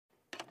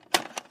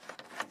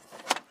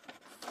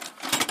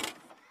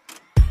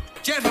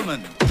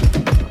Gentlemen,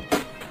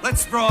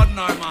 let's broaden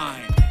our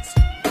minds.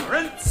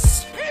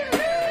 Lawrence?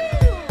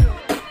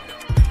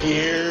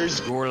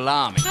 Here's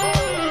Gorlami.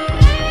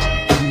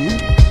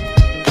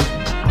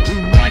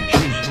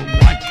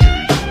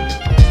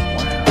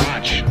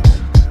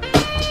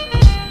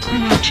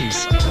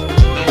 Watchers. The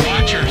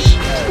Watchers.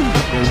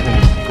 Go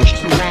home. Push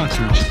the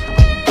Watchers.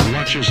 The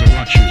Watchers are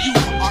Watchers. You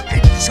are a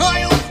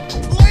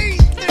child's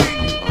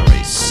plaything! You are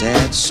a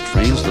sad,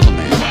 strange little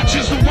man.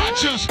 Watchers, the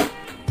Watchers.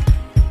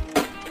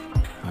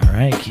 All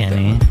right,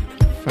 Kenny.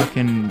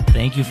 Fucking.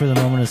 Thank you for the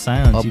moment of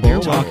silence. You've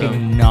been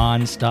talking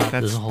nonstop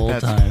this whole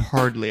that's time.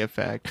 hardly a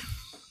fact.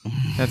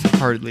 That's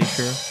hardly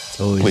true.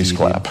 Please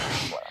clap.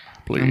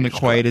 I'm the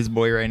quietest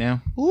boy right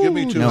now. Give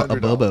me No, a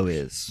 $200. Bobo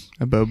is.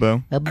 A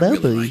Bobo. A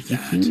Bobo is the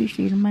cutest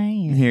little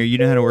man. Here, you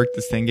know how to work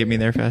this thing. Get me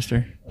there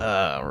faster.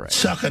 All right.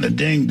 Sucking a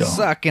ding dong.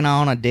 Sucking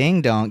on a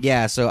ding dong.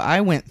 Yeah, so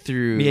I went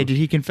through. Yeah, did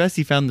he confess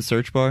he found the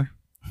search bar?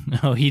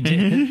 No, he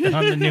did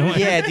on the new one.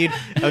 Yeah, dude.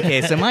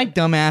 Okay, so my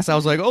dumbass, I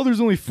was like, oh, there's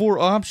only 4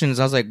 options.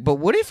 I was like, but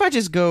what if I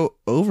just go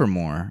over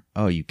more?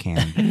 Oh, you can.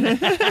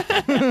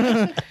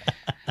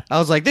 I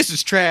was like, this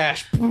is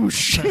trash.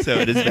 Boosh. So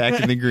it is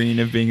back in the green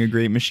of being a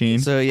great machine.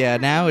 So yeah,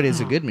 now it is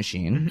a good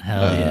machine.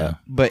 Hell yeah.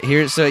 But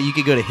here, so you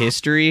could go to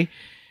history,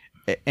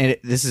 and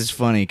this is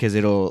funny because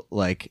it'll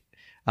like,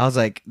 I was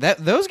like,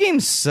 those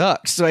games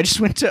suck. So I just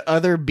went to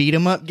other beat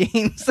 'em up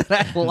games that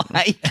I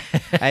like.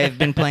 I have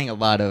been playing a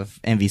lot of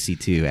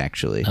MVC2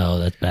 actually, Oh,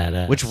 that's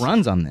badass. which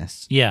runs on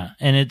this. Yeah,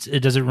 and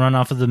it does it run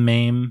off of the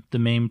MAME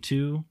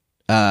 2?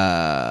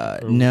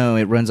 No,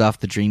 it runs off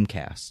the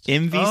Dreamcast.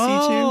 MVC2?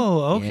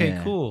 Oh, okay,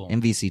 Yeah. cool.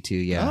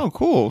 MVC2, yeah. Oh,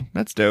 cool.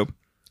 That's dope.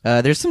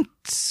 There's some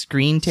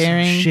screen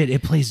tearing. Shit,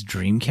 it plays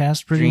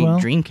Dreamcast pretty well.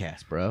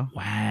 Dreamcast, bro.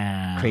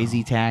 Wow.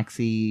 Crazy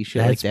Taxi,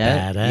 shit That's like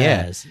that.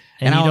 badass. Yeah.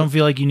 And you I'll- don't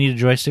feel like you need a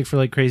joystick for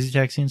like Crazy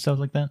Taxi and stuff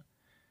like that?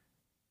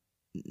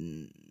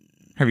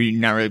 Have you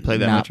not really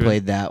played that Not much? of it?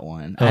 played that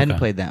one. I hadn't Okay.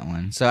 played that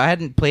one. So I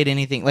hadn't played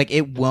anything. Like,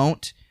 it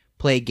won't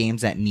play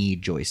games that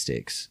need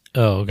joysticks.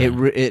 Oh, okay.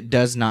 It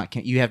does not.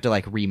 You have to,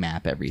 like,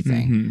 remap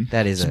everything. Mhm.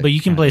 That is But you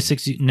can play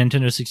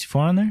Nintendo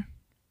 64 on there?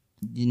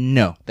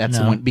 No, that's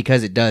the No. one.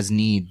 Because it does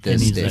need the It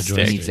needs stick. that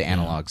joystick, It needs the yeah.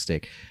 analog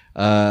stick.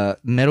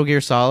 Metal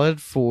Gear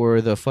Solid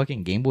for the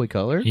fucking Game Boy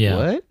Color? Yeah.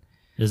 What?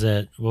 Is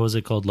that, what was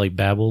it called? Like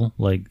Babel?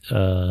 Like,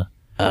 Oh,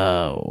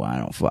 I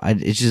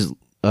don't. It's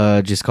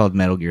just called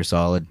Metal Gear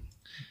Solid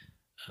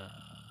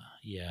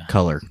yeah.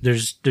 Color.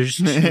 There's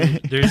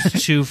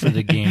two for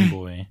the Game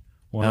Boy.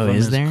 One Oh, of them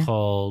is there?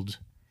 called,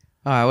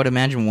 Oh, I would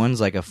imagine one's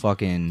like a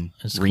fucking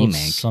it's called remake.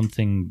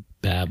 something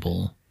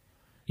Babel.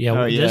 Yeah,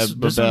 Oh, yeah, this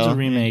one's a Babel.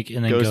 remake,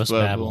 and then Ghost Ghost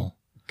Babel. Babel.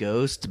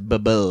 Ghost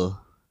Bubble.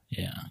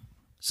 Yeah.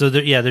 So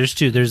there's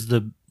two. There's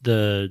the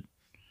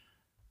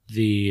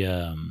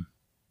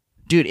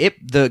Dude,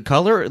 the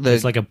color,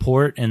 it's like a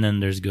port, and then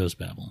there's Ghost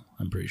Babel.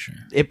 I'm pretty sure.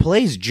 it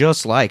plays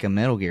just like a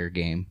Metal Gear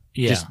game.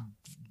 Yeah. Just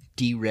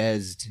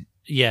de-resed.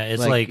 Yeah,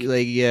 it's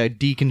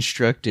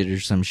deconstructed or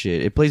some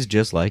shit. It plays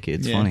just like it.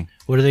 It's Yeah. funny.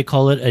 what do they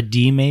call it? A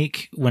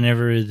demake.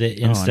 Whenever they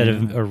instead I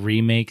of know. a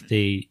remake,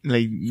 they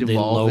Like,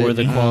 Evolve lower it.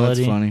 the Oh,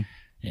 quality. that's funny.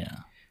 Yeah.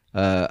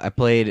 I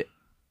played.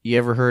 You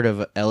ever heard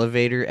of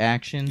Elevator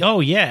Action?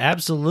 Oh yeah,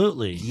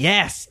 absolutely.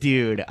 Yes,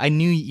 dude. I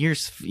knew you're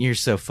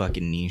so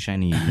fucking niche. I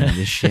knew you knew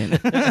this shit.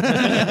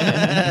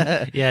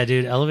 Yeah,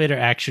 dude. Elevator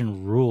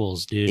Action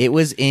rules, dude. It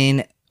was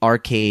in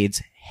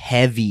arcades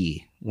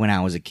heavy when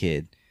I was a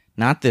kid.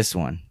 Not this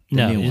one.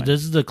 The new one.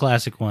 this is the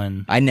classic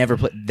one. I never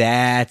played.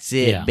 That's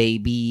it, Yeah.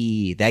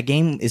 baby. That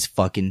game is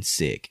fucking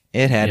sick.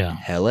 It had Yeah.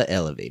 hella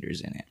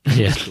elevators in it.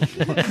 Yeah.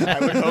 I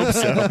would hope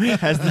so.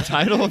 As the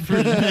title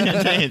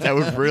contains, I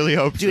would really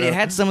hope Dude, so. it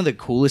had some of the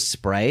coolest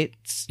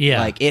sprites.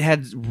 Yeah. Like, it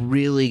had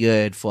really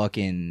good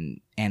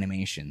fucking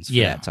animations for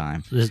Yeah. that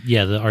time.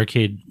 The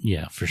arcade.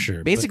 Yeah, for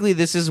sure. Basically,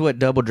 this is what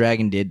Double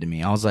Dragon did to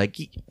me. I was like,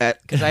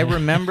 because I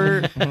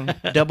remember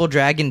Double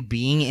Dragon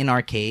being in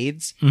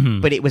arcades,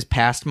 Mhm. but it was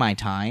past my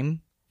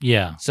time,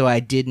 yeah, so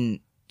I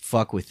didn't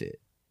fuck with it.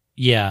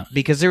 yeah,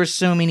 Because there were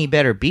so many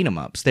better beat 'em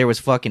ups. There was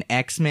fucking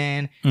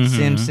X-Men, Mhm.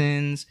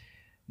 Simpsons,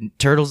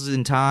 Turtles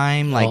in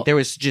Time. Like, All- there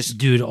was just,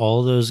 dude.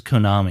 All those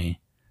Konami.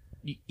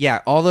 yeah,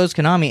 all those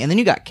Konami. And then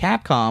you got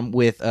Capcom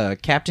with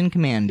Captain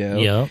Commando.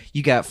 Yep.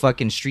 You got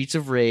fucking Streets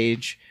of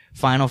Rage,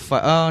 Final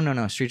Fight. Oh,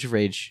 no, Streets of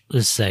Rage, The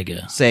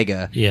Sega.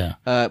 Sega. Yeah,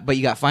 But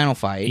you got Final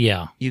Fight.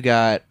 yeah. You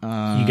got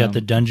You got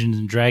the Dungeons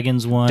and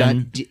Dragons one.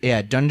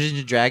 Dungeons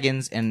and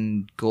Dragons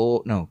and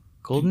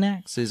Golden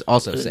Axe is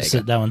also Sega. So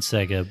that one's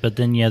Sega. But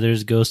then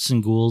there's Ghosts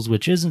and Ghouls,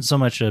 which isn't so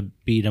much a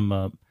beat 'em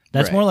up.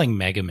 That's Right. more like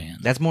Mega Man.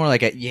 That's more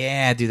like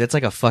that's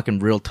like a fucking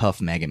real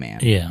tough Mega Man.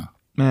 Yeah.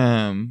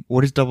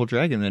 What is Double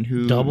Dragon then?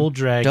 Who? Double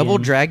Dragon. Double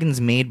Dragon's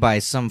made by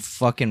some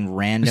fucking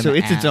random. So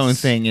it's its own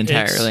ass. thing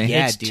entirely.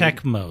 Yeah, It's dude.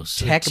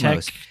 Tecmos.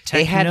 Tecmos.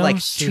 They had like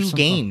Technos or 2 something.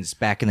 games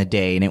back in the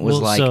day, and it was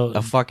Well, like so-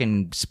 a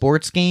fucking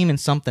sports game and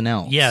something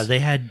else. Yeah, they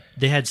had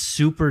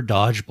Super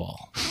Dodgeball.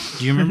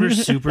 Do you remember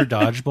Super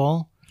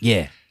Dodgeball?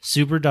 yeah.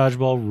 Super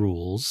Dodgeball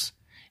rules.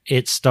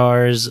 It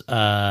stars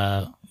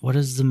what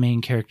is the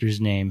main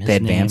character's name? His The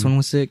advanced name, one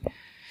was sick.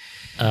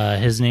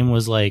 His name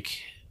was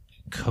like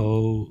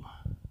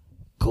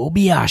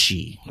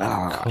Kobayashi.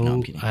 Oh, no,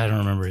 I'm kidding. I don't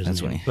remember his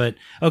That's name. funny. But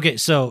okay,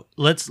 so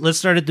let's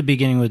start at the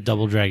beginning with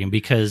Double Dragon,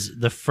 because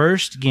the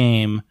first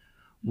game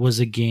was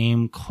a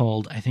game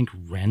called, I think,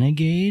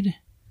 Renegade.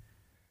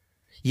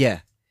 Yeah,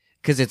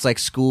 because it's like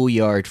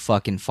schoolyard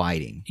fucking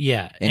fighting.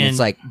 Yeah, And it's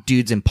like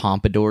dudes in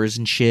pompadours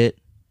and shit.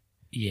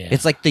 yeah,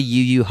 It's like the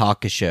Yu Yu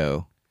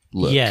Hakusho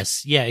look.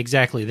 Yes, yeah,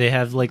 exactly. They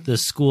have like the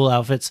school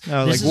outfits.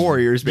 Oh, This like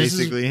warriors, this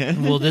is-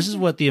 basically. well, this is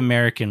what the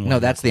American one. No,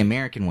 that's the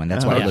American one.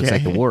 That's why it looks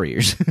okay. like the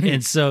Warriors.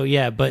 and so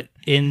yeah, but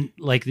in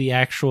like the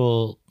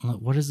actual,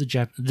 what is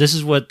the This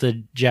is what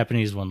the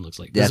Japanese one looks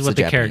like. This That's is what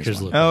the the Japanese characters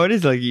one. look like. Oh, it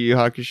is like Yu Yu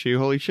Hakusho.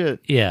 Holy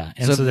shit. Yeah,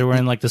 and So so they're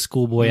wearing like the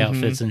schoolboy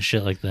outfits and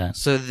shit like that.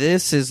 So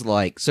this is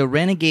like, so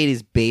Renegade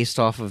is based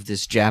off of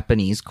this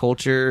Japanese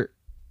culture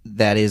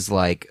that is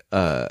like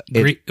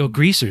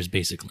Greasers,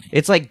 basically.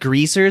 it's like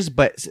greasers,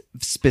 but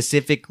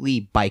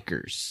specifically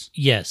bikers.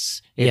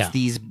 Yes. It's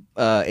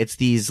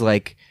these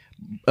like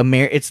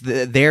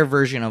their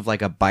version of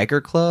like a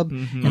biker club,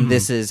 and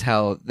this is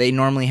how they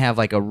normally have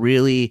like a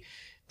really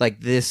like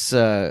this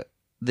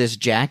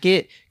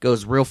jacket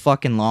goes real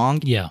fucking long.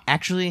 Yeah.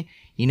 Actually,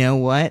 you know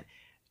what?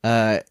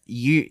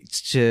 You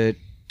to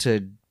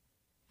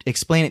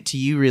explain it to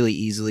you really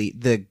easily,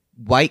 the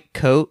white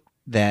coat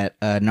that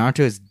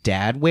Naruto's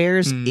dad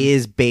wears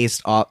is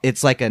based off.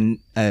 It's like a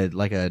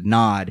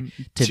nod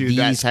to To these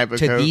that type of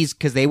to coat? these,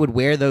 because they would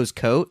wear those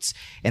coats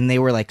and they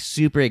were like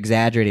super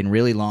exaggerated and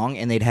really long,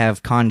 and they'd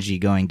have kanji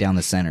going down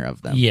the center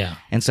of them. Yeah.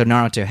 And so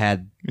Naruto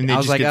had. And they I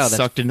was just like, get oh, that's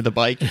sucked into the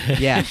bike.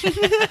 yeah,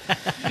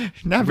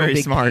 Not very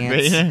big smart,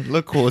 pants. but yeah,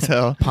 look cool as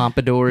hell.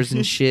 pompadours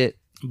and shit.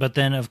 But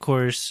then, of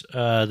course,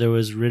 there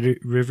was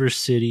River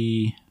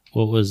City.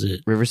 What was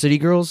it? River City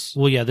Girls.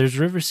 Well, yeah, there's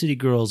River City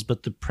Girls,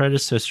 but the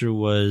predecessor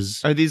was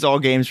Are these all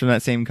games from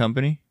that same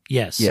company?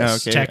 yes,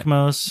 Yes. Okay.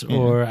 Tecmos,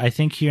 or I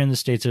think here in the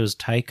States it was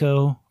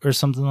Tyco or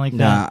something like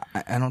Nah,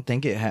 that. I don't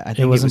think it. I think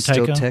it wasn't was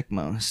still Tycho?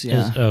 Tecmos.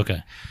 Yeah,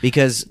 Okay.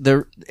 because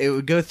it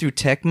would go through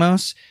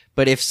Tecmos.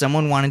 But if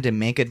someone wanted to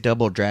make a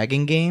Double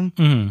Dragon game,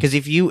 Mhm. because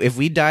if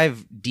we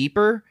dive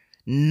deeper,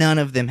 none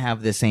of them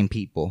have the same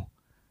people.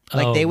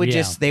 Like Oh, they would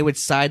yeah. they would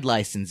side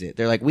license it.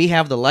 They're like, we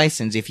have the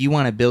license. If you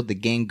want to build the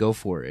game, go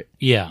for it.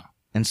 Yeah.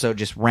 And so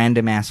just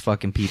random ass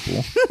fucking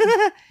people.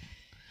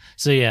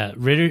 So yeah,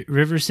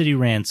 River City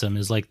Ransom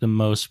is like the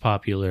most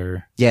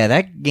popular, Yeah,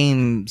 that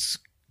game's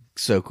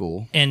so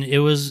cool. and it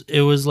was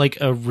like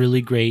a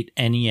really great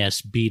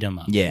NES beat 'em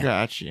up. Yeah.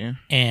 Got you.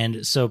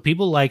 And so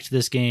people liked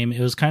this game. It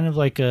was kind of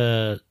like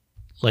a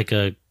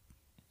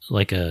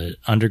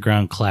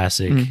underground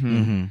classic.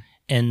 Mm-hmm.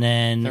 And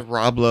then That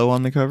Rob Lowe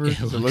on the cover?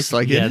 It looks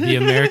like yeah, it. the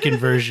American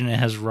version, it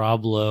has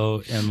Rob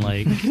Lowe and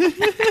like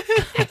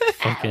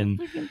fucking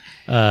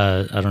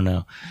I don't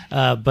know.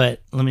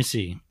 But let me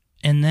see.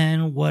 And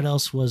then what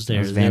else was there?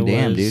 That was Van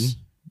There Damme, was-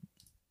 dude.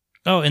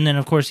 Oh, and then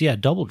of course, yeah,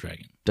 Double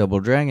Dragon. Double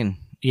Dragon.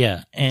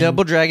 Yeah. And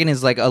Double Dragon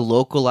is like a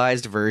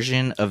localized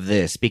version of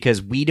this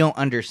because we don't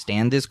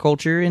understand this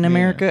culture in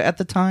America at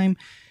the time.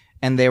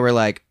 And they were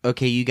like,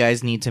 okay, you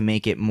guys need to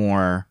make it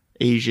more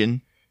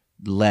Asian.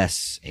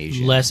 less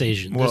Asian. less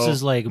Asian. Well, this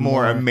is like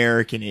more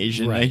American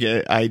Asian. I Right.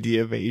 get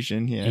idea of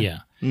Asian. Yeah. Yeah.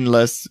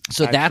 Less.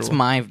 So that's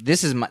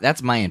actual.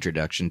 that's my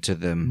introduction to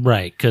them.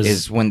 Right, because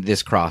Is when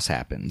this cross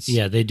happens.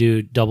 yeah, they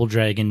do Double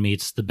Dragon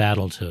meets the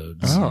Battletoads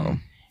Oh.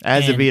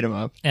 As a And- beat 'em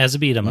up. as a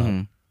beat 'em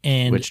up.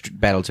 And Which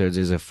Battletoads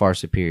is a far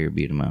superior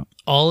beat 'em up.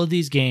 all of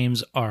these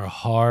games are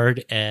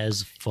hard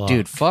as fuck.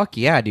 Dude, fuck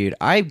yeah, dude.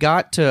 I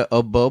got to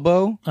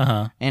Obobo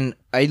Uh-huh. and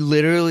I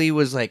literally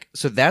was like,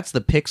 so that's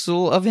the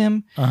pixel of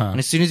him. Uh-huh. And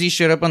as soon as he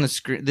showed up on the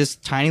screen, this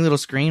tiny little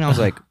screen, I was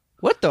like,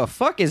 what the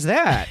fuck is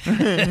that?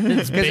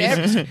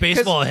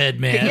 Baseball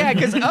head, man. Yeah,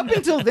 because up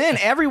until then,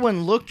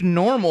 everyone looked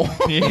normal.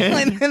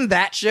 And then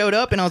that showed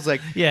up, and I was like,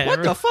 Yeah,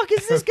 what the fuck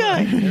is this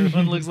guy?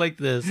 Everyone looks like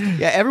this.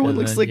 Yeah, everyone And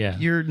looks then, like yeah.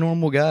 your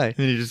normal guy.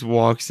 And he just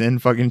walks in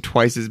fucking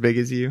twice as big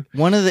as you.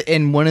 One of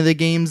the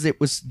games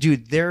that was,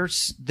 dude, they're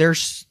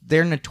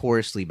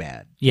notoriously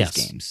bad. Yes.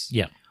 These games.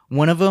 Yeah.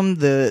 One of them,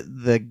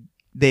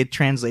 the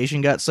translation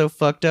got so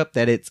fucked up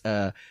that it's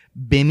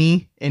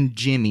Bimmy and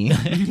Jimmy.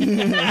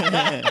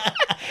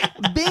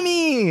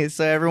 Bimmy.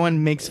 So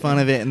everyone makes fun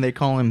of it and they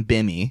call him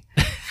Bimmy.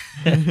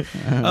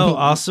 Oh,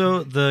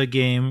 also the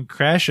game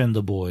Crash and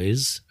the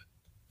Boys,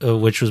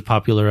 which was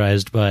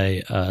popularized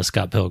by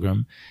Scott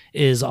Pilgrim,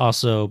 is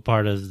also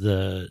part of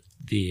the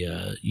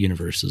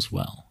universe as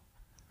well.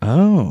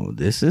 Oh,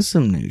 this is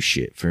some new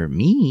shit for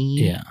me.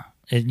 Yeah.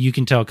 And you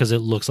can tell because it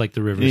looks like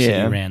the River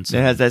City Ransom.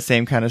 It has that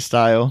same kind of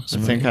style.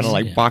 Some Same kind of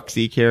like yeah.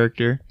 boxy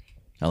character.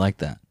 I like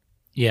that.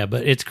 Yeah,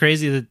 but it's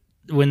crazy that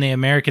when they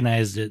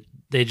Americanized it,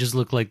 they just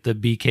look like the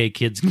BK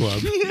Kids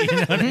Club. You know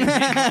what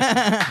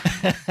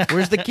I mean?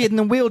 Where's the kid in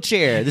the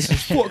wheelchair? This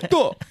is fucked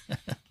up.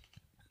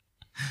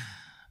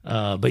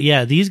 But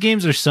yeah, these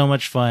games are so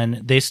much fun.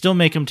 They still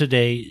make them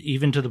today,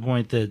 even to the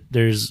point that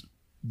there's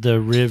the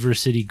River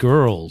City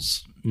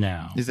Girls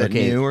now. Is that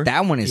Okay, newer?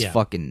 that one is Yeah.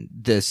 fucking.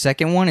 The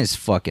second one is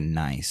fucking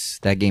nice.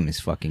 That game is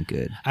fucking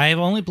good. I've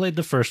only played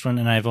the first one,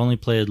 and I've only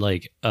played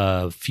like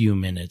a few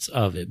minutes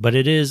of it. But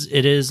it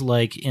is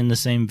like in the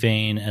same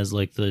vein as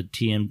like the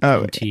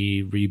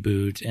TMNT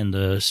reboot and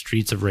the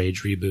Streets of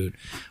Rage reboot,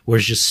 where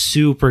it's just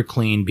super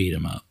clean beat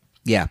 'em up.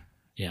 Yeah,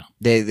 Yeah,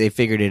 they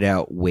figured it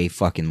out way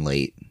fucking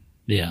late.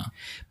 yeah,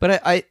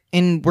 But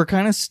and we're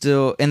kind of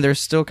still, and they're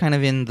still kind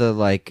of in the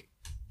like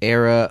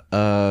era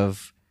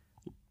of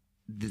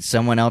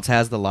someone else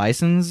has the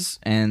license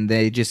and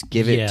they just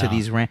give it to Yeah.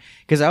 these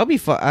because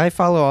I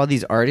follow all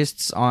these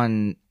artists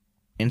on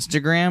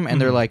Instagram and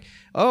they're like,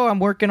 oh, I'm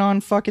working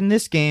on fucking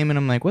this game, and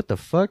I'm like, what the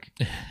fuck?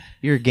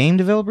 You're a game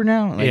developer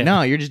now? Like, Yeah.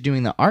 no, you're just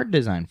doing the art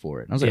design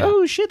for it. And I was like, Yeah.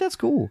 oh shit, that's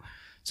cool.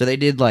 So they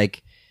did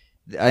like,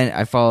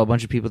 I follow a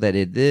bunch of people that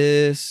did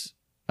this.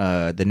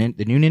 The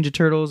new Ninja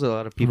Turtles. A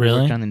lot of people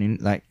Really? worked on the new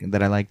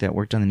that I like that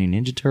worked on the new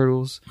Ninja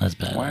Turtles. that's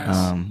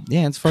badass.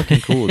 Yeah, it's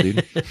fucking cool,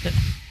 dude.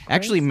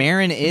 Actually,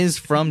 Marin is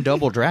from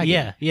Double Dragon.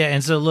 Yeah, yeah.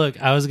 And so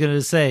look, I was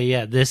gonna say,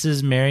 yeah, this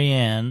is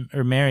Marianne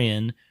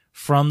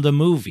from the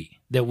movie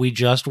that we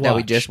just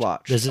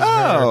watched. This is her.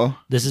 Oh.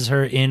 This is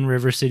her in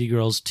River City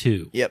Girls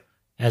 2. Yep.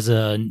 As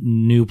a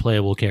new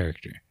playable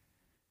character.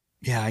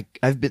 Yeah,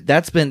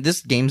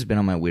 this game's been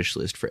on my wish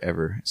list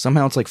forever.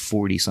 Somehow it's like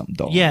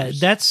 $40-something. Yeah,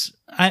 that's.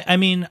 I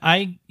mean,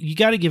 you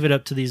got to give it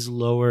up to these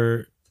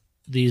indie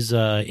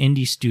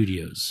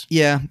studios.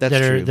 Yeah, that's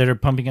true. That are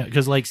pumping out,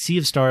 because like Sea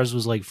of Stars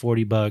was like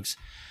 $40.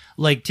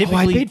 Like I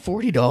typically, paid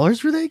 $40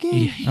 for that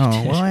game. Yeah, you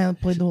Oh well, I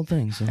played the whole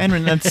thing. So. And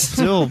that's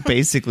still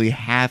basically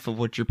half of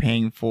what you're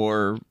paying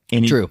for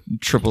any True.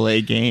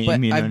 AAA game.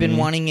 But you know I've what been I mean?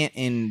 wanting it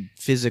in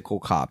physical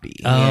copy.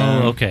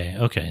 oh,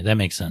 okay, that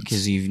makes sense.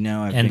 Because I've And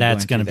been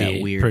that's going gonna through be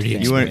that weird pretty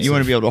thing. You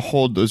want to be able to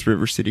hold those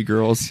River City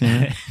Girls.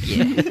 Yeah.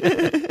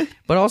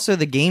 But also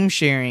the game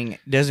sharing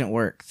doesn't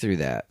work through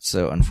that.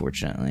 So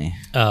unfortunately,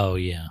 Oh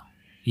yeah,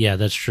 yeah,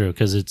 that's true,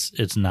 because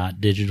it's not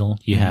digital.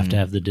 You have to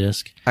have the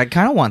disc. I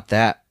kind of want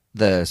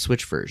the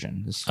Switch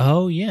version.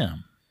 Oh yeah,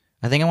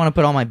 I think I want to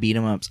put all my beat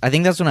 'em ups. I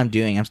think that's what I'm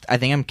doing. I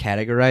think I'm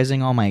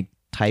categorizing all my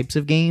types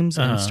of games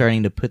and I'm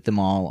starting to put them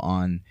all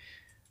on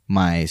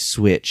my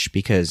Switch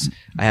because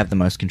I have the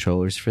most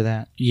controllers for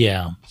that.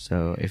 yeah.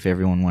 So if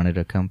everyone wanted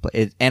to come play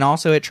it, and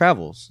also it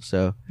travels.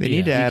 So They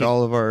need to add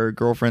all of our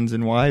girlfriends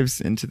and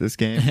wives into this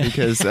game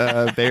because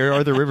they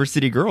are the River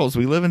City Girls.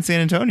 We live in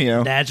San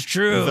Antonio. That's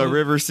true. The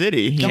River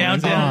City. You know what I'm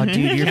saying? Countdown,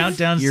 oh, dude,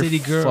 Countdown you're City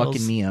Girls.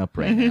 fucking me up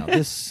right now.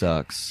 This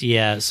sucks.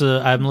 Yeah, so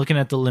I'm looking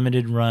at the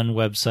limited run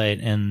website,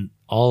 and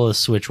all the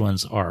Switch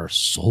ones are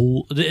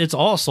sold. It's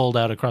all sold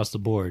out across the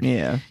board.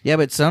 Yeah. Yeah,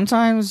 but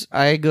sometimes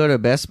I go to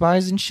Best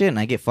Buys and shit, and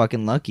I get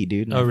fucking lucky,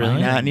 dude. and Oh, I find really?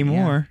 it. Not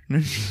anymore.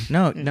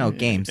 No,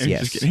 games. I'm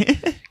Yes, just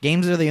kidding.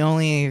 games are the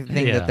only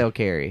thing Yeah. that they'll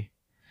carry.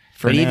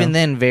 For But even now.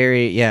 then,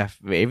 very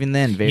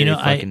You know,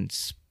 fucking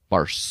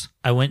sparse.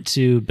 I went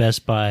to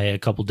Best Buy a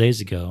couple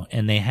days ago,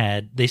 and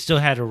they still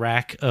had a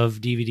rack of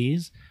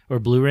DVDs or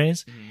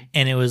Blu-rays,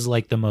 and it was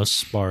like the most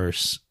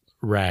sparse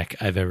rack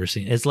I've ever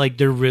seen. It's like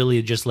they're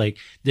really just like,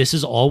 this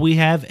is all we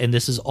have, and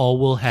this is all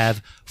we'll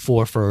have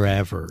for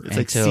forever. It's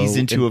like Until-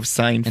 season 2 of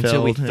Seinfeld.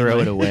 Until we and throw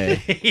like- it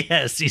away.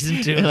 Yeah,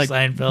 season 2 of like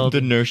Seinfeld.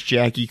 the Nurse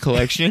Jackie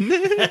collection.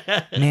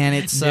 Man,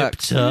 it Nip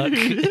sucks. Tuck.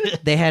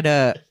 They had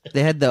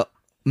the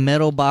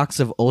metal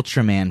box of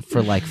Ultraman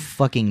for like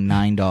fucking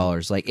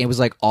 $9. Like it was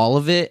like all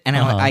of it, and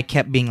I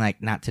kept being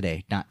like, not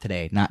today, not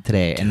today, not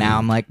today. And now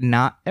I'm like,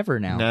 not ever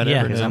now. Not Yeah,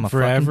 ever because now. I'm a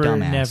forever,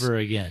 fucking dumbass. never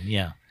again.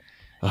 Yeah.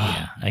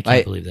 Yeah, I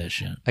can't believe that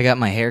shit. I got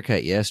my hair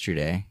cut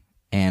yesterday,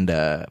 and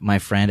my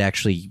friend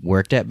actually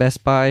worked at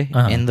Best Buy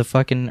in the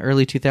fucking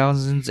early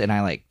 2000s, and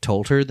I like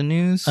told her the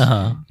news,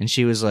 and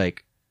she was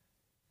like,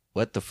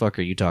 "What the fuck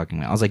are you talking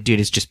about?" I was like, "Dude,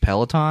 it's just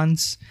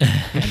Pelotons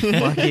and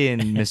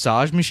fucking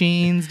massage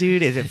machines,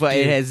 dude. It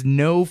has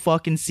no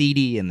fucking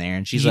CD in there."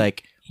 And she's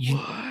like,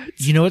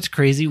 You know what's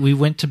crazy? We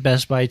went to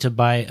Best Buy to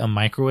buy a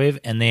microwave,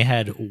 and they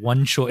had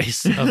one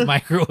choice of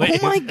microwave.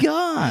 "Oh my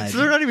god!" So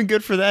they're not even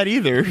good for that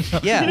either.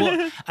 Yeah.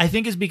 Well, I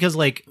think it's because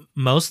like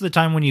most of the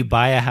time when you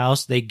buy a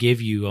house, they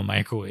give you a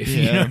microwave.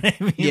 You Yeah. know what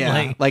I mean?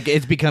 Yeah, like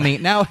it's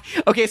becoming now.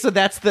 Okay, so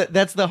that's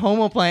the home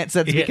appliance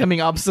that's Yeah.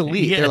 becoming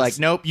obsolete. Yes. They're like,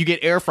 nope, you get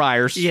air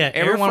fryers. Yeah,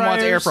 everyone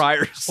wants air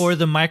fryers. or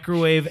the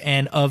microwave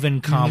and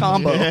oven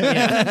combo.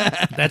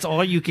 Yeah. That's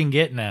all you can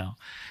get now.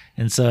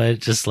 And so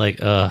it's just like,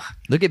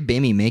 Look at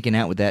Bimmy making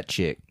out with that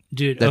chick.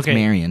 dude. That's okay,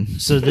 Marion.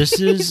 So this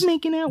is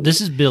making out. this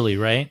is Billy,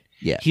 right?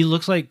 Yeah. He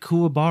looks like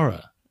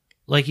Kuwabara.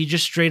 Like he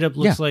just straight up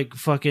looks like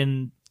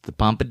fucking. The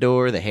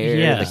pompadour, the hair,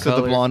 Yeah. the So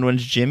color. the blonde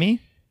one's Jimmy?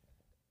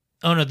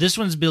 Oh no, this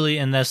one's Billy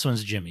and this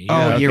one's Jimmy.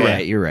 Oh, Yeah, you're okay.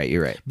 right. You're right.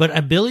 You're right.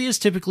 But Billy is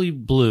typically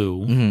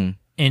blue, hmm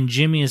and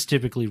Jimmy is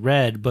typically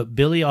red. But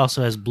Billy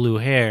also has blue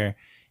hair,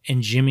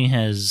 and Jimmy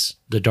has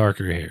the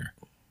darker hair.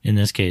 In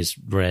this case,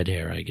 red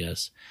hair, I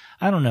guess.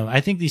 I don't know.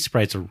 I think these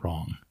sprites are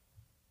wrong.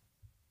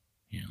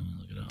 Yeah, let me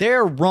look it up.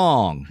 They're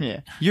wrong. Yeah.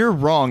 You're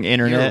wrong,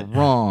 internet. You're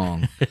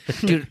wrong.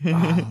 Dude,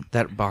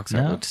 that box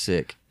art No. looked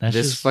sick. That's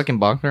This just- fucking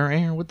box art right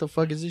here, what the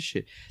fuck is this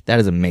shit? That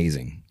is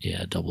amazing.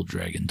 Yeah, Double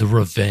Dragon, The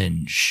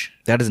Revenge.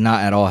 That is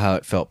not at all how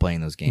it felt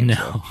playing those games.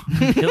 No,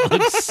 it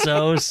looks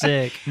so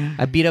sick.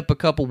 I beat up a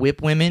couple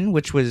whip women,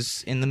 which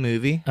was in the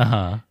movie.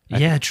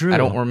 Yeah, true. I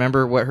don't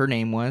remember what her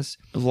name was.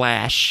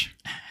 Lash.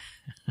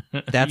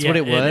 That's Yeah, what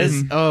it it was?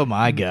 is. Oh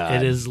my god.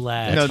 It is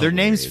Lash. No, their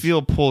names hilarious.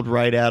 feel pulled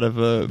right out of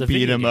a The beat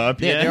video 'em game.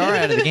 up. Yeah, they are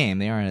out of the game.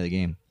 They are out of the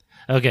game.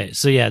 Okay,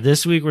 so yeah,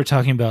 this week we're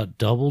talking about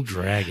Double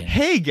Dragon.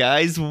 Hey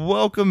guys,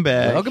 welcome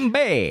back. Welcome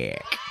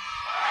back.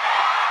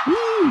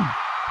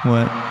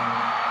 What?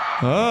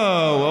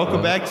 Oh,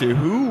 welcome back to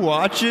Who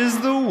Watches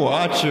the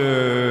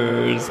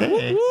Watchers.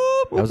 Hey.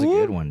 That was a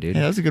good one, dude.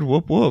 Yeah, that was a good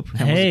whoop whoop.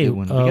 That was a Hey, good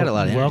one. We got a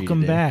lot of energy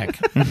welcome today.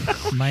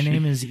 back. My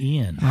name is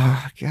Ian.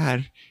 Oh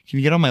God, can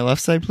you get on my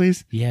left side,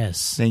 please?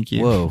 Yes. Thank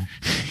you. Whoa.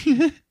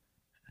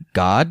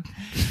 God?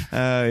 So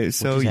What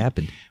just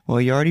happened? well,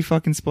 you already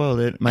fucking spoiled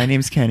it. My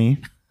name's Kenny.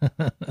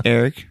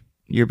 Eric,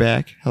 you're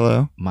back.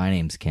 Hello. My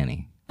name's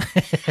Kenny.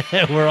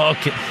 We're all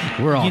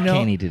We're all You know,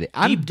 Kenny today.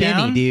 I'm deep Bimmy,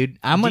 down- dude.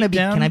 I'm gonna deep be.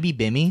 down- Can I be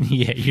Bimmy?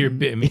 Yeah, you're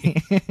Bimmy.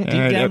 Deep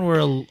right, down,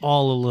 we're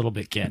all a little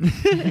bit Ken.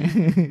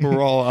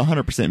 We're all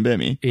 100%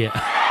 Bimmy. Yeah.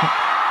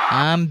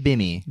 I'm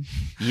Bimmy.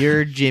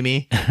 You're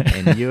Jimmy,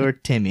 and you're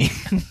Timmy.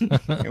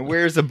 And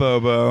where's a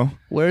Bobo?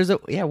 Where is a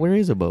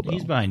Bobo?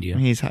 He's behind you.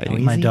 He's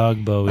hiding. My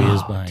dog Bowie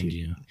is Oh, behind dude.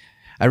 you.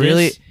 I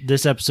really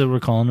This episode we're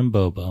calling him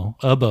Bobo.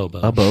 A Bobo.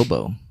 a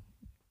Bobo.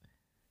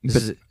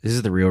 This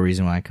is the real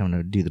reason why I come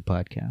to do the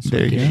podcast.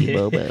 There you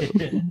go. Bobo.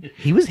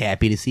 He was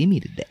happy to see me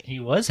today. He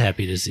was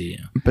happy to see you.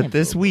 But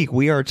this week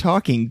we are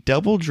talking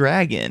Double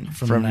Dragon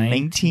from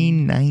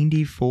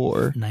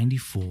 1994.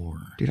 94.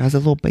 Dude, I was a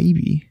little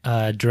baby.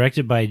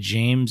 Directed by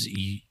James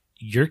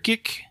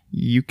Yurkic.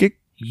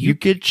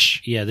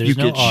 Yukich. Yeah, there's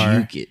no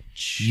R. Yukich.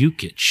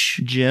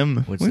 Yukich.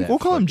 Jim. What's We'll that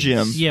call him fucking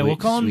Jim. Yeah, we'll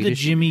call him the Swedish?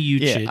 Jimmy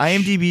Yukich. Yeah,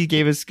 IMDb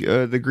gave us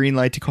the green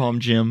light to call him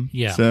Jim.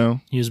 Yeah. So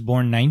He was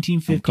born I'm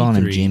 1953. calling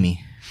him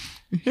Jimmy.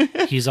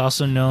 He's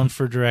also known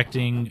for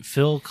directing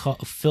Phil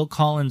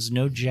Collins'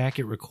 No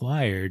Jacket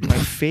Required. my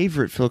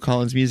favorite Phil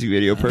Collins music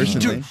video,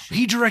 personally.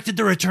 He directed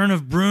The Return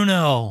of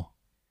Bruno.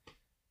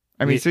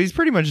 I mean, so he's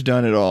pretty much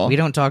done it all. We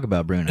don't talk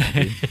about Bruno.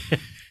 Dude.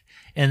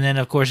 And then,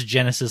 of course,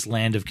 Genesis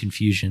Land of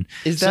Confusion.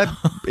 Is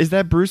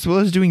that Bruce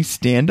Willis doing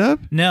stand up?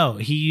 No,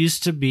 he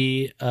used to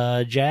be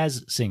a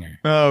jazz singer.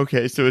 Oh,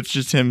 okay. So it's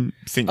just him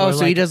singing. Oh,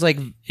 so he does like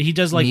He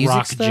does like Music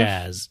rock stuff?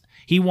 jazz.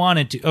 He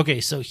wanted to. Okay,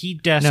 so he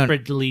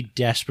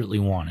desperately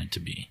wanted to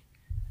be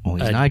Oh,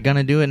 he's not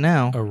gonna do it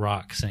now. a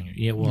rock singer.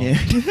 Yeah, well, Yeah.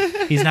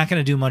 he's not going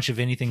to do much of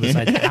anything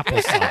besides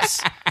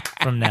applesauce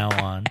from now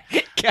on.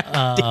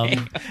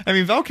 I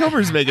mean, Val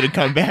Kilmer's making a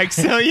comeback,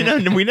 so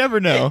we never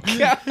know.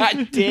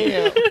 God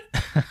damn.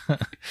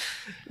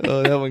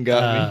 Oh, that one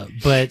got me.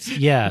 But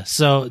yeah,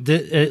 so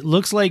it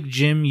looks like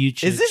Jim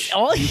Yukich. Is this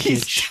all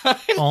he's done?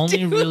 only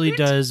dude? really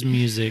does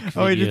music videos.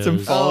 Oh, he did some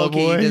Fall Oh, Out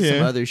okay, Boy, he does yeah.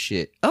 some other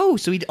shit. Oh,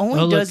 so he only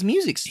Oh, look, does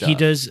music stuff. He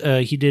does.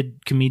 He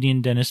did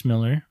comedian Dennis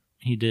Miller.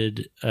 He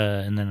did,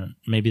 and then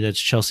maybe that's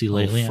Chelsea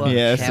Lately. fuck.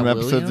 Yeah, Cat some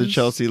episodes of Williams?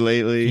 Chelsea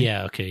lately.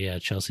 Yeah. Okay. Yeah.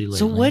 Chelsea Lately.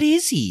 So what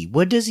is he?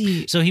 What does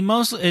he? So he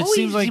mostly. It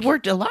seems like he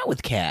worked a lot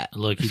with Cat.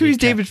 Look, So he's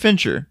David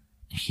Fincher.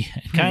 Yeah,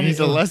 kind He's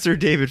a lesser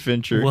David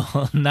Fincher.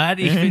 Well, not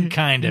even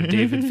kind of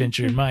David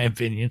Fincher, in my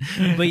opinion.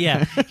 But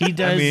yeah, he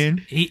does.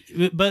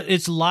 But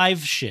it's live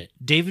shit.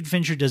 David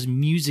Fincher does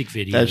music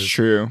videos. That's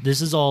true. This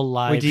is all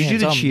live. Wait, did you do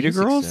it's the all Cheetah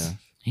music Girls? stuff.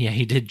 Yeah,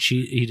 he did.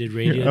 He did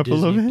Radio You're up a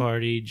little Disney bit?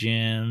 Party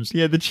Jams.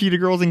 Yeah, the Cheetah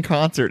Girls in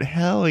concert.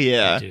 Hell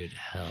yeah. Dude,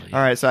 hell yeah.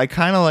 All right, so I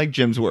kind of like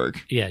Jim's work.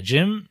 Yeah,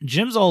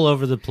 Jim's all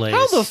over the place.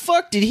 How the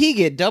fuck did he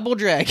get Double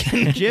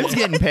Dragon? Jim's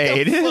getting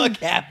paid. What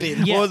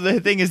happened? Yeah. Well,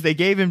 the thing is, they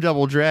gave him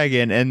Double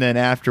Dragon, and then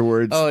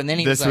afterwards, Oh, and then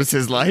he this was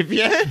was like- his life.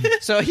 Yeah.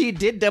 So he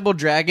did Double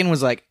Dragon.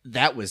 Was like,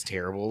 that was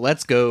terrible.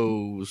 Let's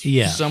go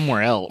Yeah.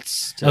 somewhere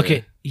else.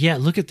 Okay, yeah,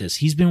 look at this.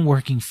 He's been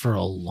working for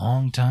a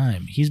long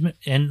time. He's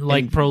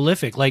been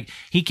prolific. Like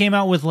he came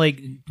out with like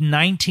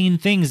 19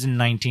 things in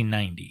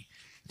 1990.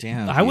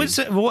 Damn. I would dude.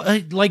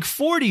 say like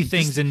 40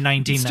 things in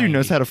 1990. This dude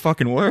knows how to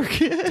fucking work.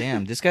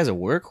 Damn, this guy's a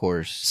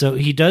workhorse. So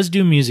he does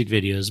do music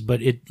videos,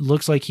 but it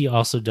looks like he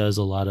also does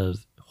a lot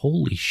of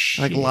holy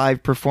shit. Like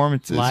live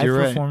performances. Live You're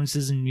right.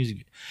 performances and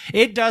music.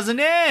 It doesn't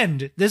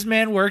end. This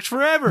man works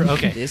forever.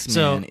 Okay. This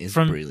so man is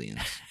from brilliant.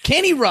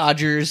 Kenny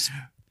Rogers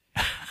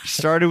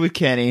Started with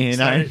Kenny, and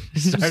started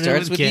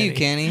starts with you,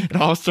 Kenny. it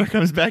all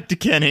comes back to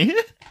Kenny.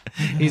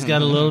 He's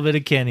got a little bit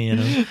of Kenny in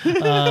him.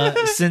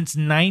 Since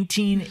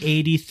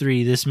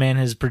 1983, this man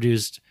has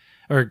produced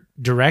or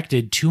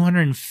directed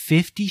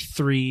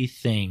 253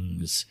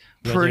 things.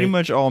 Pretty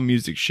much all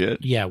music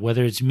shit. Yeah,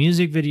 whether it's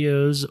music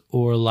videos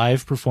or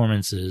live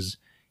performances,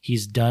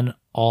 he's done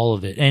all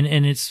of it. And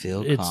it's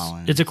Phil it's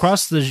Collins. it's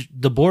across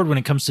the board when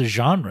it comes to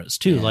genres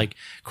too. Like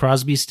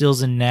Crosby,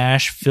 Stills and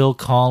Nash, Phil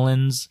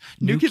Collins,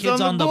 New Kids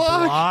on the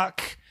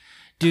Block.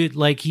 dude.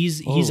 Like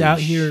he's Holy out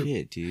here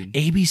shit, dude.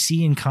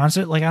 ABC in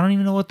concert. Like I don't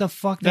even know what the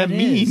fuck that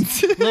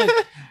means. is.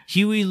 Look,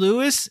 Huey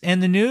Lewis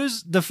and the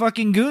News. The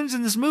fucking goons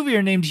in this movie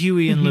are named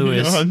Huey and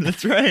Lewis. Oh,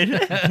 that's right.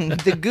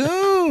 The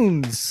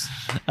goons.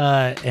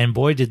 And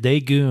boy, did they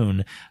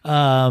goon.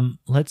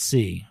 Let's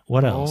see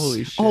what else.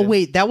 Holy shit. Oh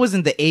wait, that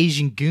wasn't the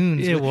Asian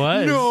goons. It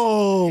was.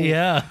 No.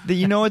 Yeah.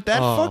 You know what?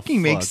 That Oh,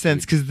 fucking makes fuck,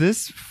 sense because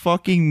this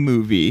fucking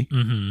movie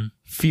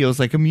feels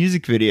like a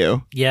music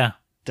video. Yeah.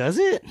 Does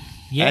it?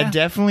 Yeah.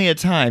 Definitely at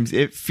times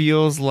it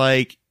feels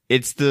like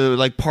it's the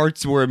like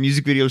parts where a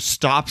music video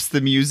stops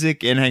the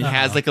music and it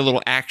has like a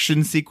little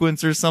action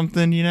sequence or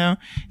something, you know?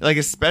 Like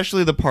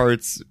especially the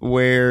parts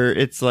where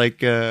it's like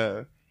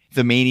the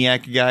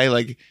maniac guy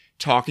like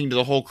talking to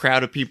the whole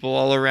crowd of people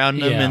all around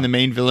him Yeah. and the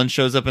main villain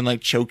shows up and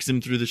like chokes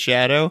him through the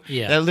shadow.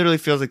 Yeah. That literally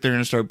feels like they're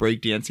going to start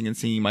breakdancing and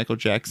singing Michael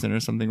Jackson or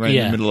something right in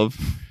Yeah. the middle of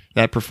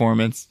that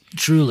performance.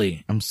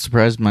 Truly. I'm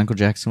surprised Michael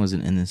Jackson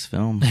wasn't in this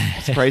film.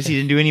 Surprised he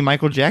didn't do any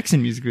Michael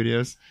Jackson music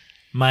videos.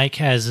 Mike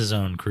has his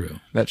own crew.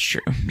 That's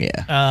true.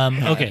 Yeah.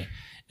 Okay.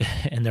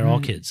 And they're all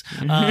kids.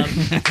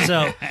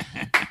 So,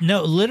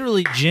 no,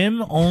 literally,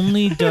 Jim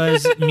only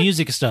does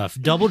music stuff.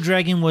 Double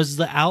Dragon was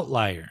the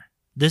outlier.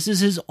 This is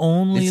his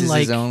only, This is like,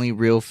 his only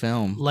real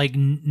film.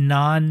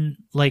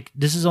 like,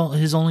 this is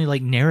his only,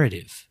 like,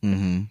 narrative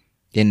Mm-hmm.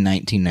 In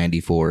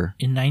 1994.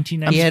 in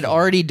 1990. He had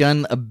already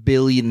done a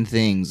billion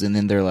things, and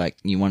then they're like,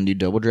 "You want to do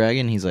Double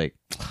Dragon?" He's like,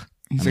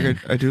 He's like,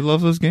 I do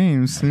love those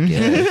games.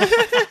 "Yeah."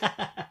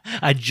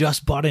 I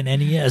just bought an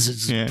NES.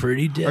 It's Yeah.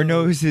 pretty dope. Or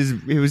no, it was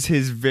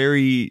his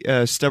very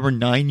stubborn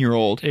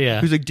 9-year-old.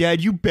 Yeah. Who's like,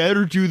 Dad, you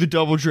better do the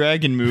Double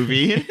Dragon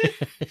movie.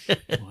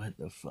 What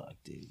the fuck,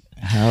 dude?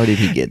 How did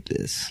he get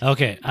this?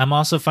 Okay, I'm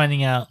also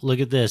finding out, look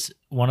at this.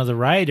 One of the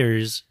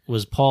writers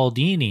was Paul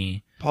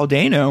Dini. Paul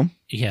Dano.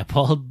 Yeah,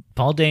 Paul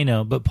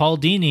Dano, but Paul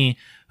Dini,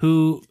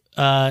 who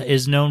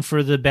is known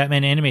for the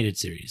Batman animated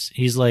series.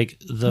 He's like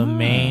the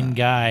main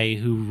guy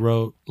who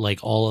wrote like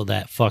all of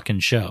that fucking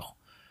show.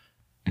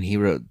 And he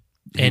wrote.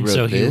 He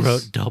this?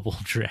 wrote Double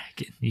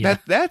Dragon. Yeah,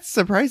 That's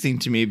surprising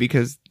to me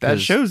because that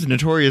 'Cause- show's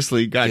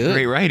notoriously got Good.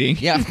 great writing.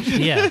 Yeah,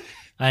 yeah,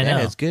 I that know.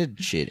 has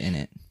good shit in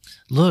it.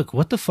 Look,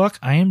 what the fuck?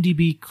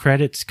 IMDb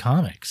credits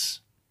comics.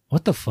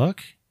 What the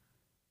fuck?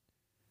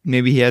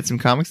 Maybe he had some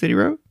comics that he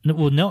wrote.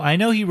 Well, no, I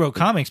know he wrote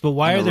comics, but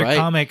why On are the there right-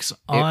 comics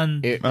on?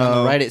 on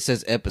Oh. the right, it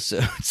says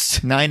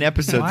episodes. 9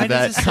 episodes why of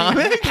that does it say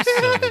comic.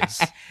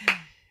 episodes?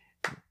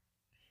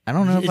 I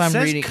don't know if It I'm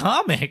says reading.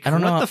 comic. I don't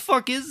know What how- the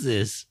fuck is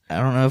this? I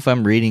don't know if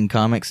I'm reading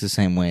comics the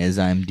same way as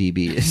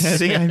IMDb I is.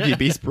 think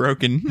IMDb's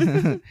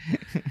broken.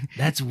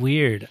 That's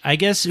weird. I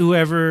guess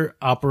whoever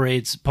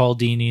operates Paul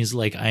Dini's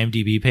like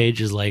IMDb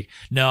page is like,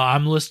 no,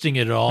 I'm listing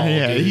it all.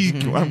 yeah,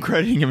 dude. I'm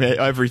crediting him at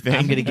everything.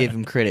 I'm gonna give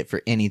him credit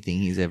for anything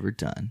he's ever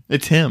done.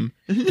 It's him.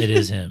 It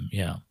is him.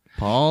 Yeah,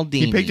 Paul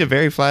Dini. He picked a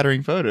very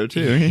flattering photo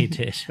too. he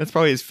did. That's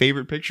probably his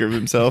favorite picture of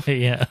himself.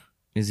 Yeah,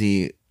 Is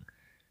he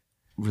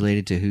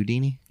related to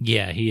Houdini?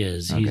 yeah, he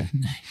is. Okay.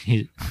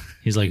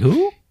 He's like,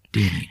 who?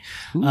 Dini.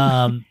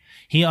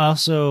 He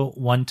also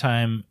one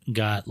time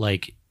got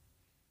like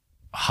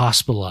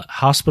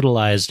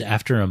hospitalized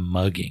after a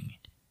mugging,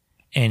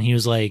 and he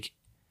was like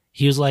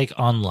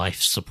on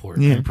life support.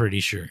 Yeah. I'm pretty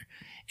sure,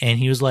 and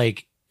he was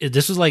like,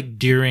 this was like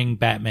during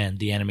Batman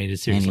the animated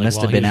series. And he like, must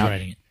while have been was out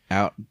writing it.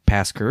 out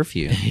past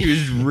curfew. He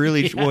was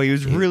really he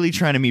was really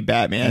trying to meet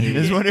Batman.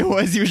 Is what it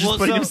was. He was just Well,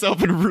 putting so-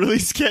 himself in a really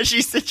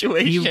sketchy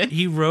situation,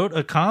 He wrote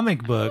a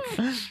comic book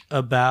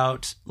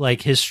about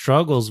like his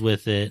struggles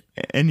with it.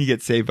 and he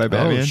gets saved by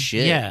Batman. Oh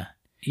shit!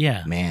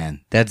 Yeah.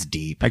 Man, that's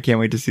deep. I can't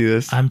wait to see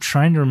this. I'm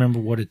trying to remember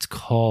what it's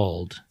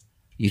called.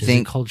 You Is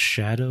think it called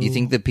Shadow? you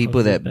think the people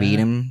of the that beat Bat?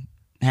 him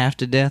half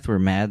to death were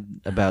mad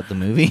about the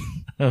movie?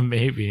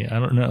 Maybe. I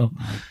don't know.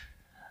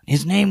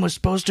 His name was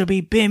supposed to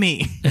be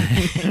Bimmy.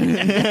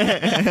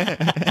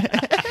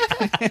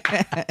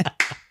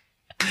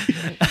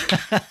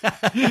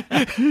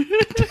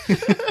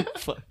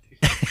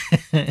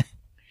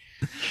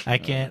 I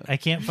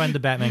can't find the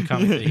Batman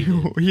comic that he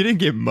did. He didn't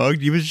get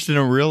mugged. He was just in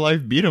a real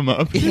life beat 'em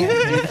up.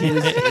 Yeah, dude, he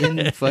was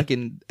in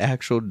fucking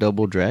actual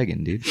Double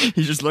Dragon, dude.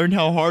 He just learned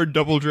how hard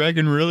Double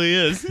Dragon really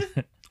is.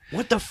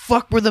 What the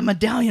fuck were the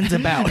medallions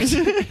about?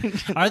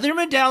 Are there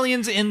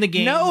medallions in the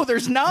game? No,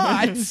 there's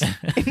not.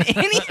 In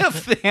any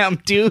of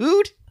them,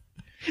 dude.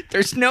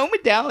 There's no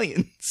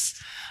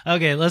medallions.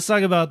 Okay, let's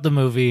talk about the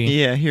movie.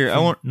 Yeah, here I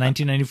want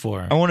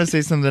 1994. to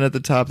say something at the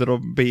top that'll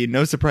be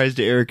no surprise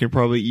to Eric and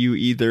probably you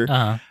either.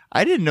 Uh-huh.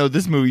 I didn't know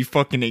this movie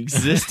fucking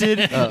existed.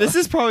 This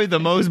is probably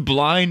the most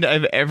blind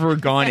I've ever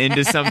gone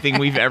into something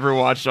we've ever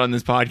watched on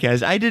this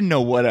podcast. I didn't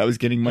know what I was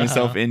getting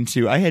myself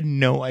into. I had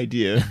no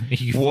idea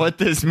what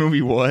this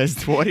movie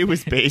was, what it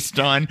was based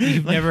on.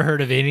 You've never heard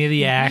of any of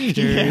the actors.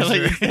 Yeah, or-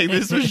 like,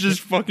 this was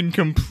just fucking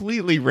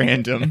completely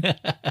random.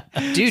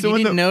 Dude, So you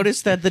when didn't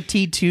notice that the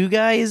T2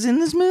 guy is in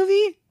this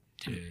movie?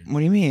 What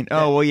do you mean?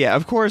 Oh, well, yeah,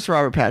 of course,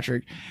 Robert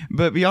Patrick.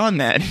 But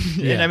beyond that,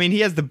 Yeah. and I mean, he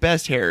has the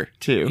best hair,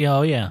 too. Yeah,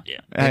 oh yeah.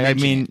 I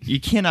mean,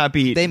 you cannot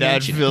beat They that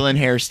mention it. villain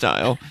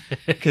hairstyle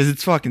because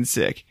it's fucking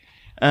sick.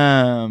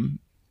 And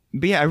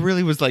But yeah, I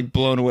really was like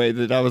blown away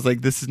that I was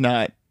like, this is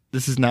not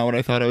what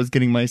I thought I was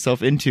getting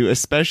myself into,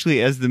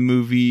 especially as the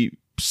movie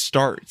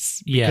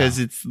starts. Yeah. Because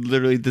it's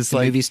literally this The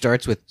like movie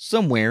starts with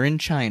somewhere in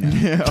China.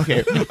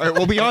 okay. All right,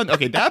 well beyond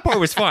okay, that part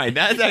was fine.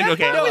 That's like,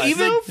 okay. No, it's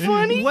even like-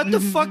 funny. What the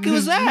fuck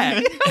was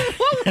that?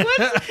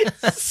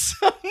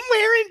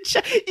 Somewhere in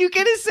China. You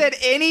could have said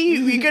any.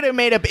 You could have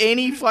made up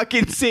any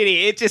fucking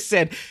city. It just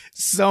said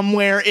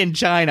somewhere in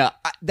China.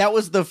 That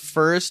was the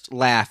first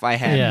laugh I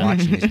had Yeah.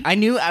 watching this. I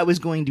knew I was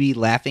going to be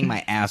laughing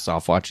my ass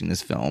off watching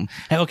this film.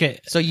 Okay,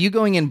 So you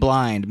going in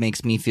blind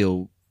makes me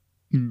feel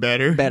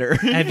better. better.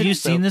 have you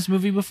seen this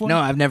movie before? No,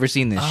 I've never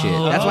seen this shit.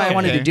 Oh, That's why I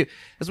wanted to okay. do.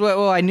 That's why.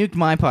 Well, I nuked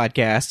my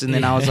podcast, and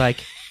then I was like,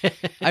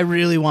 I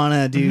really want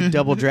to do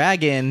Double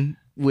Dragon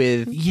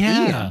with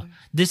Yeah.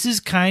 This is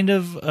kind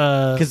of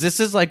because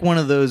this is like one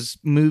of those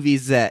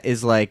movies that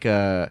is like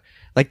the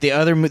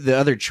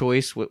other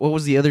choice. What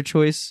was the other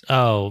choice?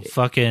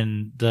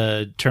 fucking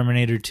the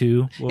Terminator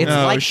 2. What It's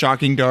was- like-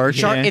 Shocking Dark.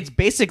 yeah. It's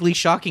basically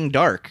Shocking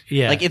Dark.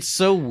 Yeah. like it's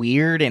so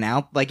weird and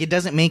out. Like it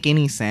doesn't make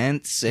any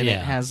sense, and Yeah.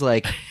 it has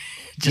like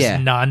just yeah.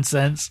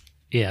 nonsense.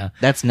 Yeah.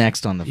 That's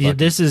next on the Yeah, fucking.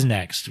 this is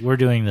next. We're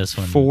doing this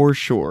one. for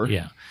sure.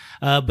 Yeah.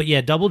 But yeah,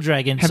 Double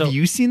Dragon. Have so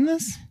you seen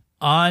this?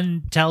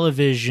 on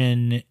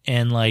television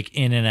and like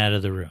in and out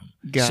of the room.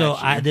 So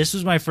Gotcha. this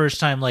was my first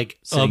time like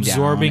Sitting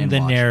absorbing down and the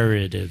watching.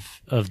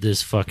 narrative of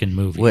this fucking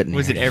movie. What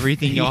Was it narrative?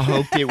 everything y'all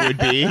hoped it would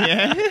be?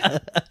 Yeah.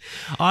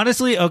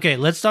 Honestly, okay,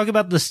 let's talk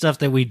about the stuff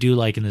that we do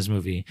like in this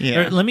movie.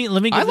 Yeah. Or let me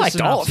give I the liked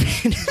all of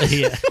synopsis. it,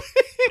 Yeah.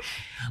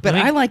 but Let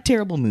me- I like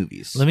terrible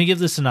movies. Let me give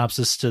the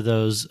synopsis to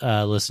those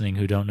listening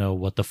who don't know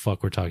what the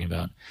fuck we're talking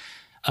about.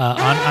 On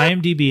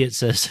IMDb, it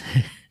says,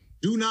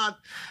 Do not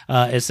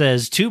it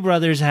says two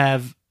brothers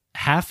have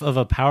half of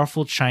a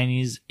powerful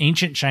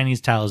ancient Chinese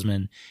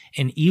talisman.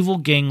 An evil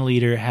gang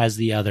leader has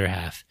the other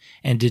half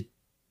and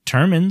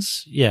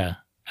determines,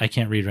 I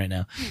can't read right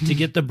now, to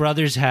get the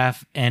brother's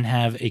half and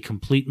have a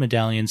complete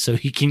medallion so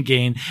he can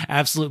gain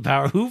absolute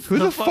power. Who Who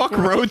the fuck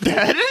wrote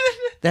that?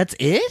 That's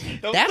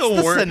it. That was That's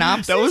the worst.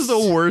 synopsis. That was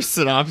the worst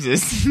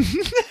synopsis.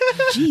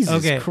 Jesus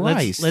Okay,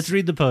 Christ. let's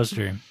read the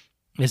poster.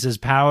 It says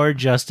power,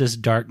 justice,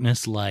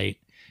 darkness, light.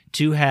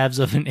 Two halves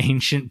of an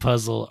ancient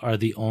puzzle are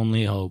the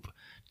only hope.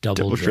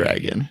 Double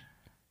Dragon.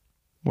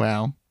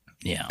 Wow.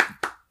 Yeah.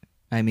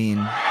 I mean,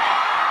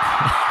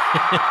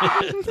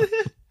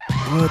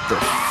 what the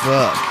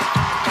fuck?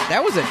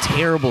 That was a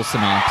terrible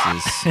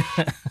synopsis.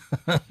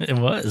 It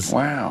was.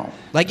 Wow.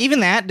 Like even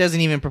that doesn't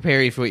even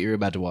prepare you for what you're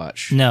about to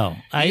watch. No.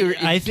 I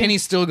think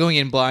Kenny's still going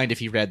in blind if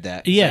he read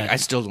that. He's Yeah. like, I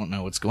still don't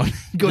know what's going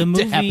the to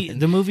movie happen.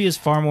 the movie is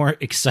far more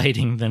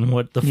exciting than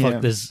what the Yeah.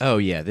 fuck this Oh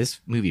yeah, this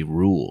movie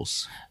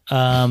rules.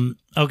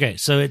 okay,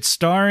 so it's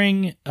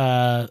starring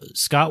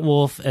Scott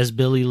Wolf as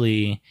Billy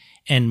Lee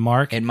and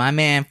Mark And my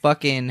man,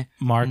 fucking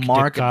Mark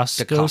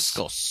Dacascos.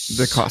 Dacascos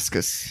The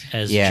Coscus.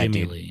 as Yeah,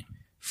 Jimmy dude. Lee,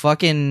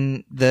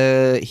 fucking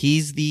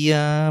he's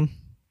the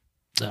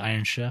the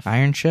Iron Chef.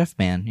 Iron Chef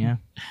man. Yeah.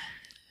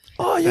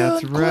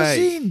 That's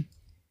right.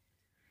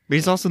 But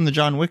he's also in the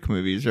John Wick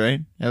movies, right?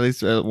 At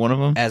least one of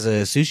them. As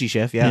a sushi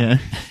chef, yeah.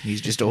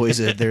 He's just always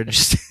they're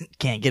just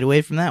can't get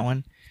away from that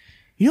one.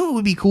 You know what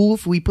would be cool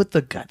if we put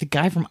the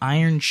guy from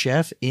Iron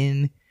Chef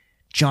in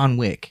John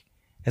Wick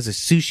as a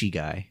sushi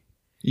guy,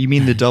 You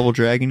mean the Double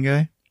Dragon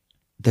guy?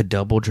 the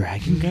Double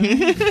Dragon guy.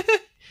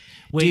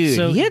 Wait, Dude,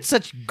 so he had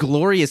such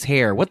glorious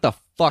hair. What the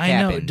fuck I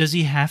know. happened? Does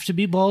he have to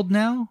be bald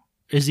now?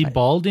 Is he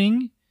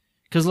balding?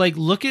 Because like,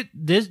 look at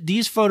this.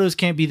 These photos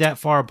can't be that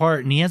far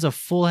apart, and he has a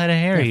full head of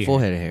hair Yeah, here. full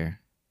head of hair.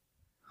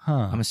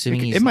 Huh? I'm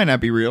assuming he's It might not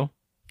be real.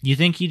 You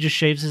think he just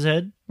shaves his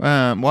head?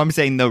 Well, I'm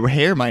saying the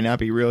hair might not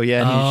be real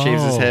yet. And he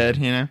shaves his Oh. head,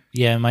 you know?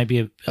 Yeah, it might be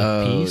a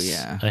Oh, piece.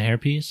 yeah. A hair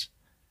piece.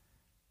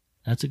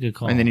 That's a good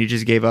call. And then he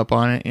just gave up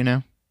on it, you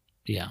know?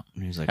 yeah.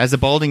 He's like, As a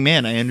balding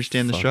man, I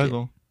understand the Fuck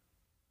struggle.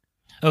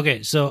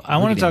 Okay, so I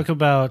Look want at to talk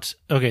about.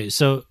 Okay,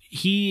 so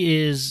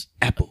he is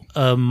Apple.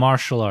 a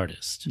martial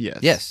artist. Yes.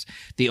 Yes,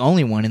 the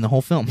only one in the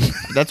whole film.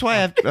 That's why I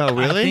have. Oh,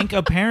 really? I think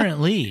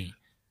apparently.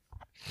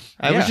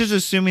 I was Yeah. just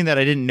assuming that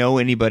I didn't know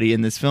anybody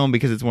in this film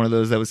because it's one of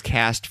those that was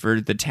cast for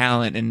the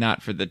talent and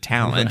not for the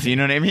talent. You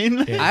know what I mean?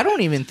 I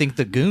don't even think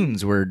the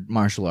goons were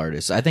martial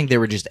artists. I think they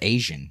were just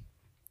Asian.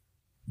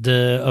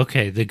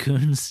 The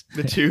goons.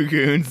 The two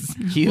goons.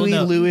 Huey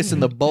no. Lewis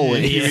and the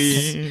Bullets.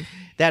 Huey.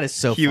 That is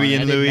so Huey funny.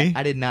 and I did Louie. not-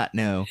 I did not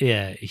know.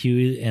 Yeah,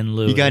 Huey and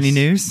Lewis. You got any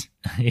news?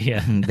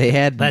 Yeah. They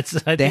had I they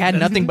think had that's-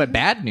 nothing but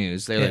bad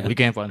news. They're like, Yeah. we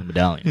can't find the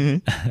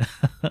medallion.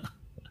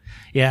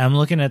 Yeah, I'm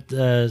looking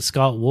at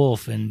Scott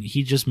Wolf, and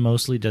he just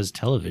mostly does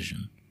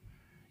television.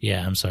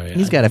 Yeah, I'm sorry.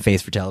 He's got a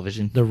face for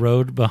television. The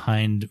road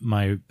behind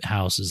my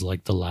house is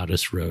like the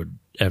loudest road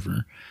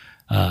ever.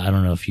 I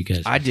don't know if you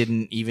guys. I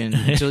didn't even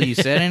until you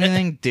said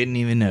anything. Didn't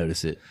even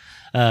notice it.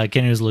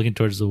 Kenny was looking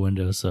towards the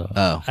window, so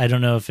Oh. I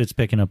don't know if it's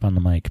picking up on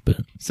the mic, but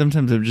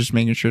Sometimes I'm just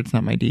making sure it's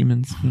not my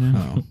demons. You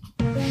know?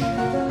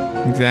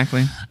 Oh.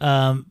 Exactly.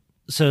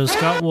 so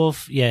Scott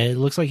Wolf, yeah, it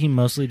looks like he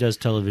mostly does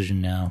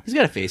television now. He's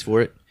got a face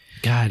for it.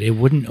 God, it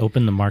wouldn't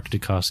open the Mark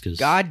Dacascos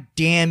God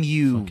damn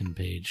you, fucking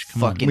page.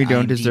 Come fucking We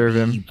don't IMDb, deserve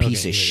him. you piece Okay,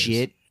 of here it is.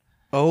 shit.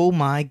 Oh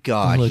my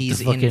god, Look, he's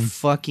the in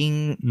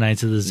fucking on.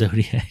 Knights of the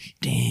Zodiac.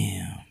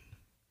 damn.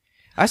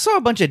 I saw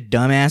a bunch of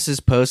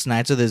dumbasses post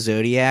Knights of the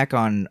Zodiac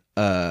on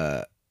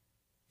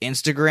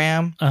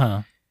Instagram.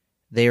 Uh-huh.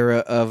 They were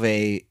of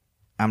a.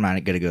 I'm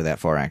not going to go that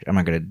far. I'm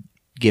not going to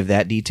give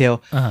that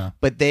detail. Uh-huh.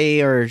 But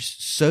they are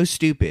so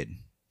stupid.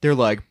 They're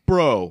like,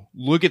 bro,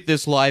 look at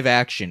this live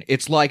action.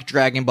 It's like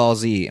Dragon Ball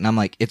Z. And I'm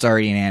like, it's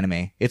already an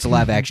anime. It's a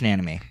live action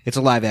anime. It's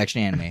a live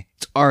action anime.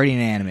 It's already an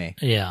anime.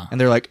 Yeah.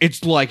 And they're like,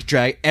 it's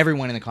like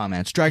everyone in the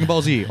comments, Dragon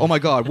Ball Z. Oh my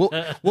god,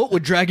 what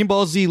would Dragon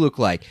Ball Z look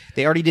like?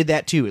 They already did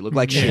that too. It looked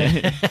like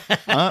shit.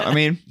 I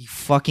mean, You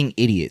fucking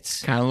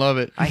idiots. kind of love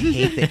it. I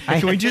hate that.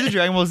 Can we do the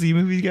Dragon Ball Z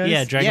movies, guys?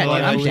 Yeah, Dragon Yeah, Ball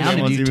dude, I'm Evolution. down to Dragon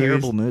Ball do Z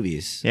terrible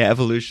movies. Yeah,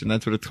 Evolution.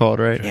 That's what it's called,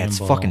 right? Yeah, it's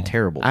Dragon fucking Ball.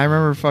 terrible. I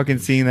remember fucking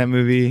seeing that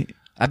movie.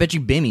 I bet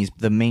you Bimmy's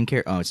the main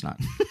character. Oh, it's not.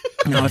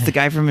 No, it's the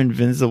guy from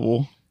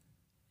Invincible.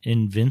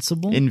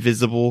 Invincible?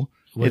 Invisible.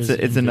 What It's is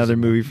it's another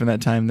Invisible? movie from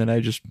that time that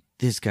I just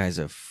This guy's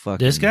a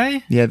fucking. This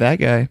guy? yeah that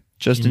guy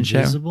Justin Chow.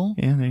 Invisible?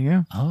 Yeah, there you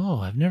go. Oh,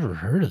 I've never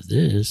heard of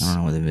this. I don't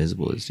know what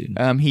Invisible is, dude.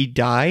 He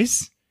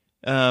dies,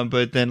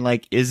 but then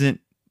like isn't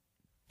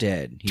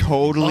Dead. He's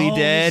totally Oh,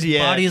 dead. His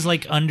Yeah, body is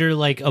like under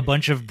like a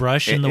bunch of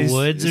brush in the It's-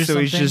 woods or so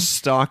something. he's just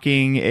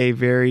stalking a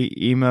very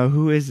emo.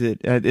 Who is it?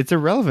 It's a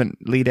relevant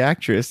lead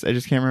actress. I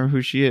just can't remember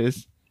who she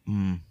is.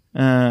 Mm.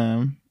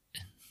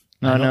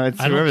 No, it's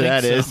I don't whoever think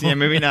that is. so. Yeah,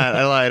 maybe not.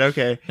 I lied.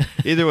 Okay.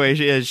 Either way,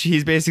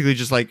 he's basically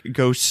just like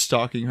ghost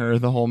stalking her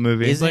the whole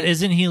movie. But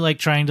isn't he like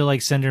trying to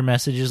like send her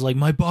messages like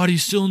my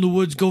body's still in the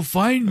woods, go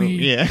find me?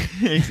 Yeah,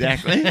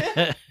 exactly.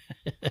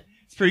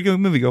 It's a pretty good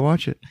movie. Go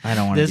watch it. I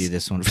don't want to This- do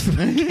this one for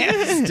the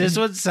podcast. This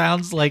one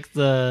sounds like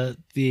the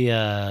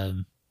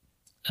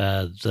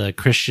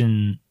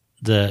Christian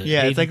Yeah, it's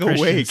Hayden like Awake.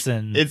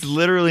 Christensen. It's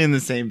literally in the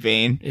same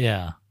vein,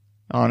 yeah.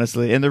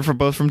 honestly. And they're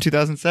both from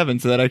 2007,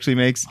 so that actually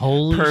makes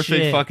Holy perfect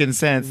shit. fucking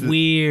sense.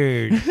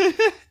 Weird.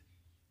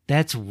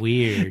 That's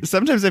weird.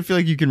 Sometimes I feel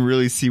like you can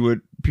really see what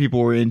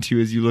people were into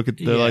as you look at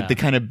the like Yeah. the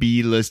kind of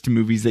B-list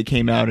movies that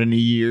came out in a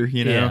year,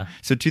 you know. Yeah.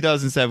 So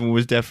 2007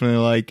 was definitely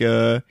like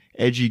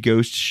edgy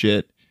ghost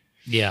shit.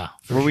 Yeah.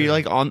 for Were we sure.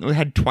 like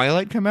had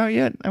Twilight come out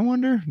yet? I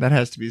wonder. That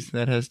has to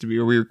be,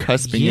 or we were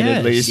cusping it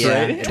at least, Yeah.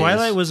 right? It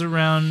Twilight is. was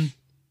around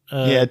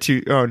Yeah.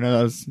 Oh no,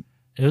 that was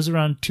it was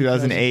around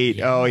 2008.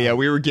 Oh yeah,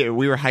 we were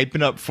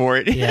hyping up for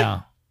it.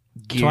 Yeah.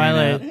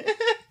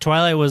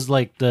 Twilight was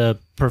like the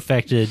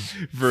perfected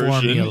Version.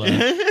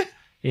 formula.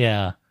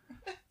 Yeah.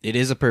 It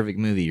is a perfect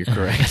movie. You're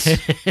correct.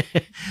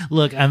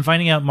 Look, I'm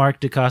finding out Mark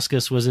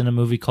Dacascos was in a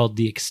movie called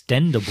The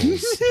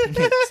Expendables.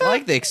 It's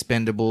like the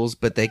Expendables,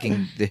 but they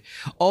can.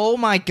 Oh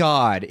my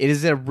god! It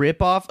is a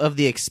ripoff of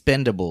the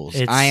Expendables.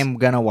 It's- I am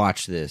gonna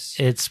watch this.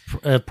 It's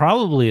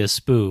probably a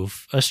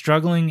spoof. A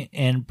struggling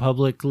and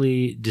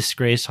publicly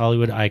disgraced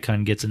Hollywood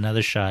icon gets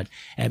another shot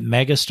at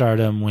mega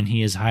stardom when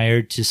he is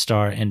hired to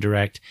star and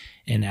direct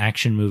an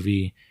action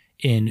movie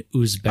in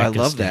Uzbekistan. I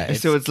love that.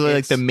 So it's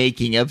like the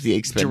making of the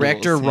Expendables.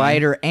 Director, yeah.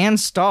 writer, and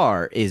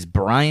star is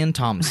Brian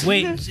Thompson.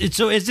 Wait,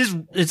 so is this?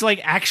 It's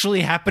like actually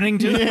happening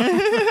to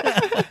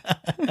him?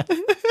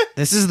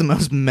 This is the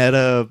most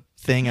meta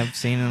thing I've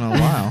seen in a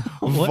while.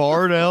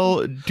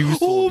 Vardell Dusseldorf.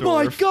 Oh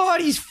my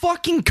god, he's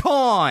fucking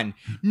Khan!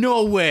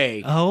 No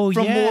way. Oh,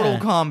 From yeah. Mortal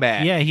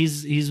Kombat. Yeah,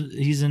 he's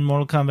in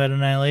Mortal Kombat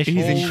Annihilation.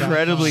 He's Holy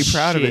incredibly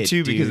proud of it shit,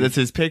 too, because dude. that's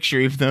his picture,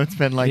 even though it's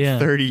been like Yeah.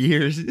 30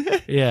 years.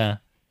 Yeah,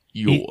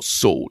 Your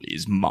soul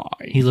is mine.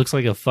 he looks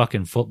like a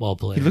fucking football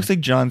player. He looks like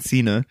John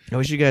Cena. I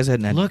wish you guys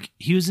hadn't had Look,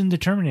 he was in the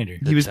Terminator.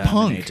 He was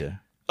Punk. Terminator.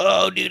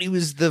 Oh, dude, he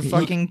was the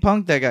fucking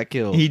punk that got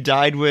killed. He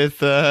died with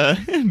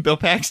Bill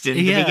Paxton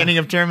at Yeah. the beginning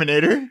of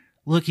Terminator.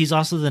 Look, he's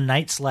also the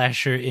Night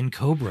Slasher in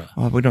Cobra.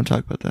 Oh, we don't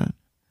talk about that.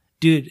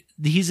 Dude,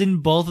 he's in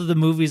both of the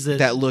movies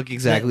that look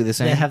exactly the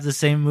same. That have the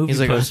same movie He's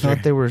like, poster. I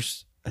thought they were.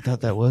 I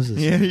thought that was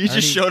the Yeah, same. he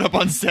just showed up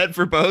on set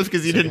for both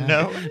because he didn't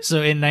know. So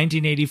in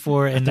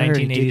 1984 and I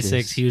already did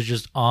 1986, this. he was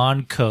just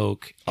on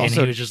coke, and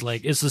Also- he was just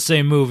like, "It's the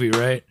same movie,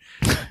 right?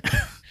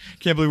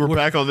 Can't believe we're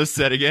back on this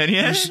set again.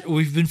 Yeah,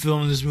 We've been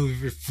filming this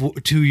movie for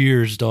 2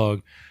 years,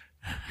 dog."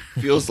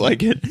 feels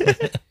like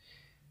it.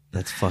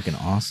 That's fucking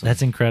awesome.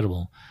 That's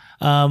incredible.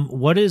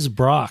 What is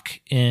Brock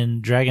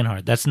in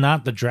Dragonheart? That's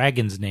not the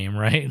dragon's name,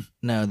 right?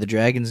 No, the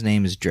dragon's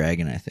name is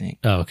Dragon, I think.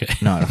 Oh, okay.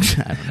 No, I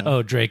don't know.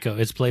 Oh, Draco.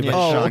 It's played by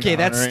Oh, Sean okay,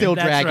 that's Connery. still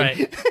That's Dragon.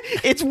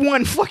 right. It's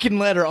one fucking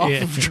letter off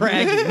Yeah. of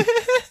Dragon.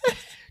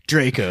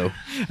 Draco.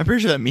 I'm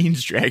pretty sure that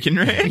means dragon,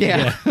 right?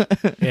 Yeah.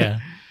 Yeah.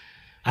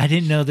 I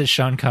didn't know that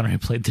Sean Connery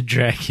played the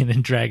dragon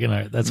in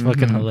Dragonheart. That's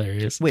fucking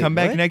hilarious. Wait, Come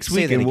back what? next Say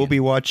week that and we'll again. be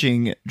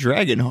watching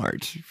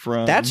Dragonheart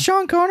from. That's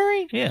Sean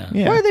Connery? Yeah.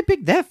 Yeah. Why did they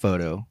pick that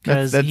photo?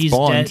 Because That's he's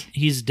Bond. dead.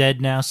 He's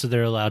dead now, so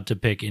they're allowed to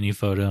pick any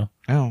photo.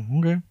 Oh,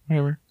 okay.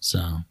 Whatever.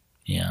 So,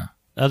 yeah.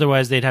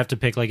 Otherwise, they'd have to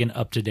pick like an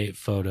up-to-date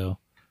photo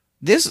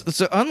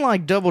So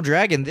unlike Double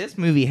Dragon, this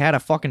movie had a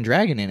fucking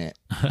dragon in it.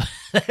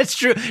 That's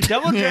true.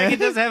 Double Dragon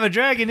does have a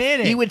dragon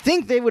in it. You would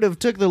think they would have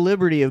took the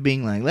liberty of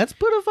being like, let's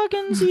put a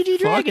fucking CG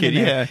dragon in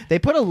there. yeah. They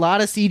put a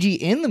lot of CG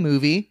in the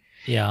movie.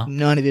 Yeah.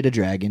 None of it a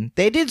dragon.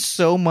 They did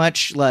so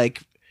much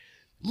like,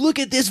 look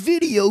at this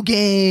video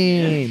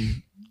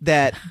game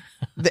that,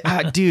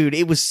 dude,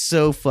 it was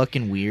so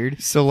fucking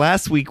weird. So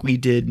last week we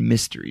did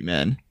Mystery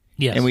Men.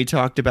 Yes. And we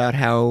talked about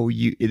how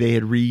they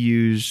had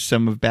reused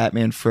some of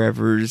Batman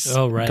Forever's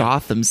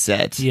Gotham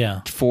set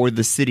for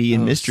the city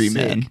in Mystery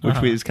Men, which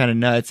was kind of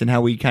nuts, and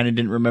how we kind of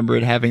didn't remember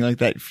it having like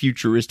that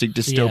futuristic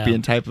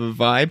dystopian type of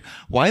vibe.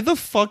 Why the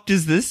fuck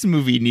does this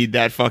movie need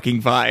that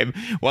fucking vibe?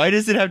 Why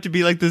does it have to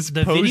be like this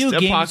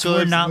post-apocalypse?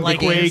 Were not like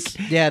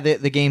Quake? Yeah,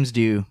 the games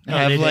do.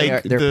 Have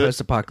they're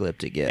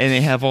post-apocalyptic, yes. And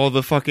they have all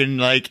the fucking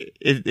like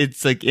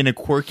it's like in a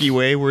quirky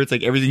way where it's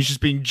like everything's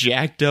just being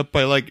jacked up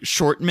by like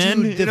short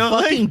men. Dude, the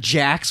fucking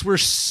Jacks were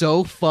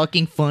so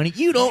fucking funny.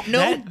 You don't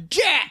know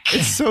Jack.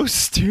 It's so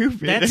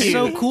stupid. That's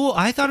so cool.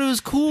 I thought it was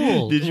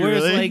cool. Did you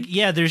Whereas, really? like,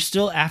 yeah, there's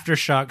still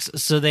aftershocks,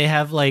 so they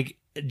have like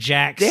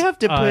jacks. They have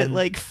to put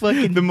like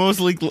fucking the most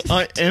like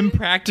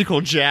impractical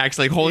jacks,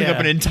 like holding up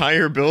an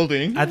entire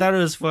building. I thought it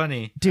was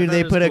funny. Dude,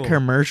 they put a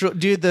commercial.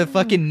 Dude, the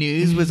fucking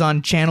news was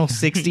on channel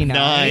 69.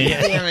 Damn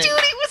it. Dude,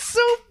 it was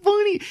so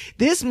funny.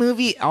 This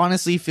movie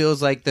honestly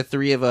feels like the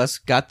three of us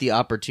got the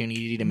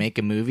opportunity to make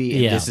a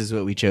movie, and this is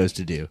what we chose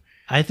to do.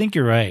 I think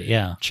you're right.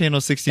 Yeah.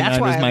 Channel 69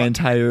 That's why was my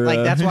entire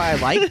that's why I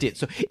liked it.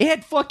 So it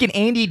had fucking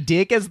Andy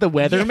Dick as the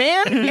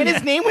weatherman, and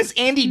his name was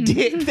Andy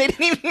Dick. They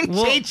didn't even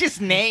change his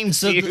name.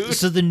 So,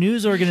 so the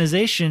news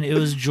organization, it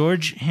was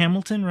George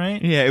Hamilton, right?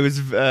 Yeah, it was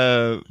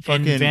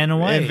fucking Vanna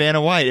White. And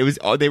Vanna White. It was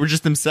they were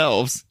just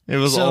themselves. It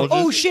was all just,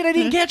 oh shit, I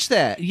didn't catch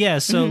that. Yeah,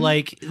 so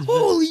like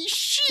holy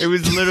shit. It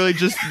was literally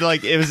just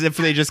like it was if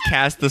they just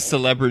cast the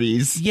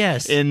celebrities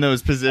in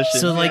those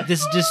positions. So like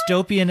this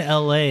dystopian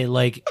LA,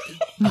 like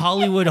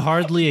Hollywood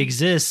hardly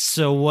exists,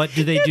 so what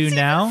do they do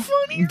now?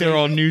 They're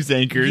all news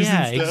anchors.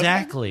 Yeah, and stuff.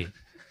 exactly.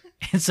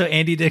 And so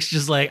Andy Dick's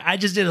just like, I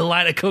just did a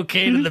line of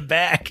cocaine in the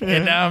back,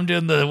 and now I'm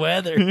doing the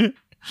weather.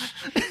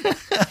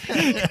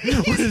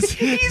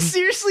 He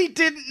seriously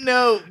didn't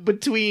know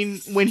between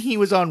when he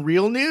was on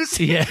real news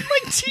Yeah.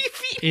 like TV.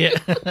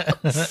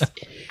 Yeah.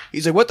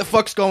 He's like, what the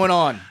fuck's going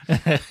on?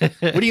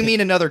 What do you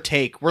mean another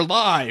take? We're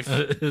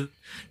live.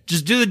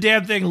 Just do the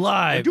damn thing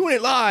live. Doing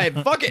it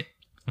live. Fuck it.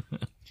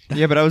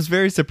 Yeah, but I was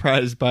very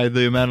surprised by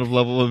the amount of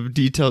level of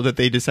detail that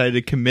they decided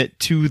to commit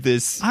to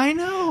this I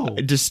know.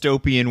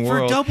 dystopian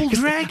world. Double 'Cause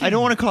Dragon. I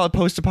don't want to call it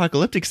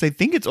post-apocalyptic because I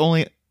think it's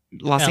only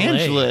Los LA.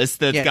 Angeles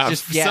that's Yeah, got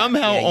just- yeah,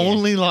 somehow yeah, yeah.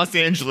 only Los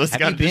Angeles Have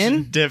got you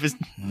been? this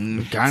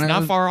Kind it's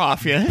not far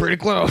off, yeah. Pretty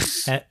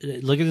close.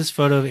 Look at this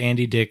photo of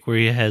Andy Dick where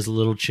he has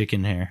little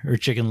chicken hair or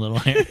chicken little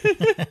hair.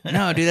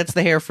 No, dude, that's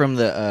the hair from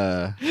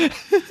the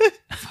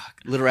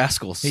Little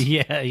Rascals.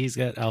 Yeah, he's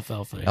got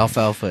alfalfa. hair.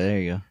 Alfalfa. There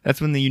you go.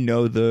 That's when you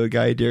know the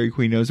guy at Dairy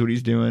Queen knows what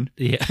he's doing.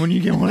 Yeah. When you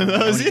get one of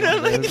those, you know,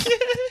 like,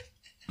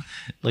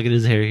 Look at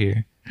his hair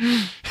here.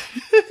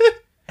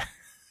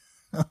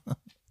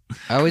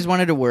 I always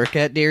wanted to work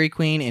at Dairy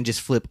Queen and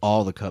just flip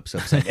all the cups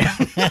upside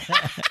down.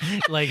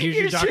 Like, here's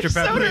your Dr.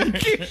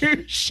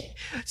 Pepper.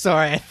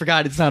 Sorry, I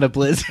forgot it's not a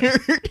Blizzard.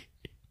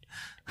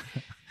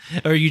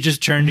 Or you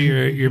just turn to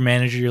your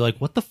manager, you're like,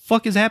 what the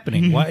fuck is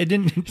happening? Why it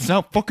didn't... it's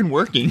not fucking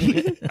working.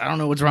 I don't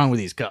know what's wrong with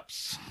these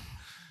cups.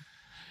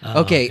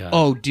 Okay. God.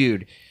 Oh,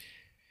 dude.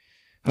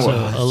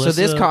 So, So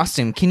this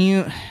costume, can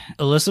you...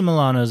 Alyssa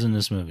Milano's in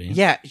this movie.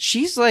 Yeah,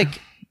 she's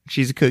like...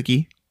 She's a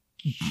cookie.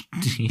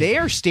 They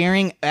are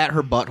staring at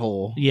her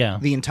butthole Yeah.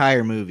 the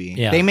entire movie.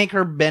 Yeah. They make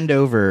her bend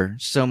over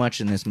so much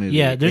in this movie.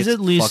 Yeah, there's It's at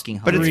least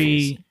fucking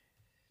hilarious.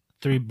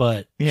 three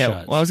butt Yeah,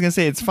 shots. well, I was gonna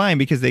say it's fine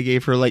because they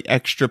gave her like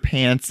extra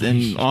pants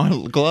and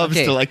gloves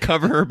Okay. to like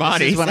cover her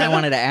body. This is what I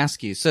wanted to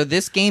ask you. So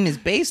this game is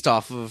based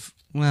off of,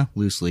 well,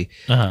 loosely,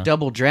 Uh-huh.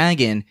 Double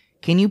Dragon.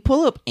 Can you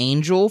pull up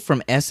Angel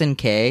from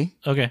SNK?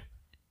 Okay.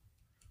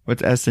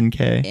 What's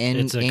SNK? And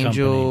It's a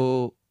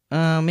Angel,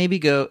 maybe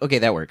go. Okay,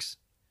 that works.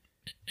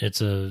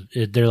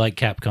 They're like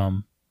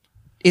Capcom.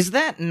 Is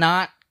that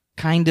not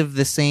kind of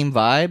the same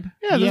vibe?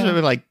 Yeah, those Yeah.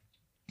 are like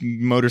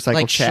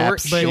motorcycle Like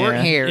chaps. short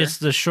yeah. hair. It's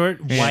the short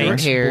Yeah. white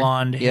Short hair.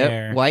 blonde Yep,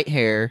 hair. white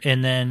hair.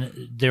 And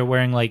then they're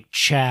wearing like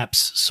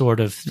chaps sort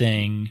of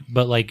thing,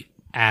 but like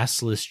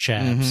assless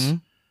chaps.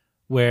 Mhm.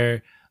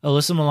 Where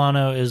Alyssa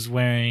Milano is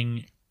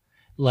wearing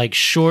like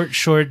short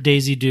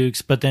Daisy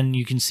Dukes, but then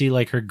you can see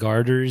like her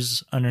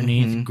garters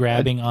underneath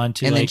grabbing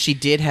onto And like then she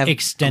did have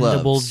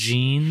extendable gloves.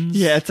 jeans.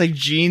 Yeah, it's like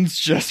jeans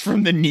just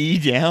from the knee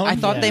down. I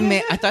thought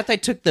I thought they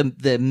took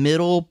the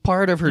middle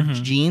part of her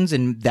jeans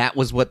and that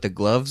was what the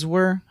gloves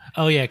were.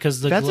 Oh yeah,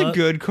 because That's a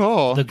good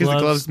call the because the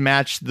gloves- gloves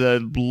match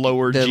the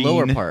lower The jean.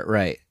 lower part,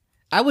 right.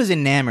 I was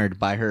enamored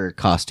by her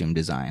costume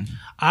design.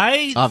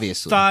 I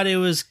Obviously. thought it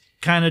was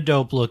kind of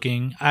dope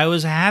looking. I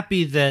was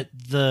happy that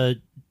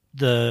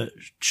the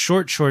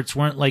short shorts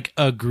weren't like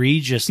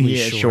egregiously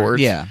Yeah, short. short.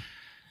 Yeah.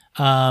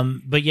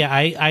 But yeah,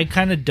 I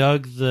kind of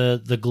dug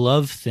the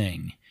glove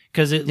thing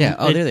because it Yeah.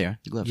 Oh, it, there they are.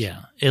 The gloves.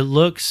 Yeah, it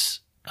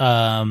looks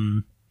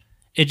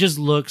it just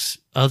looks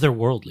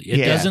otherworldly. It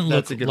Yeah, doesn't look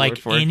that's a good like word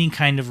for it. any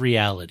kind of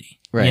reality.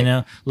 Right. You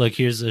know, look,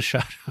 here's a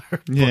shot of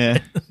her. Yeah,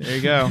 there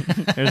you go.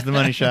 There's the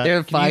money shot.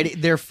 They're fighting.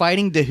 They're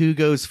fighting to who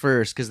goes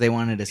first because they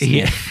wanted to see.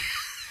 Yeah. it.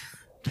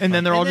 And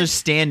then they're all just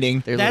standing.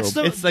 They're That's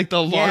little- It's like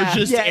the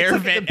largest Yeah, it's air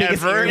like the vent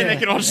biggest ever, air and they vent.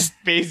 can all just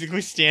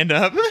basically stand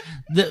up.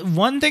 The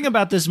one thing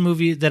about this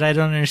movie that I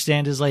don't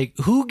understand is like,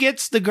 who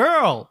gets the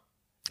girl?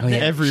 Oh yeah.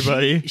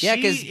 Everybody. Yeah,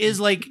 She 'cause- is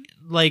like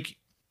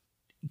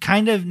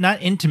kind of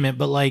not intimate,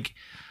 but like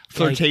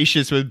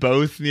Flirtatious with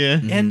both, yeah.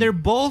 and they're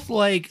both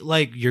like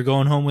you're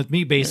going home with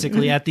me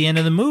basically at the end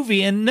of the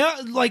movie, and no,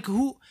 like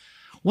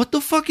what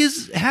the fuck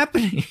is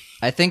happening?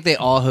 I think they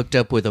all hooked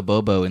up with a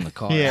Bobo in the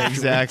car. Yeah,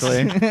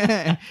 exactly.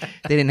 They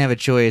didn't have a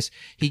choice.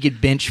 He could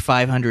bench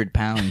 500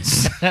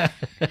 pounds.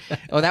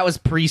 Oh, that was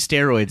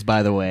pre-steroids,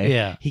 by the way.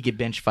 Yeah. He could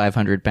bench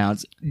 500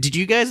 pounds. Did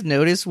you guys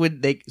notice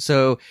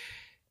so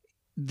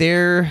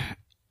they're,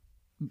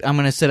 I'm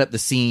going to set up the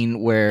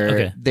scene where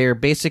Okay. they're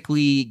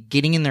basically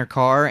getting in their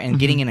car and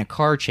getting in a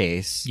car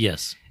chase.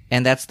 Yes.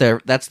 And that's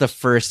the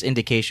first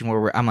indication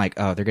where I'm like,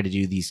 oh, they're going to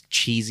do these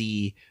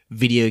cheesy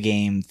video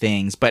game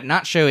things, but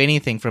not show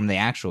anything from the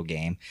actual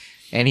game.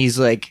 And he's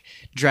like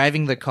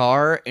driving the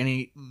car, and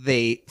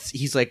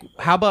he's like,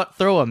 how about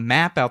throw a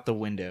map out the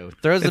window?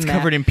 Throws It's the map.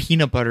 covered in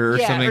peanut butter or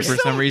Yeah, something for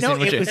some reason. No,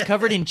 which it was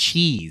covered in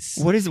cheese.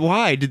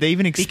 Why? Did they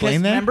even Because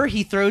explain that? remember,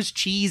 he throws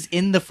cheese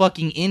in the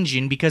fucking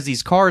engine because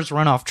these cars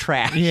run off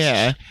trash.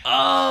 Yeah.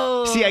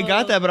 Oh, See, I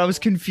got that, but I was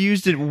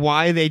confused at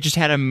why they just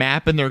had a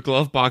map in their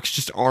glove box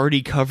just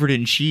already covered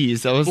in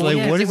cheese. I was Well, like,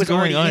 yes, what it is was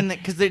going already on?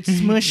 Because it's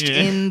smushed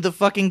Yeah. in the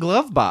fucking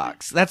glove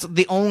box. That's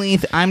the only.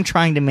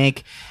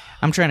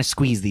 I'm trying to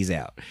squeeze these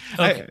out.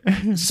 okay.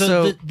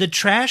 So the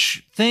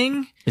trash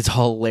thing, It's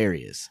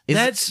hilarious.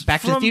 that's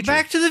Back to the from Future.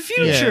 Back to the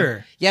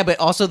Future. Yeah, but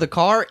also the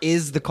car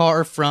is the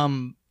car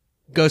from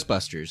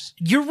Ghostbusters.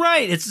 You're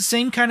right. It's the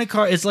same kind of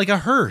car. It's like a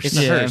hearse. It's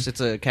a Yeah. hearse. It's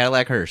a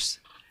Cadillac hearse.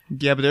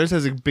 Yeah, but theirs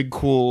has a big,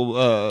 cool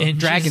And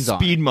Dragons on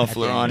speed it,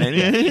 muffler I on think.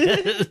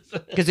 it.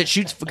 Because it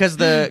shoots. Because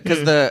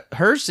the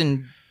hearse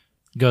in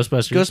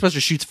Ghostbusters.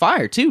 Ghostbusters shoots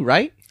fire too,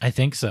 right? I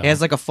think so. It has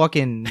like a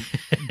fucking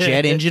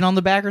jet engine on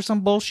the back or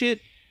some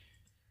bullshit.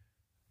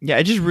 Yeah,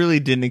 I just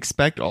really didn't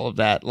expect all of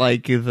that.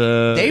 Like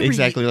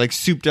exactly like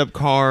souped up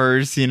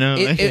cars, you know.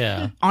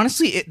 Yeah.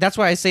 Honestly, that's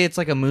why I say it's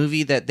like a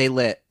movie that they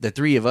let the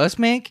three of us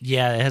make.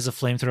 Yeah, it has a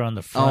flamethrower on the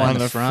Oh, front. on the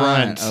the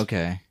front. front.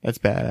 Okay. That's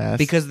badass.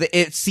 Because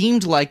it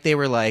seemed like they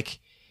were like,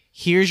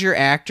 here's your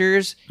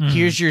actors,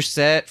 here's your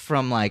set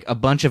from like a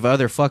bunch of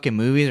other fucking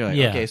movies. They're like,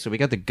 Yeah. okay, so we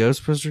got the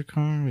Ghostbuster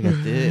car, we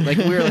got this. Like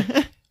we were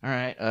like, all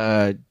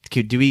right,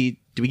 do we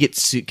get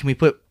suit? Can we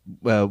put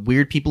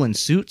weird people in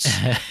suits?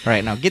 All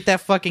right, now get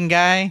that fucking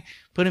guy,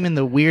 put him in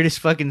the weirdest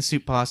fucking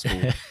suit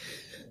possible.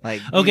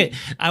 Like, Okay,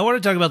 I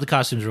want to talk about the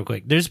costumes real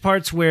quick. There's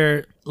parts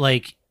where,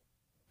 like,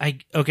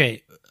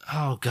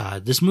 oh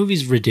god, this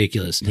movie's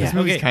ridiculous. This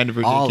movie's Okay, kind of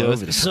all ridiculous.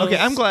 over the So- Okay,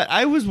 I'm glad.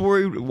 I was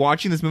worried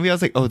watching this movie. I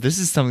was like, oh, this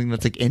is something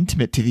that's like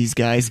intimate to these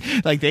guys.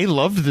 Like they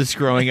loved this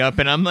growing up,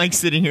 and I'm like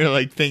sitting here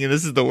like thinking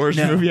this is the worst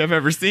movie I've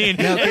ever seen.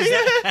 No,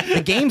 'cause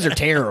the games are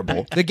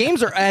terrible. The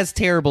games are as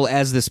terrible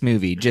as this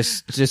movie.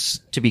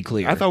 Just to be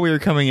clear. I thought we were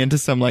coming into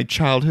some like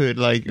childhood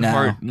like No.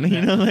 heart,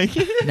 you know, like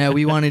No,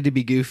 we wanted to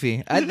be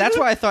goofy. That's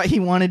why I thought he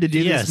wanted to do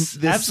Yes,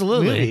 this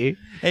absolutely. movie.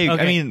 hey,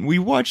 Okay. I mean, we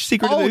watched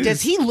Secret of the Oh, Ooze.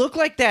 does he look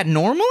like that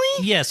normally?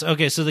 Yes.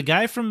 Okay. So the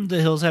guy from The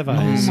Hills Have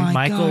Eyes,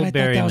 Michael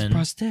Berryman.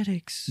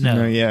 prosthetics. No,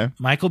 No, yeah.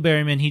 Michael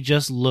Berryman. He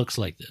just looks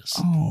like this.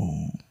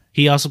 Oh,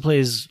 He also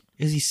plays.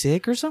 is he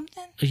sick or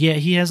something? Yeah,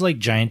 he has like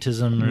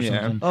giantism or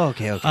Yeah. something. Oh,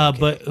 okay.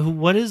 But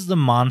what is the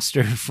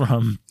monster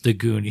from the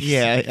Goonies?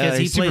 Yeah, because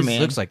he Superman. plays.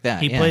 looks like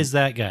that. He yeah. plays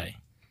that guy.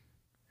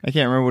 I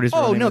can't remember what his.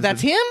 real Oh name no, is,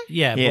 that's but- him.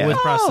 Yeah, Yeah. but with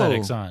Oh.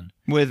 prosthetics on.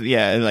 with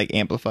like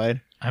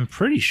amplified. I'm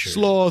pretty sure.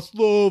 Sloth,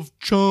 love,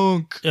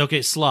 chunk,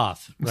 Okay,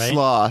 Sloth. Right.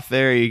 sloth.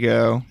 There you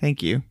go.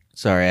 Thank you.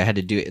 Sorry, I had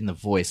to do it in the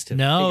voice to.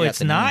 No, figure out it's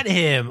the not name.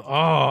 him. Oh,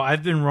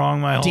 I've been wrong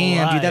my whole Damn,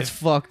 life. dude, that's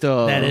fucked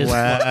up. That is-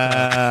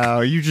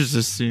 Wow, you just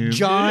assumed.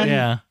 John.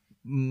 Yeah.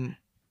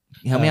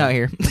 Help me out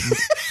here.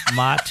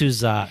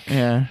 Matuzak.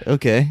 Yeah,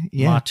 Okay.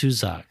 Yeah.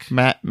 Matuzak.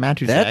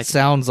 Matuzak. That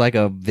sounds like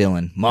a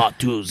villain.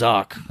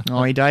 Matuzak.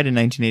 Oh, he died in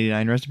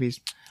 1989. Rest in peace.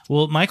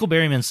 Well, Michael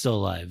Berryman's still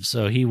alive,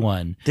 so he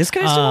won. This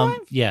guy's still alive?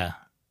 Yeah.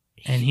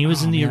 And he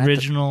was Oh, in the man, I thought-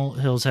 original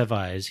Hills Have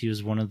Eyes. He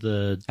was one of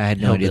the I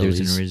had no idea there was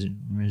hillbillies. an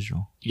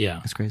original. Yeah.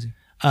 That's crazy.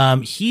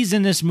 He's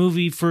in this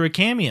movie for a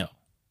cameo.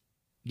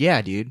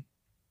 Yeah, dude.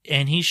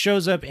 And he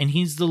shows up and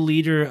he's the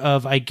leader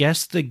of, I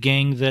guess, the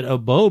gang that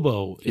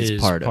Obobo is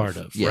part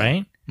of, Yeah.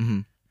 right?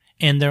 Mhm.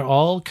 And they're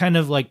all kind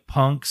of like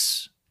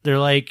punks. They're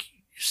like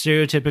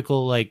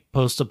stereotypical, like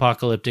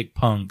post-apocalyptic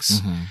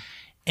punks. Mhm.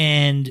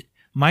 And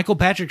Michael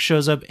Patrick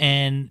shows up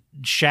and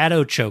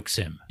shadow chokes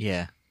him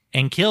Yeah.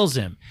 and kills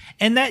him.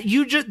 And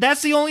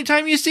that's the only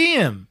time you see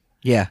him.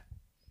 Yeah.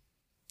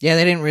 Yeah,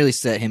 they didn't really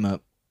set him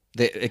up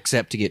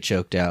except to get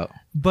choked out.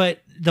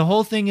 But the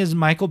whole thing is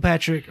Michael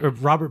Patrick or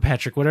Robert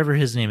Patrick, whatever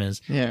his name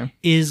Yeah.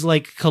 is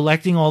like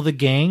collecting all the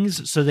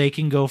gangs so they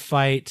can go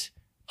fight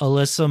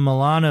Alyssa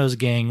Milano's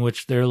gang,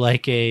 which they're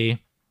like a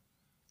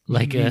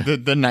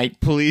the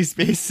night police,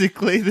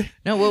 basically.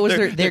 No, what was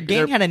They're- their gang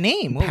they're had a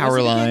name? What was Power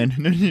it again?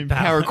 line,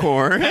 Power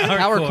Core.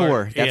 Power Core.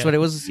 Core. That's Yeah. what it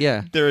was.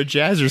 Yeah, They're a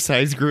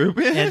jazzercise group.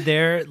 and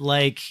they're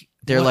like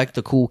they're like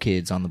the cool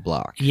kids on the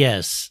block.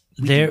 yes,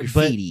 We do they're but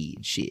graffiti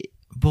and shit.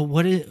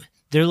 what is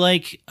they're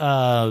like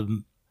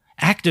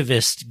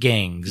activist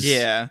gangs.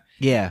 Yeah.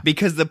 Yeah.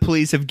 Because the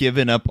police have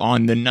given up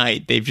on the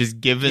night. They've just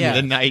given Yeah.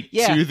 the night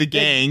Yeah. to the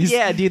gangs.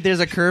 Yeah, dude,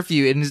 there's a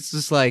curfew and it's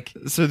just like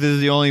So they're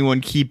the only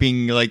one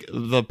keeping like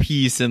the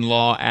peace and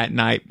law at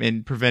night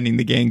and preventing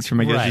the gangs from,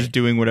 I guess, Right. just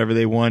doing whatever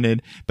they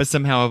wanted. But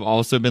somehow have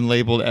also been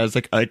labeled as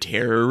like a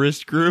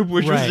terrorist group,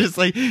 which Right. was just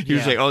like, he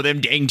was Yeah. like, oh, them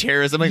dang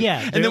terrorists. I'm like,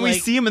 Yeah, and they're then we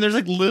like- see them and there's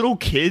like little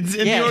kids in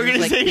the there's,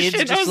 organization. like kids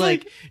I just was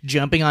like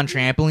jumping on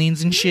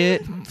trampolines and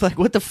shit. It's like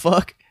what the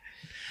fuck?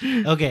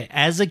 Okay,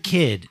 as a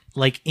kid,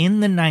 like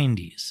in the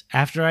 90s,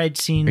 after I'd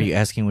seen Are you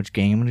asking which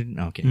game?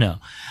 Okay. No.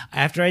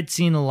 After I'd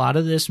seen a lot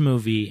of this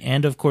movie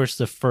and of course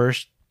the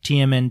first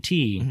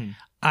TMNT, Mm-hmm.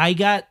 I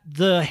got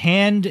the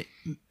hand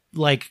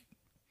like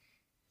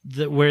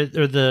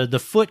the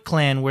Foot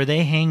Clan where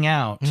they hang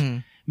out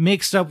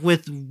mixed up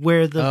with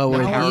where the Mm-hmm. Oh,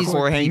 where Power these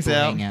Core hangs people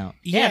out? hang out.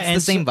 Yeah, Yeah, it's and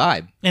the same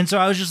vibe. and so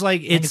I was just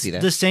like it's see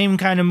that. the same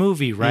kind of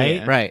movie, right?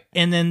 Yeah. Right.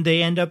 And then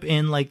they end up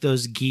in like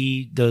those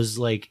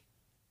like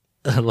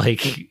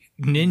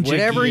ninja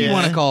Whatever you gi.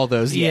 want to call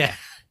those. Yeah.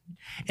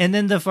 And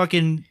then the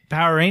fucking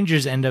Power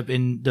Rangers end up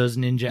in those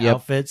ninja Yep. Mm-hmm.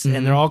 outfits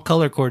and they're all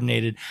color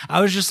coordinated. I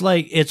was just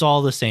like, it's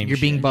all the same. You're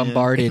being shit.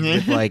 bombarded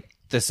with like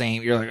the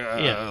same. You're like,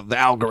 Yeah. the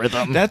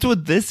algorithm. That's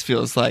what this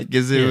feels like.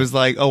 Is it Yeah. was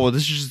like, oh well,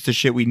 this is just the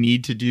shit we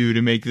need to do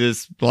to make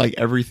this like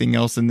everything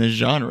else in this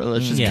genre.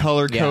 Let's just Yeah.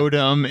 color Yeah. code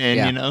them, and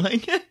Yeah. you know,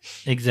 like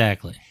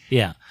Exactly.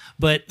 Yeah.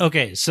 But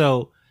okay,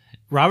 so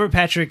Robert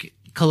Patrick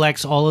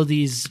collects all of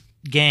these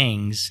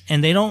gangs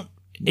and they don't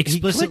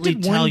explicitly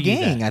collected tell one you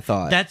gang, that. I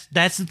thought.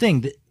 That's the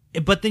thing.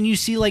 But then you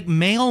see like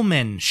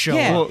mailmen show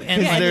yeah, up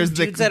and yeah, like, there's there's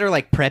the- dudes that are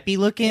like preppy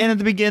looking. And at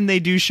the beginning,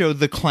 they do show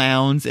the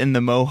clowns and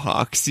the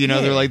Mohawks. You know,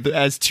 Yeah. they're like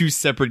as two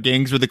separate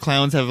gangs where the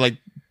clowns have like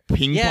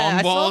ping Yeah, I pong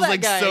saw balls, that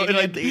like guy. so. And,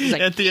 like, He's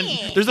like, at the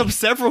end, there's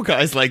several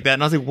guys like that,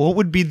 and I was like, what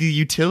would be the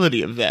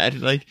utility of that?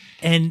 Like,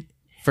 and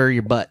for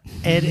your butt.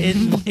 And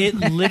it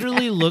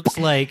literally looks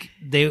like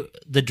the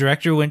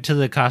director went to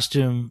the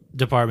costume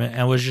department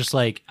and was just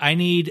like, I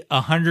need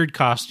 100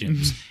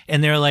 costumes.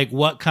 And they're like,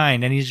 what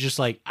kind? And he's just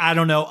like, I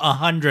don't know,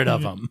 100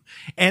 of them.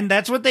 And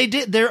that's what they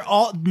did.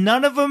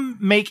 None of them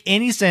make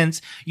any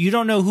sense. You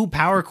don't know who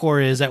Power Core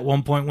is at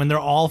one point when they're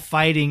all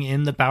fighting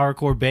in the Power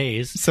Core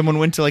base. someone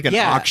went to like an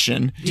Yeah.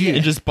 auction Yeah.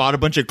 and just bought a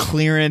bunch of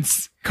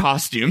clearance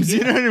costumes.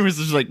 You know, and it was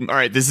just like, all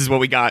right, this is what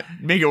we got.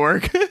 Make it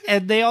work.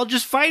 And they all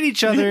just fight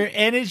each other.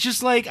 And it's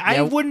just like, I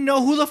Yeah. wouldn't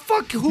know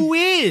who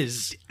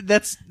is.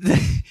 That's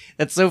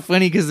so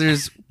funny because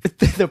there's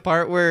the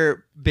part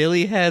where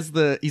Billy has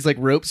he's like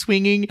rope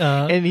swinging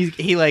and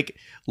he like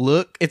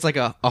it's like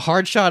a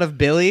hard shot of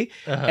Billy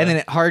and then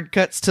it hard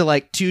cuts to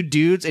like two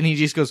dudes and he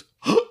just goes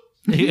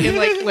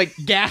and like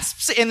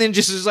gasps and then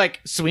just like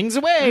swings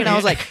away and I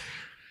was like,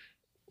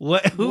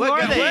 What? Who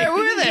are they? where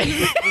were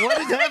they? What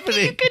is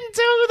happening? You couldn't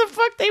tell who the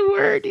fuck they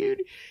were,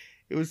 dude.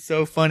 It was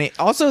so funny.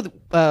 Also,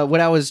 what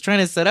I was trying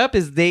to set up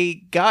is they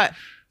got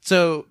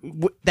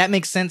that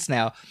makes sense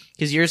now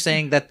because you're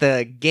saying that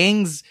the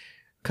gangs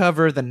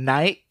cover the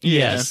night.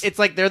 Yes. It's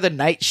like they're the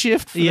night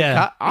shift. For Yeah.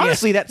 the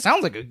honestly, that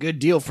sounds like a good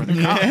deal for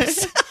the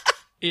cops.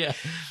 Yeah.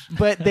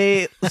 But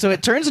so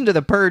it turns into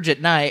the purge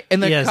at night,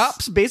 and the Yes.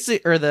 cops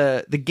basically, or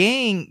the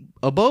gang,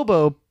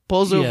 Abobo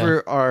pulls Yeah.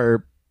 over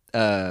our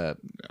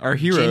Our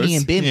heroes, Jimmy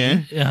and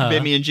Bimmy. yeah.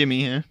 Bimmy and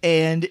Jimmy, yeah.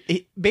 and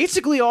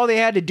basically all they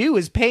had to do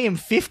was pay him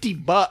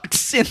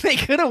 $50 and they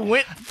could have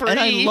went free. And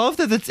I love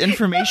that that's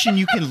information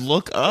you can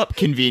look up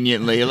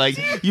conveniently. Like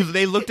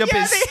they looked up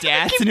Yeah, his they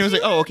had stats, and it was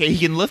like, oh, okay, he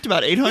can lift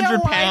about 800 Yeah,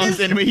 why pounds,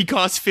 does- and he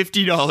costs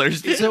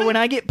 $50. So when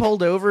I get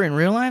pulled over in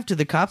real life, do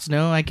the cops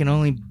know I can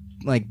only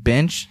like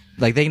bench?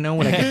 Like they know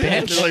what I can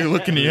bench? They're like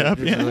looking you up.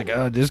 They're Yeah. like,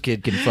 oh, this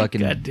kid can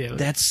fucking. God damn it.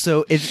 That's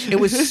so. It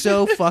was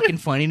so fucking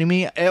funny to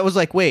me. It was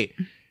like, wait,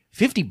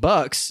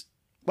 $50?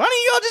 Why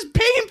don't y'all just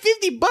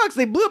pay him $50?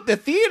 They blew up the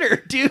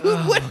theater, dude.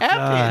 What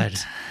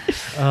happened? God.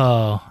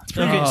 Oh.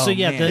 Okay, so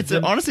yeah, man. It's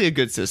honestly a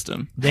good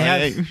system.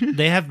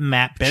 they have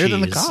map Better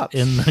than the cheese cops.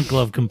 in the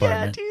glove Yeah,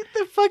 compartment. dude,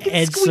 the fucking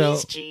And so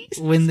squeeze cheese.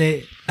 when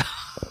they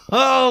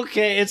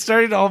okay, it's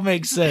starting to all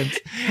make sense.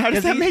 How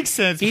does that make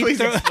sense? he Please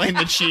throw- explain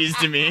the cheese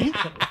to me.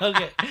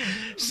 Okay,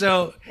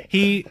 so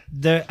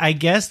I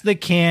guess the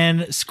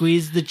can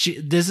squeeze the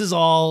cheese. This is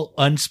all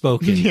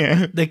unspoken.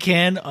 Yeah. The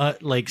can Yeah,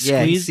 he's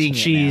squeeze seeing it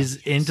cheese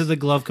into the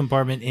glove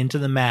compartment into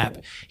the map.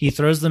 He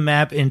throws the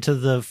map into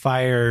the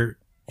fire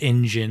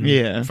engine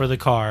Yeah. for the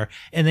car,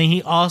 and then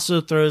he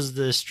also throws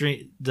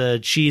the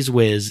cheese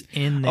whiz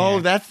in there. Oh,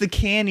 that's the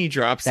can he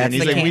drops That's in.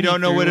 He's the like, can we he don't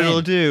know what threw it'll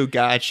in. do.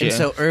 Gotcha. And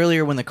so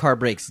earlier when the car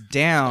breaks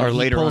down, Or he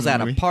later pulls on in out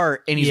the a movie.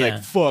 part and he's Yeah.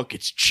 like, fuck,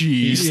 it's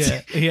cheese.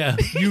 yeah.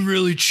 You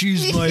really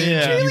cheesed my Yeah.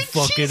 engine, you Really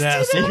fucking cheesed it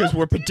asshole. he goes,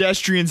 we're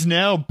pedestrians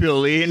now,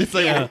 Billy. And it's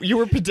like, Yeah. you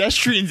were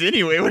pedestrians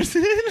anyway. What is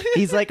it?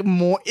 He's like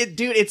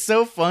dude, it's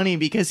so funny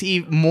because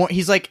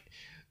he's like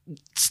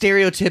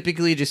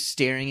stereotypically just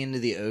staring into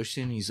the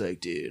ocean. He's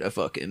like, dude, I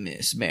fucking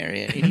miss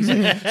Marion. And he's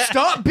like,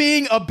 stop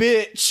being a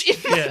bitch.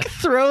 And Yeah. like,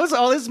 throws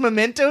all his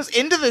mementos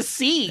into the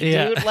sea,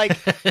 Yeah. dude.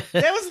 Like, that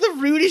was the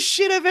rudest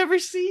shit I've ever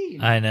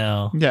seen. I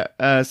know.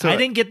 Yeah. So I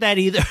didn't get that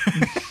either.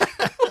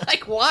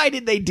 Like, why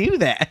did they do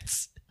that?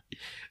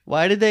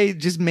 Why did they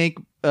just make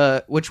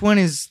which one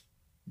is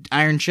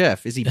Iron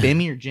Chef? Is he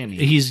Bimmy or Jimmy?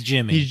 He's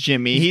Jimmy. he's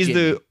Jimmy. He's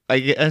Jimmy.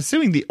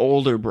 assuming the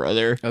older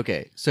brother.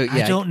 Okay, so yeah.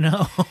 I don't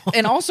know.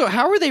 And also,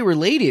 how are they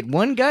related?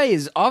 One guy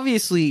is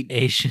obviously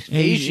Asian.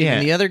 Asian, Yeah.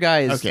 and the other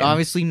guy is Okay.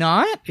 obviously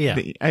not. Yeah.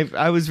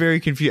 I was very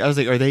confused. I was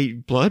like, are they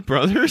blood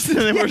brothers? And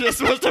then we're just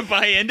supposed to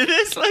buy into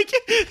this? Like,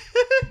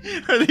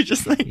 are they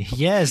just like,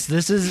 Yes,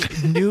 this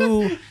is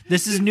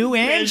New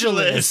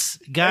Angeles,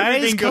 guys.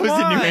 everything come goes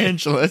to New on.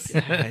 Angeles.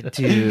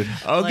 Dude.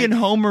 Ugg and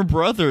Homer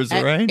brothers,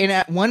 right? And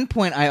at one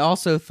point, I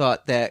also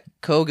thought that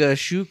Koga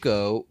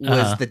Shuko was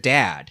Uh-huh. the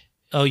dad.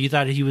 Oh, you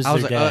thought he was I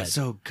was their like, dad?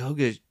 so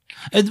Koga.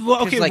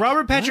 Well, okay, 'cause, like,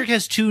 Robert Patrick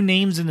has two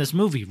names in this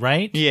movie,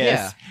 right?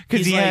 Yes. Because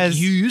He's he like,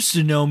 has you used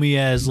to know me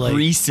as like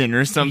Greason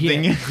or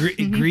something. yeah,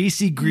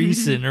 Greasy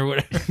Greason or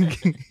whatever.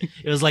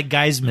 It was like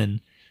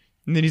Geisman.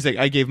 And then he's like,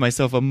 I gave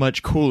myself a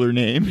much cooler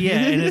name. Yeah,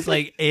 and it's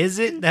like, is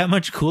it that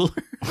much cooler?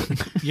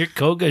 You're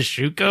Koga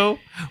Shuko?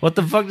 What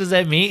the fuck does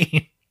that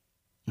mean?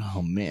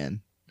 Oh,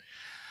 man.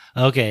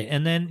 Okay,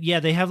 and then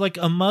yeah, they have like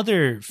a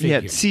mother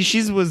figure. Yeah, see,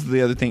 she was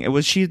the other thing.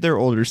 Was she their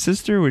older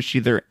sister? Was she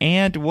their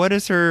aunt? What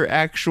is her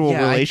actual Yeah, I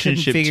couldn't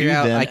relationship figure to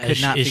out- them? I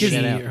could not is figure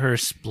she that out. her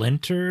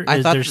splinter? I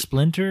Is thought there th-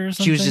 splinter or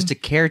something? She was just a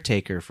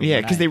caretaker. From Yeah,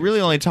 what because I they really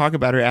only talk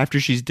about her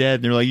after she's dead.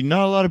 And they're like,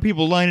 not a lot of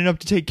people lining up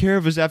to take care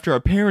of us after our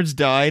parents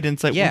died. And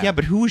it's like, Yeah. well, yeah,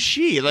 but who was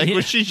she? Like, Yeah.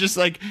 was she just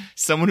like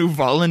someone who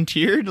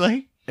volunteered?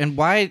 Like, And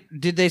why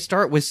did they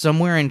start with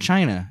somewhere in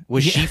China?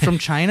 Was she from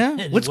China?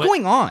 What's What-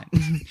 going on?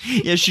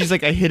 yeah, she's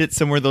like, I hid it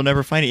somewhere they'll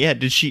never find it. Yeah,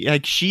 did she?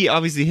 Like, she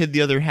obviously hid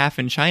the other half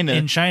in China.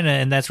 in China,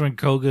 and that's when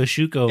Koga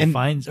Shuko and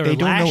finds. Or they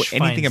don't know Lash anything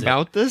finds it.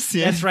 about this.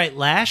 Yeah, That's right.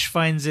 Lash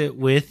finds it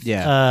with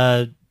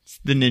the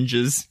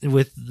ninjas,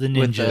 with the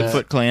ninjas, the the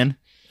Foot Clan.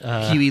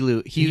 Huey and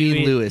Lewis.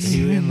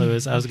 Huey and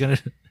Lewis. I was gonna.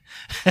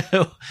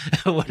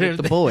 What if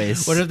the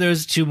boys. What if there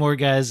was two more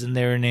guys and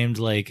they were named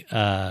like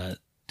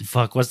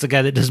fuck? What's the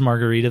guy that does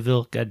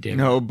Margaritaville? God damn it.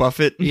 No,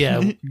 Buffett.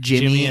 Yeah,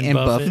 Jimmy and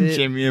Buffett.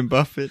 Jimmy and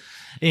Buffett.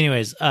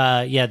 Anyways,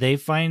 yeah, they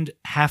find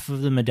half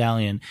of the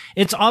medallion.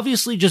 It's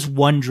obviously just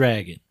one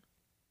dragon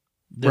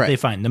that Right. they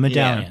find, the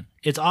medallion.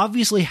 It's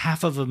obviously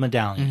half of a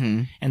medallion.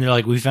 Mhm. And they're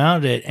like, we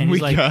found it. And We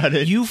he's like, got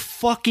it. you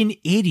fucking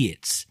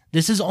idiots.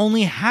 This is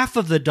only half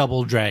of the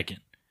double dragon.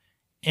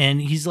 And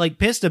he's like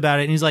pissed about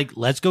it. And he's like,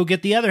 let's go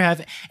get the other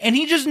half. And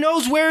he just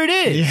knows where it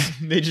is.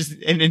 Yeah, they just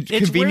and It's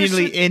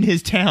conveniently where in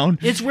his town.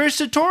 It's where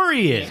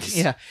Satori is.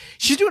 Yeah,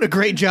 she's doing a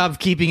great job of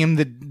keeping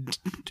him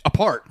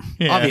apart.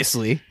 Yeah.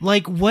 Obviously,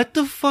 Like, what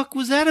the fuck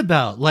was that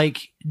about?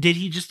 Like, did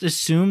he just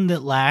assume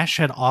that Lash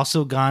had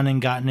also gone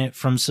and gotten it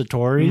from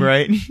Satori?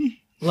 Right.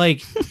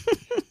 Like,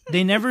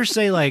 they never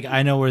say, like,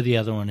 I know where the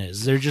other one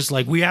is. They're just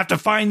like, we have to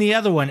find the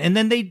other one. And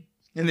then they,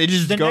 And they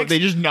just The go. next- They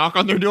just knock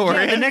on their door.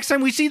 yeah, the next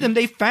time we see them,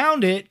 they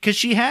found it because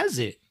she has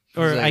it.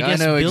 Or He's like, I guess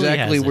know Billy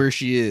exactly has it. where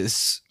she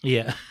is.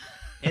 Yeah.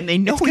 and they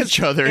know each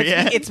other.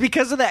 Yeah. It's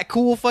because of that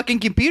cool fucking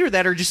computer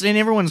that are just in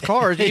everyone's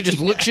cars. They just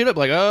look shit up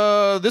like,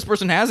 this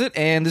person has it,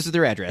 and this is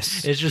their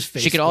address. It's just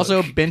She could Facebook.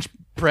 also bench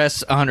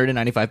press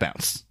 195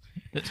 pounds.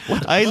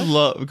 I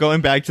love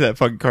going back to that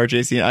fucking car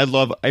chase scene. I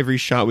love every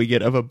shot we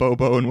get of a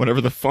Bobo and whatever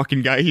the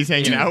fucking guy he's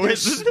hanging out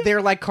with.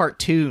 They're like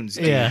cartoons.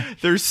 Dude. Yeah.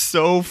 They're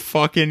so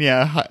fucking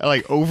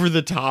like over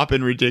the top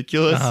and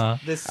ridiculous. Uh-huh.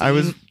 The I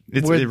was. scene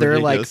It's where they're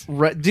ridiculous.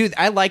 like, dude,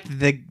 I liked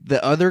the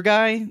other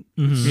guy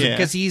Yeah.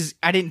 because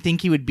I didn't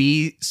think he would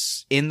be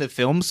in the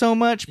film so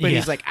much, but Yeah.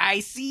 he's like,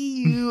 I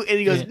see you, and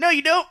he goes, Yeah. no,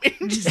 you don't,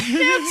 and just stabs him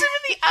in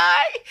the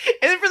eye,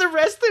 and then for the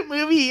rest of the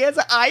movie, he has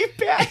an eye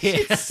patch.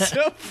 It's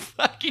so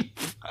fucking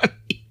funny.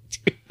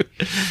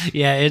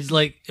 Yeah, it's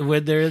like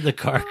when they're in the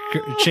car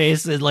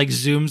chase, it like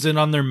zooms in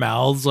on their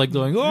mouths, like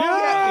going,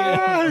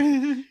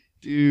 oh!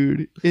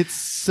 Dude, it's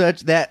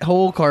such that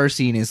whole car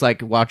scene is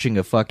like watching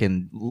a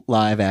fucking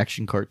live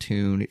action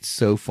cartoon. It's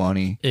so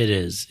funny. It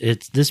is.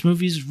 It's this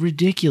movie's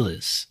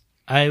ridiculous.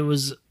 I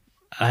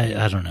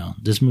don't know.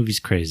 This movie's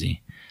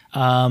crazy.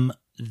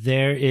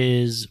 There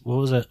is what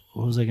was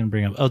I going to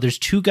bring up? Oh, there's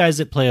two guys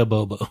that play a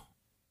Bobo.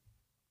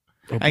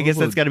 I guess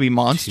that's got to be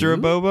Monster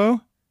two?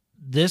 Bobo.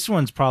 This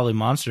one's probably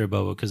Monster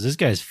Bobo because this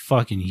guy's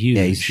fucking huge.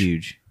 Yeah, he's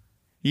huge.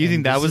 You think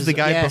And that this was the is-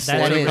 guy Yes, before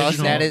that's that the is,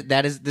 original. costume?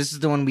 that is. This is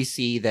the one we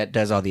see that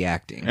does all the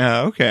acting.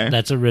 Oh, okay.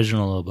 That's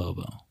original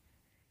Bobo.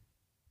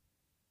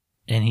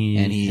 and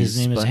his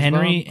name is SpongeBob,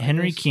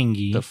 Henry I guess?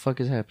 Kingi. The fuck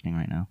is happening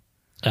right now?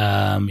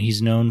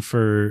 He's known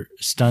for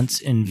stunts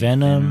in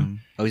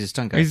Venom, Oh, he's a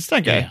stunt guy. He's a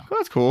stunt guy. Yeah. Well,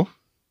 that's cool.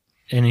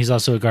 and he's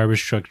also a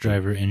garbage truck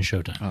driver in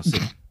Showtime. Oh,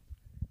 sick.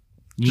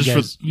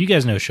 You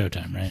guys know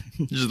Showtime, right?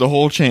 Just the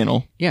whole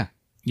channel. Yeah.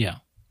 Yeah,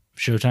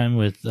 Showtime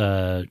with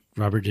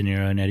Robert De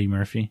Niro and Eddie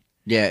Murphy.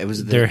 Yeah, it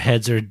was Their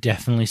heads are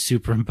definitely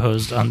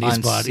superimposed on these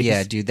bodies.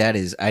 Yeah, dude, that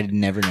is. I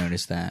never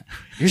noticed that.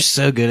 You're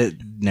so good at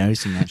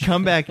noticing that.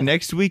 Come back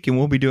next week and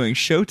we'll be doing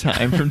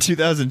Showtime from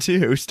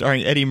 2002,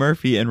 starring Eddie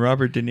Murphy and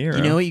Robert De Niro.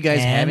 You know what you guys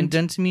And- haven't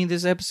done to me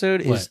this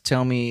episode is What?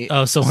 tell me.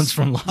 Oh, someone's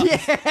from Lost.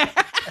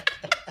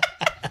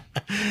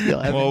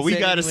 Well, we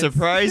got a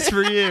surprise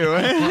for you.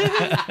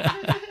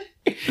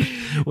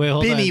 Wait,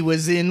 hold Bimmy on.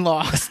 was in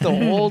Lost the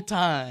whole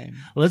time.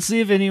 Let's see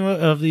if any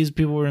of these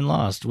people were in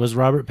Lost. Was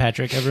Robert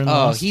Patrick ever in Oh,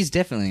 Lost? he's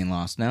definitely in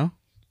Lost. No,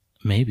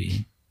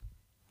 Maybe.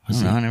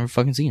 no, I never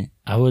fucking seen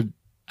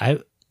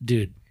it.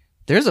 Dude.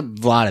 There's a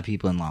lot of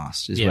people in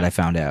Lost, is Yeah. what I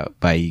found out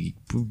by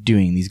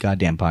doing these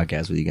goddamn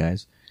podcasts with you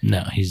guys.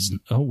 No, he's.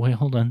 Oh, wait,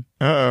 hold on.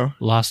 Uh-oh.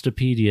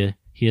 Lostopedia.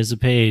 He has a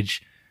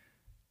page.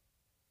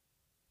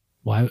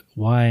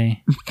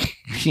 Why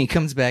He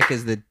comes back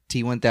as the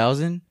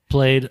T-1000.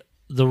 played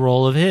the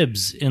role of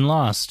Hibbs in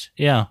Lost?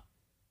 Yeah.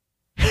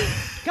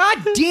 God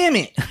damn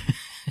it!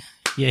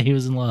 Yeah, he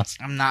was in Lost.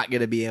 I'm not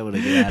gonna be able to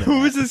get out of Who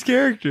that. was this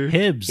character?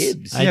 Hibbs.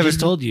 Hibbs. I Yeah, just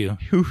but- told you.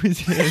 Who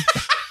was it?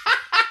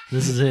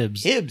 This is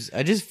Hibbs. Hibbs.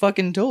 I just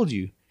fucking told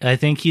you. I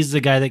think he's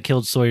the guy that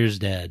killed Sawyer's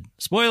dad.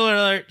 Spoiler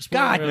alert.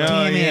 Spoiler God alert.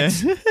 damn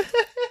it. yeah.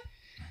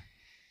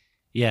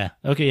 Yeah.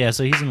 Okay, yeah,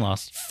 so he's in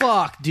Lost.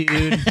 Fuck,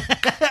 dude.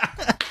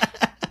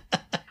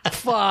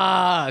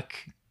 Fuck.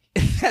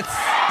 That's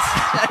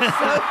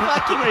so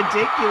fucking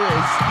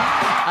ridiculous.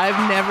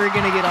 I'm never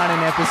gonna get on an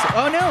episode.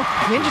 Oh no,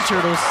 Ninja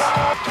Turtles.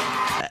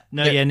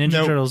 No, yeah, Ninja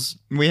Nope. Turtles.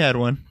 We had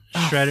one.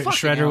 Shredder, fucking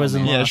Shredder hell, was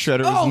in man. Yeah, Lost. Shredder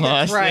was Oh,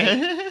 that's lost.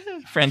 right.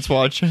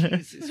 Francois.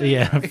 So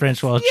yeah,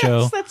 Francois Cho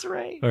Yes, that's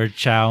right. or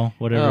Chow,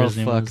 whatever Oh his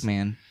name fuck, was.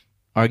 man.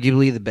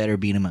 Arguably the better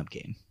beat 'em up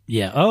game.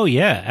 Yeah. Oh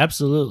yeah,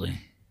 absolutely.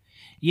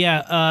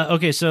 Yeah.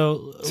 Okay.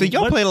 So So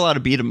y'all what- played a lot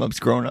of beat 'em ups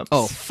growing up.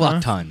 Oh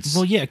fuck, tons.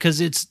 Well, yeah,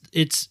 because it's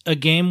a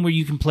game where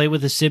you can play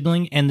with a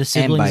sibling, and the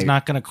sibling by- is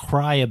not going to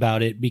cry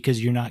about it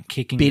because you're not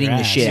kicking Beating their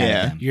the ass. shit out of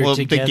yeah. them. You're Well,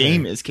 together. the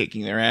game is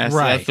kicking their ass.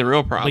 Right. So that's the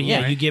real problem. But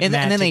yeah, right? you get and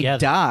mad then they together.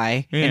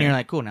 die, Yeah. and you're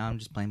like, cool, now I'm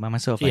just playing by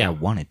myself like Yeah. I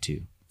wanted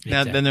to. Now,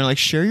 Exactly. then they're like,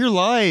 share your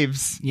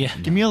lives. Yeah.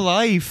 Give me a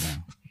life.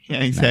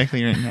 Yeah,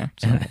 exactly right now.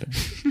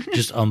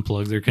 Just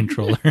unplug their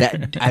controller.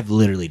 That I've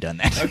literally done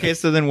that. Okay,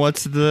 so then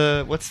what's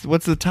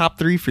the top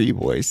three for you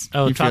boys?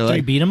 Oh, You top feel three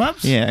like- beat 'em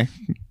ups. Yeah.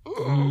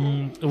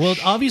 Well,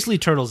 obviously,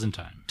 Turtles in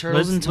Time.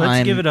 Turtles let's, in Time.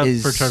 Let's give it up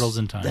is- for Turtles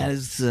in Time. That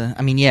is,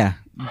 I mean, yeah,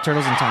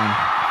 Turtles in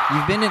Time.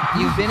 You've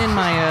been in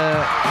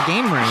my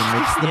game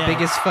room. It's the Yeah.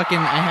 biggest fucking.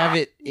 I have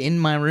it in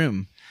my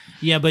room.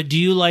 Yeah, but do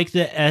you like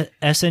the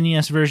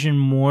SNES version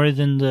more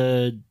than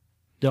the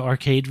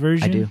arcade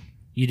version? I do.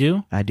 You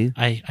do? I do.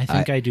 I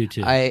think I do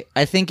too. I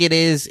think it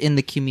is in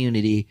the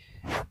community,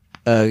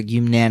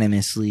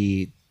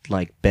 unanimously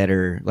like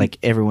better. Like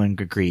everyone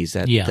agrees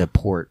that Yeah. the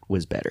port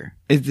was better.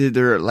 Is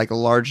there like a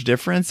large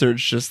difference, or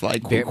it's just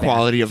like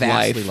quality of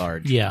vastly life?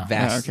 large. Yeah.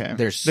 Vast. Okay.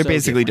 They're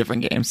basically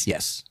different. different games.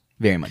 Yes,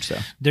 very much so.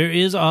 There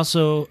is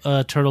also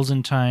a Turtles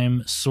in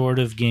Time sort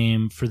of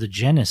game for the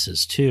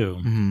Genesis too.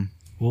 Mm-hmm.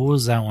 What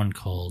was that one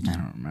called? I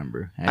don't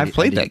remember. I've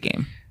played that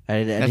game.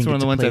 That's one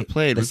of the ones I've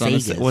played. Was on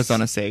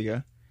a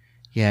Sega.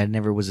 Yeah, I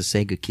never was a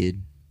Sega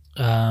kid.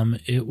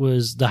 It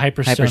was the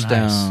Hyperstone Heist.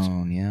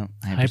 Hyperstone, yeah.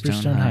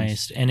 Hyperstone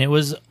Heist. And it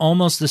was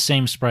almost the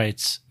same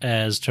sprites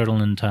as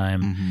Turtle in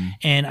Time. Mm-hmm.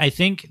 And I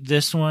think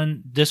this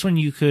one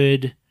you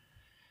could,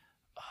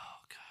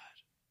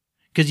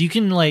 because you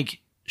can like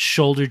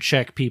shoulder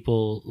check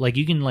people, like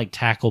you can like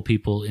tackle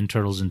people in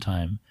Turtles in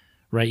Time,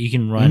 right? You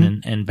can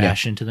run and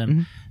bash into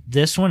them.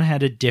 This one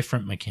had a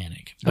different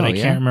mechanic, but Oh, I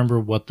yeah? can't remember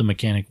what the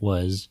mechanic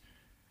was.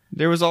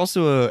 There was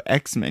also a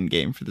X-Men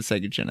game for the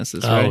Sega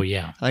Genesis. Oh, right?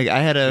 yeah. Like I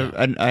had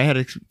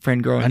a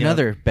friend growing up.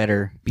 Another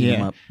better beat 'em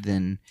Yeah. up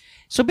than.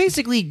 So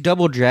basically,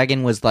 Double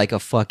Dragon was like a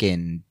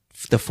fucking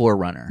the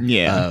forerunner.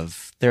 Yeah.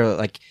 Of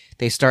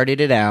they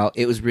started it out.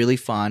 It was really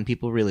fun.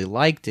 People really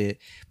liked it.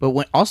 But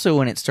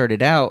when it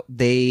started out,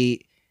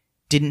 they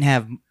didn't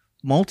have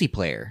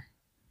multiplayer.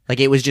 Like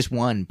it was just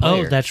one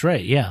player. Oh, that's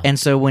right. Yeah. And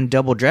so when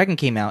Double Dragon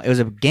came out, it was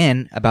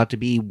again about to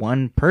be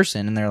one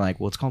person, and they're like,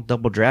 "Well, it's called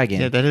Double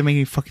Dragon. Yeah, that didn't make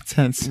any fucking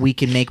sense. We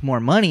can make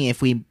more money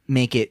if we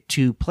make it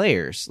two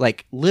players,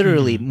 like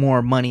literally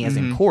more money as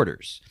in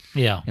quarters."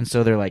 yeah. And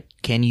so they're like,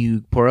 "Can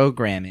you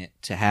program it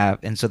to have?"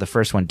 And so the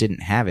first one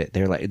didn't have it.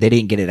 They're like, they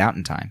didn't get it out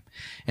in time,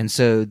 and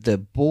so the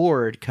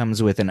board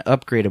comes with an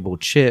upgradable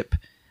chip.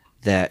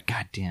 That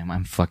goddamn,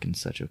 I'm fucking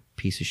such a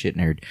piece of shit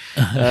nerd.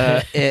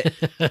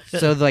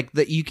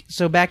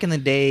 So back in the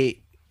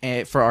day,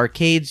 for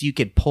arcades, you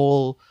could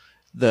pull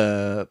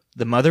the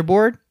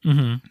motherboard,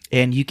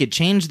 and you could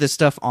change the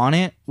stuff on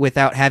it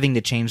without having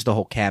to change the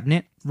whole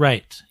cabinet.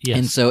 Right. Yes.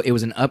 And so it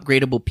was an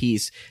upgradable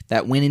piece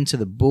that went into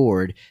the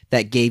board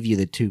that gave you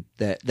the two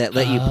that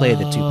let you play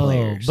the 2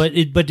 players. But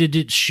did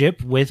it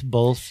ship with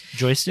both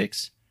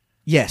joysticks?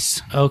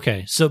 yes,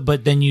 Okay. So,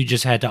 but then you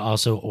just had to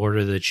also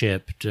order the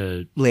chip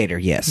to. later,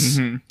 yes.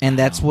 And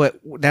that's what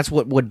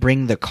would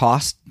bring the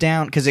cost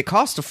down, because it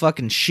cost a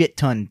fucking shit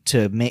ton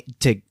to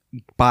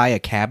buy a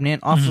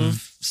cabinet off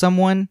of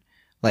someone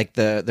like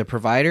the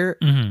provider,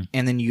 and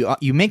then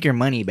you make your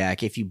money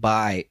back if you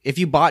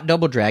bought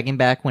Double Dragon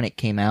back when it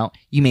came out.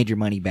 You made your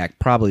money back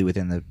probably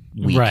within the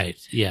week, Right.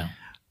 Yeah.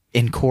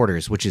 in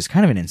quarters, which is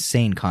kind of an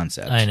insane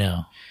concept. I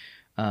know.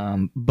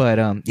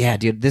 But yeah,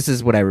 dude, this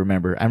is what I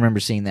remember. I remember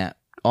seeing that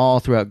all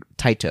throughout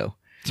Taito.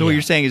 So what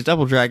you're saying is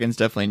Double Dragon's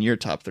definitely in your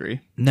top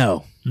 3.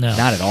 No, No.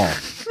 not at all.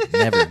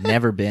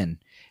 never been.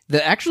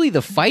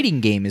 The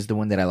fighting game is the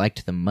one that I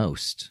liked the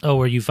most, Oh,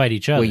 where you fight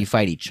each other. where you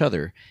fight each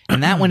other,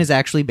 and that one is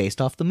actually based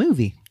off the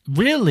movie.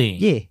 Really?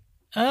 Yeah,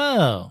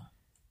 Oh.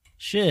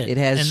 Shit. it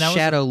has And that was-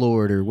 Shadow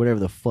Lord or whatever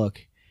the fuck,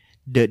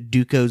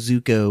 Duko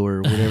Zuko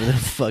or whatever the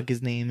fuck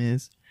his name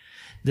is.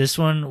 This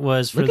one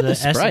was for Look at the the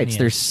sprites. SNES.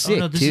 They're Oh, sick,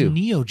 no, this too. is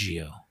Neo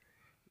Geo.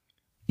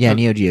 Yeah,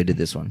 Neo Geo did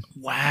this one.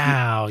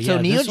 Wow. So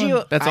Yeah, Neo this one-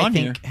 Geo, That's I on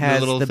think, here. has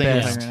the little the thing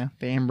best. right now.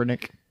 The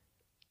Ambernick.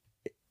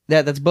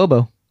 That's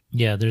Bobo.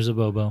 Yeah, there's a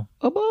Bobo.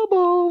 A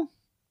Bobo.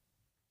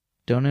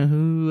 Don't know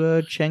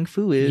who Cheng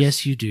Fu is.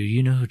 Yes, you do.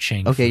 You know who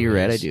Chang Okay, Fu you're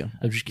right, is. I do.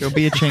 I'm just Go kidding.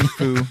 be a Cheng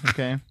Fu,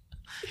 okay?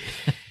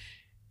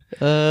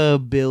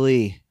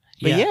 Billy.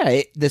 But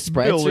yeah, the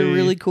sprites are Billy.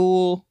 really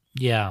cool.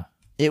 Yeah.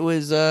 It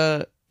was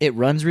it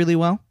runs really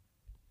well.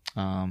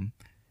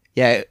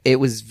 Yeah, it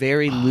was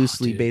very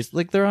loosely dude. based.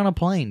 Like they're on a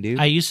plane, dude.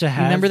 I used to You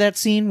have. remember that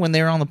scene when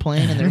they were on the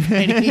plane and they're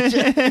fighting each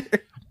other?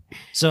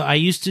 So I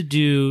used to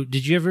do.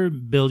 Did you ever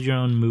build your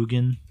own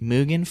Mugen?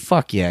 Mugen?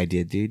 Fuck yeah, I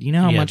did, dude. You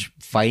know how Yeah. much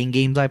fighting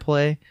games I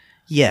play?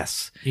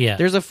 Yes. Yeah.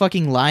 There's a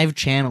fucking live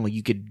channel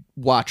you could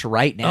watch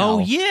right now. Oh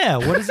yeah.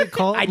 What is it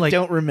called? I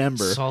don't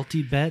remember.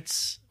 Salty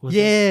Bets. Was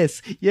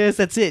it? Yes,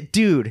 that's it,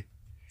 dude.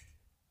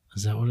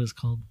 Is that what it's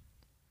called?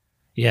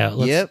 Yeah.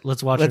 Let's Yep.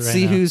 let's watch Let's it right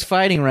see now. who's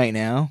fighting right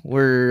now.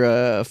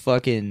 We're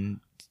fucking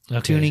Okay.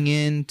 tuning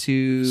in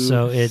to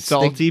So it's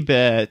Salty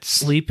Bets.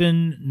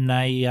 Sleepin'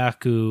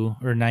 Nayaku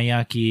or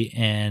Nayaki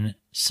and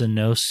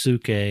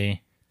Sanosuke.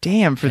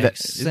 Damn, for that.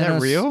 X. Is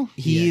that real?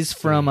 He's EX3.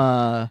 from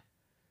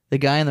the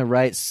guy on the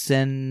right,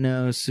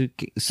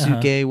 Suke,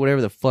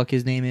 whatever the fuck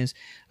his name is.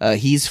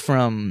 He's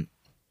from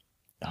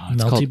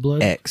it's Melty called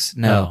Blood? X.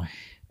 No.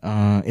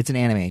 It's an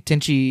anime.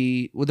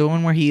 Tenchi, the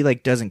one where he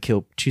like doesn't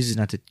kill, chooses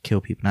not to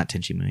kill people. Not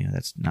Tenchi Muyo.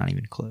 That's not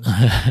even close.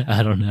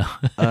 I don't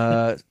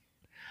know.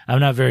 I'm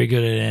not very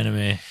good at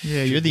anime.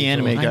 Yeah, you're the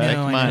anime I guy. know,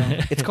 Come I on. know.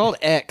 It's called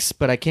X,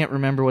 but I can't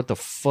remember what the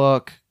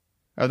fuck.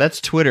 Oh,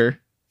 that's Twitter.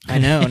 I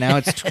know. Now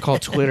it's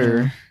called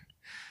Twitter.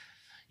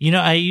 You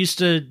know, I used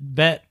to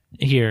bet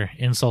here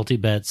in Salty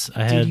Bets.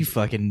 I had Dude, you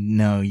fucking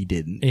no, you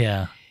didn't.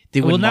 yeah.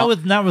 Dude, Well, when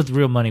not with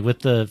real money, with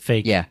the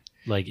fake Yeah,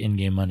 like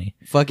in-game money.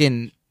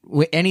 fucking.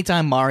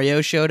 Anytime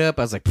Mario showed up,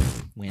 I was like,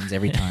 wins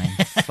every time.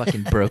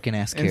 Fucking broken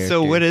ass character. And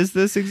so, what is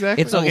this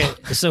exactly? It's okay.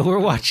 So we're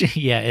watching.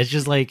 Yeah, it's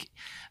just like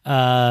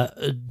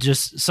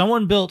just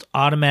someone built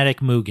automatic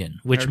Mugen,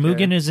 which Okay.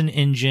 Mugen is an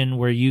engine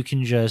where you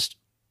can just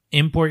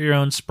import your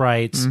own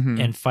sprites Mhm.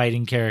 and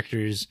fighting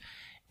characters,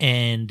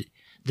 and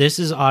this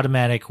is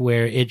automatic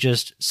where it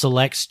just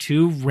selects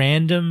two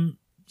random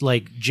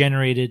like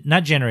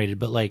not generated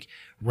but like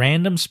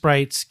random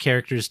sprites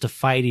characters to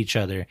fight each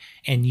other,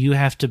 and you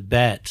have to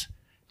bet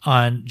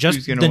on just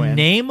Who's gonna the win.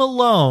 name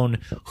alone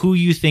who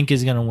you think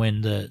is going to win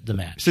the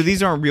match. So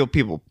these aren't real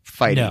people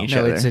fighting No. each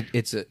No, other.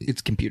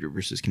 it's computer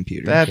versus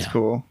computer. That's Yeah.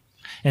 cool.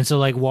 And so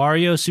like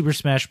Wario Super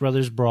Smash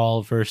Brothers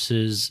Brawl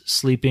versus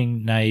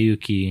Sleeping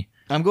Nayuki.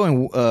 I'm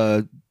going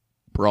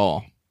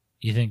Brawl.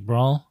 You think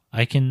Brawl?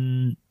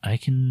 Can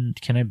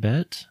I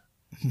bet?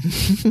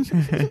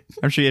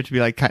 I'm sure you have to be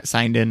like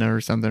signed in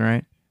or something,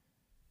 right?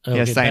 Okay,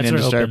 Yeah, sign bets in are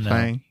to start open now.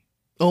 playing.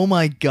 Oh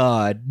my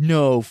god,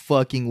 no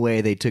fucking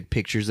way they took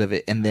pictures of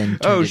it and then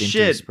turned Oh it into a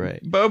shit! spray.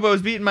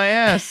 Bobo's beating my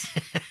ass.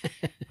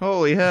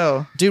 Holy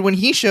hell! Dude, when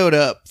he showed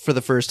up for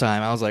the first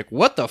time, I was like,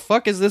 what the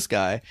fuck is this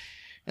guy?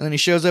 And then he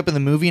shows up in the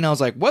movie and I was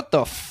like, what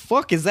the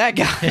fuck is that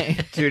guy?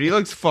 Dude, he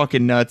looks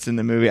fucking nuts in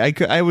the movie.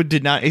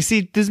 Did not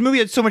see this movie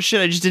had so much shit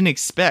I just didn't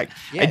expect.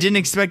 Yeah. I didn't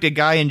expect a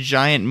guy in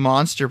giant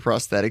monster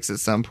prosthetics at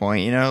some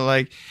point. You know,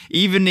 like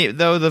even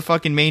though the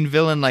fucking main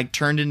villain like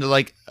turned into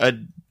like a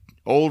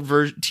old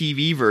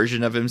TV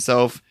version of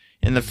himself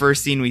in the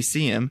first scene we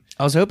see him.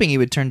 I was hoping he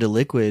would turn to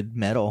liquid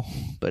metal,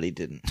 but he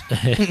didn't.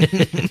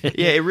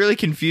 Yeah, it really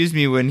confused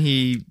me when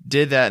he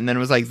did that and then it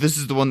was like, this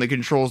is the one that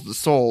controls the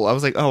soul. I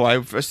was like, oh, I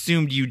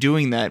assumed you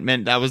doing that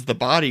meant that was the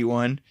body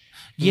one.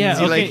 Yeah, Is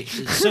he, okay. like-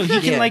 So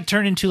he can Yeah. like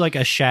turn into like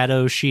a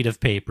shadow sheet of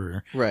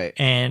paper. Right.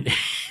 And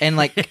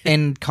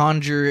And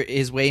conjure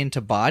his way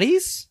into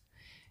bodies?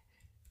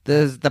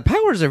 The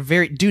powers are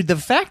very dude, the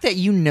fact that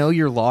you know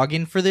your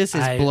login for this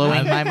is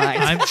blowing my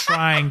mind. I'm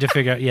trying to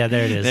figure out. Yeah,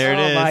 there it is. There it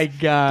is. Oh my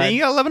god. Dang,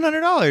 you got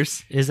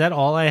 $1,100. Is that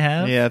all I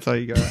have? Yeah, that's all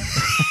you got.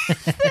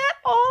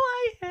 all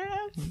I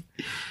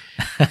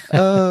have.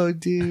 Oh,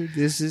 dude,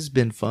 this has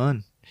been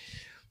fun.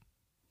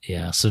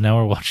 Yeah, so now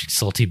we're watching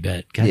Salty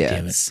Bet. God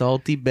damn it.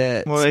 Salty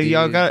bets. Well, dude.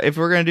 y'all got. If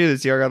we're gonna do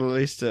this, y'all got at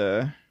least.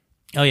 Oh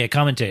yeah,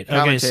 commentate. Okay,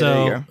 Commentate, there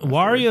so you go.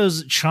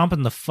 Wario's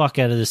chomping the fuck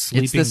out of this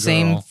sleeping It's the girl.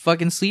 same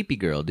fucking sleepy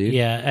girl, dude.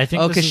 Yeah, I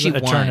think Oh, this because is she a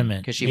won.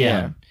 tournament. Because she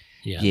yeah. won.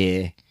 Yeah.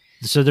 Yeah.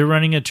 So they're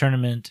running a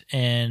tournament,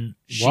 and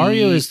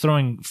Wario is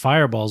throwing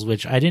fireballs,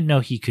 which I didn't know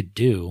he could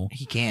do.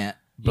 He can't.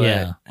 But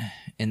Yeah.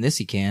 in this,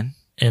 he can.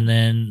 And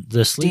then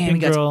the sleeping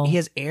girl. he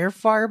has air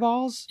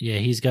fireballs? Yeah,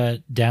 he's got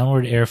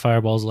downward air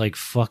fireballs like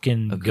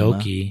fucking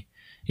Aguma. Goki.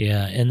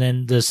 Yeah, and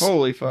then this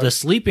Holy fuck. the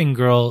sleeping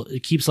girl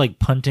keeps like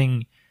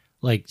punting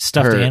like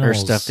stuffed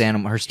animals.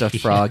 Her stuffed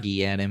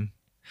froggy at him.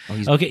 Oh,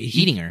 he's Okay,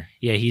 eating her.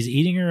 Yeah, he's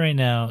eating her right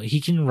now. He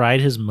can ride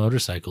his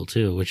motorcycle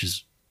too, which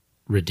is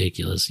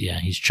ridiculous. Yeah,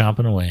 he's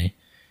chomping away.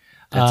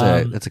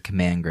 That's a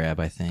command grab,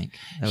 I think.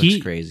 That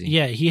looks crazy.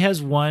 Yeah, he has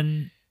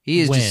one. He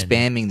is win. just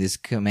spamming this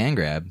command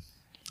grab.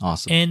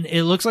 Awesome. And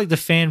it looks like the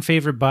fan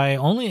favorite by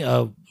only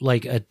a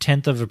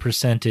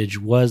 0.1%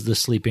 was the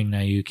sleeping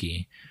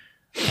Nayuki.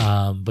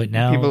 But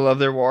now People love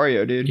their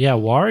Wario, dude. yeah,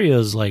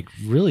 Wario's like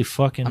really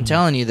fucking. I'm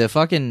telling you,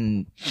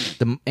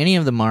 any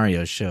of the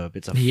Marios show up,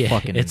 it's a yeah,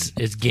 fucking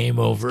it's game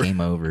over. game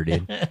over,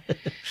 dude.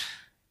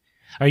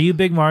 Are you a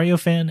big Mario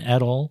fan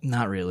at all?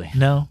 Not really.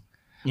 No,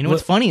 You know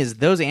what's funny is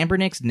those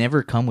Ambernicks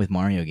never come with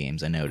Mario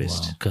games. I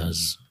noticed.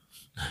 because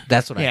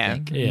That's what I Yeah,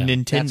 think. Yeah. That's what I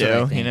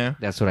Nintendo, think. you know.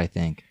 That's what I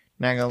think.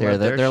 Not gonna They're let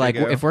their they're shit like,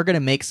 go. if we're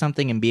gonna make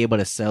something and be able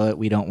to sell it,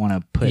 we don't want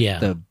to put Yeah.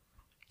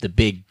 the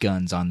big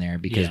guns on there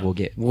because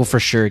Yeah. we'll for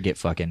sure get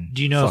fucking.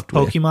 do you know if fucked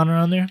with. Pokemon are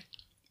on there?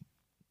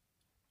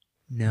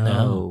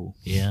 No.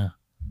 Yeah.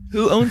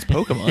 Who owns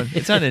Pokemon?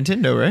 It's not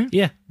Nintendo, right?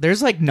 Yeah.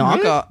 There's like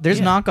knockoff. There's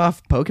Yeah.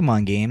 knockoff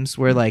Pokemon games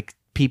where like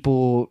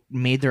people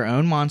made their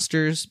own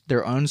monsters,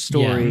 their own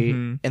story,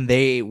 Mhm. and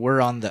they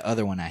were on the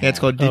other one. I had. Yeah, it's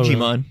called Oh, really?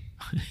 Digimon.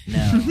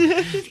 No.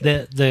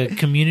 The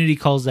community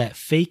calls that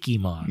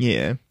Fakemon.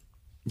 Yeah.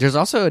 There's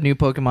also a new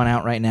Pokemon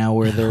out right now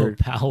where they're.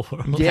 Pal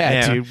World. Yeah,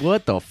 Yeah. dude,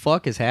 what the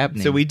fuck is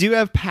happening? So we do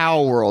have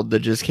Pal World that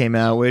just came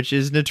out, which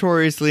is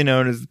notoriously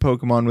known as the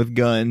Pokemon with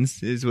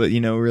guns, is what,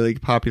 really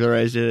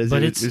popularized it as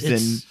But it was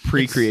it's- in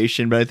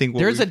pre-creation. But I think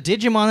There's a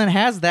Digimon that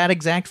has that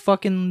exact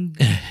fucking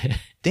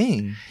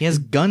thing. He has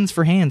guns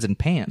for hands and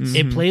pants.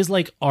 It plays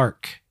like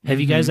Ark. Have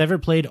you guys ever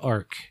played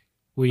Ark?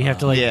 Where you have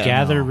to Yeah.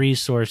 gather No.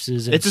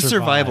 resources and it's a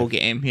survival survive.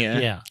 game,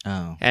 Yeah.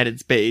 Oh. at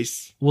its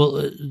base.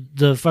 Well,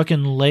 the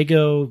fucking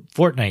Lego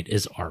Fortnite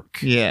is Ark.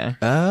 Yeah.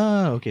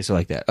 Oh, okay, so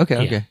like that. Okay,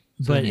 Yeah. okay.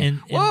 So But yeah. in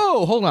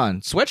Whoa, hold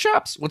on.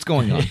 Sweatshops? What's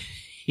going on?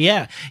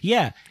 yeah,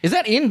 Is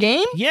that in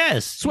game?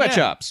 yes,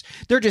 Sweatshops.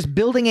 They're just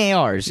building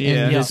ARs.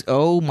 Yeah. And just,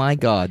 oh my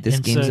god, this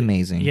And game's so,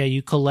 amazing. Yeah,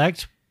 you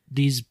collect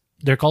these.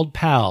 They're called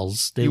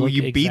pals. They You, look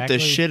you beat exactly-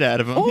 the shit out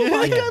of them. Oh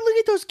my Yeah. god, look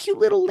at those cute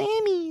little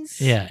lammies.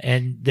 Yeah,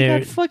 and They they're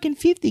got fucking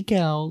 50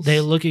 cows.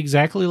 they look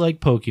exactly like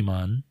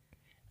Pokemon.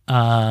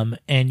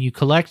 And you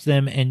collect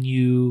them and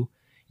you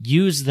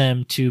use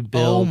them to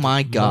build. Oh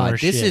my god, more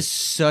this shit. is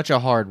such a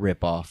hard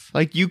ripoff.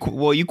 Like you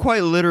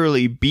quite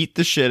literally beat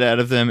the shit out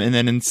of them and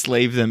then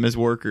enslave them as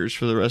workers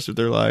for the rest of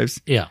their lives.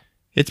 yeah.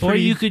 It's Or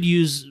pretty. you could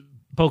use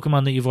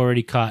Pokemon that you've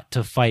already caught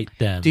to fight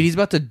them. Dude, he's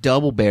about to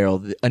double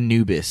barrel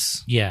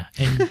Anubis. Yeah,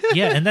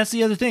 and that's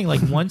the other thing.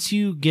 Like once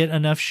you get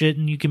enough shit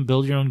and you can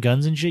build your own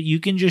guns and shit, you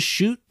can just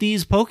shoot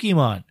these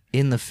Pokemon,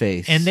 In the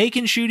face. and they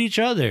can shoot each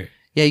other.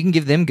 Yeah, you can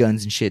give them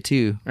guns and shit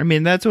too. I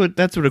mean, that's what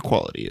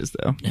equality is,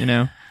 though.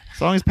 As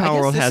long as Power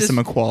guess World this has is- some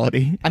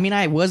equality. I mean,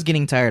 I was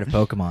getting tired of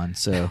Pokemon,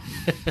 so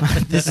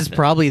this is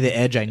probably the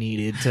edge I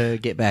needed to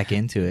get back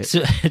into it.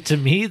 To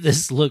me,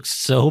 this looks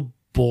so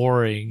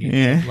boring.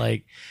 Yeah.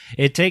 Like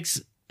it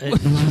takes.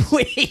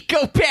 Wait,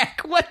 go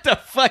back. What the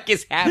fuck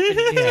is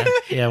happening?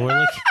 yeah,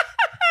 we're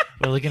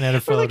looking at a We're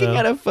photo. looking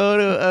at a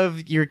photo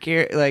of your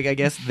I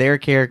guess their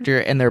character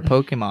and their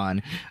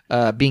Pokemon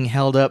being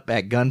held up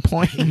at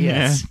gunpoint.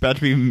 Yeah, about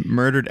to be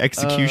murdered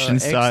execution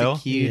style.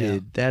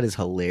 Executed. That is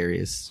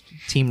hilarious.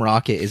 Team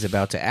Rocket is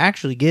about to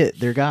actually get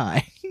their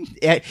guy.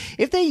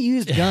 If they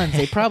used guns,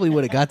 they probably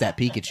would have got that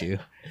Pikachu.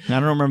 I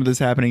don't remember this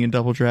happening in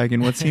Double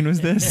Dragon. What scene was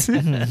this?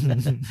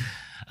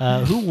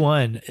 Who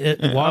won?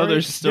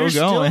 they're still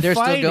going. They're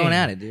fighting. still going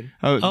at it, dude.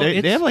 They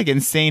it's- have like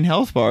insane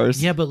health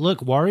bars. Yeah, but look,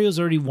 Wario's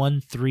already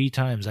won 3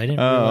 times. I didn't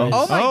Oh. realize.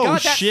 Oh my Oh,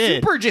 god, that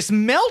shit. super just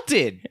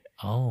melted.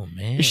 Oh,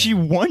 man. She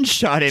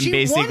one-shot him, She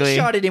basically.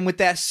 one-shotted him with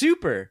that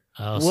super.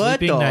 Oh, What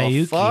Sleeping the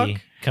Nayuki fuck?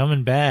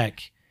 coming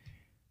back.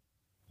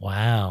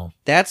 Wow.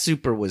 That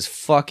super was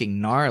fucking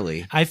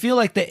gnarly. I feel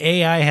like the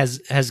AI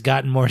has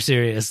gotten more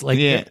serious. Like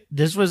Yeah.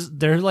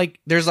 they're like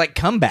There's like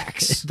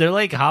comebacks. they're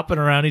like hopping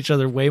around each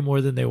other way more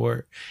than they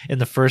were in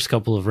the first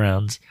couple of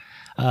rounds.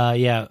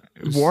 Yeah.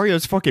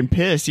 Wario's fucking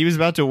pissed. He was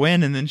about to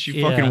win, and then she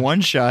Yeah. fucking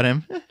one-shot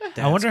him.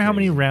 I wonder how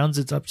many rounds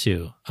it's up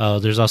to. Oh,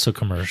 there's also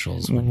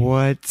commercials.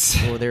 What?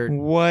 Well, they're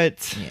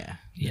What? yeah.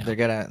 Yeah. They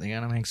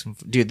gotta make some.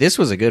 Dude, this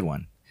was a good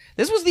one.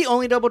 This was the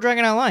only Double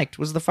Dragon I liked.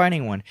 Was the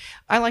fighting one?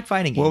 I like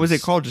fighting games. What was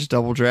it called? Just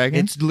Double Dragon?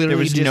 It's literally there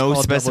was just no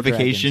called Double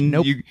specification.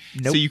 Dragon.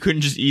 Nope. So you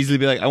couldn't just easily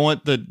be like, I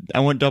want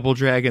Double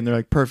Dragon. They're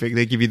like, perfect.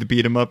 They give you the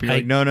beat 'em up. You're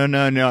like, no.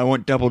 I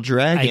want Double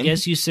Dragon. I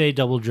guess you say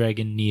Double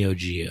Dragon Neo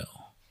Geo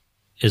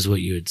is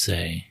what you would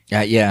say.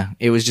 Yeah,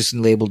 it was just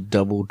labeled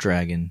Double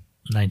Dragon.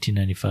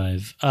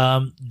 1995.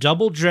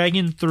 Double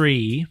Dragon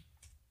 3.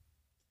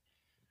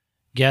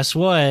 Guess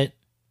what?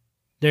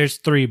 There's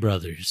 3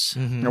 brothers.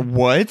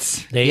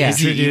 What? They Yeah.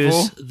 introduce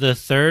Is he the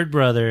third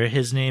brother.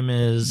 His name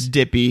is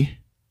Dippy,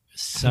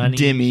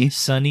 Dimmy.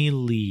 Sonny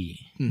Lee,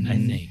 I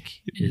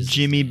think. Is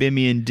Jimmy,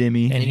 Bimmy, and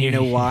Dimmy. And And you here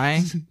know he why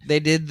is. they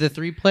did the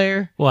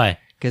 3-player? Why?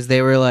 Because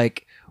they were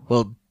like,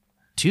 well,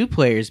 2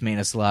 players made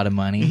us a lot of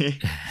money.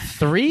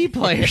 3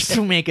 players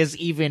will make us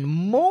even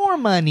more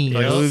money.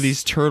 Like, look at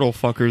these turtle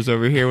fuckers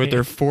over here with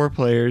their 4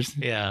 players.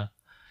 Yeah.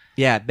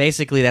 Yeah,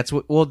 basically that's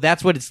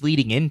what it's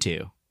leading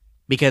into.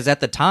 Because at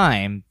the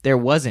time there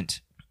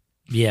wasn't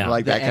Yeah.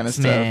 Like the that kind of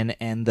stuff. X-Men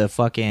and the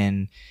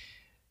fucking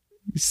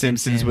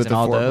Simpsons with and the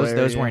all 4 those. player,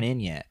 Those yeah. weren't in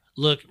yet.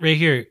 Look right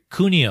here,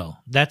 Kunio.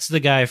 That's the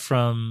guy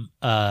from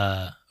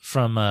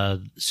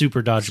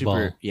Super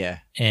Dodgeball Yeah.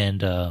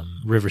 and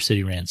River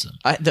City Ransom.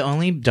 The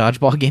only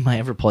dodgeball game I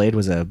ever played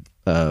was a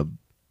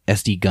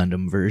SD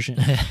Gundam version.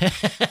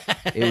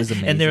 It was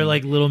amazing. And they're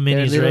like little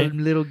They're minis, little, right?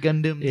 little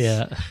Gundams.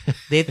 Yeah.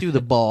 They threw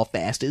the ball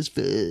fast as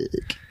fuck.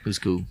 It was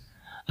cool.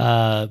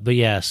 But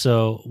yeah,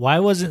 so why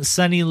wasn't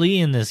Sonny Lee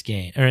in this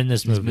game or in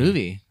this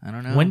movie? I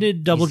don't know. When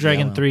did Double He's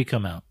Dragon yellow. 3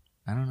 come out?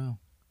 I don't know.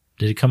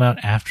 Did it come out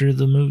after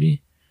the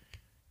movie?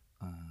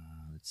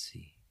 Let's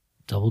see.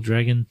 Double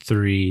Dragon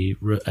 3,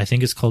 I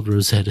think it's called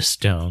Rosetta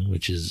Stone,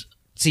 which is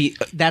See,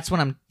 that's when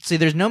I'm. See,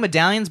 there's no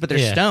medallions, but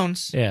there's Yeah.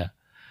 stones. yeah,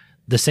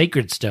 the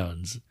Sacred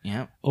Stones,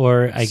 Yeah.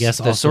 or I guess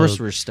the also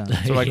sorcerer's stone.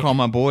 That's what I call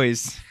my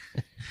boys.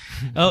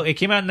 Oh, it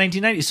came out in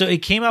 1990, so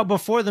it came out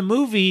before the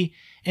movie,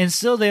 and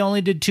still they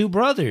only did 2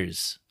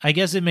 brothers. I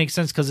guess it makes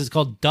sense because it's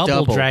called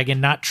Double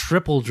Dragon, not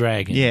Triple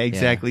Dragon. Yeah,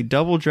 exactly.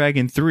 Double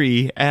Dragon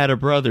 3, add a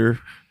brother.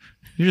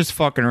 You're just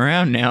fucking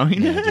around now. You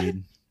know? Yeah,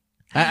 dude.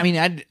 I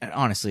mean,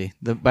 honestly,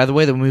 by the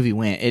way the movie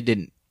went, it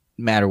didn't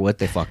matter what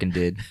they fucking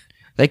did.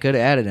 They could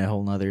have added a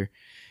whole nother.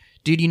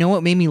 Dude, you know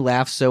what made me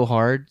laugh so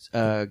hard?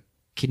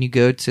 Can you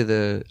go to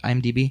the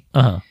IMDb?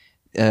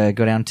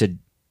 Go down to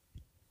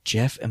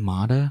Jeff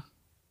Imada.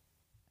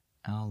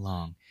 How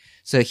long?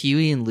 So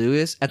Huey and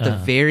Lewis at the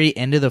very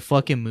end of the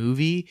fucking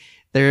movie,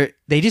 they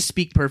just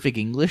speak perfect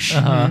English.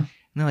 And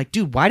they're like,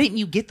 dude, why didn't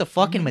you get the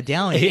fucking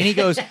medallion? And he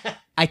goes,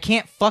 I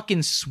can't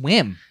fucking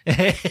swim.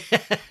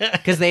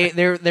 Because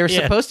they're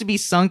supposed to be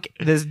sunk.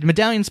 The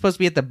medallion's supposed to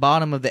be at the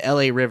bottom of the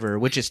LA River,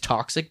 which is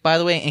toxic, by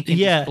the way, and can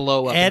just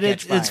blow up and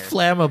catch it's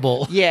fire.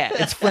 flammable. Yeah,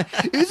 it's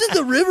isn't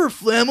the river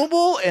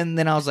flammable? And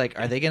then I was like,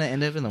 are they going to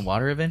end up in the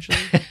water eventually?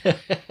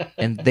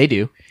 And they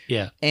do.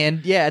 Yeah.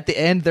 And yeah, at the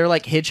end, they're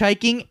like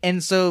hitchhiking.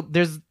 And so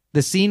there's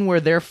the scene where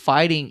they're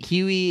fighting.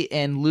 Huey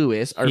and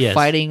Lewis are Yes.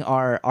 fighting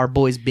our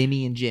boys,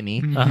 Bimmy and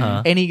Jimmy.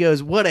 Uh-huh. And he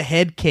goes, what a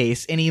head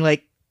case. And he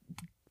like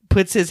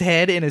puts his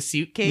head in a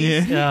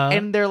suitcase. Yeah.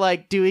 And they're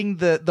like doing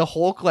the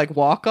Hulk like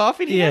walk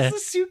off. And he Yeah. has the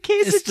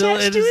suitcase It's still-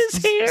 attached to it's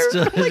his hair.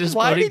 still I'm like, his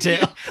why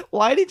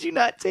ponytail. did you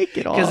not take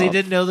it off? Because he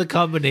didn't know the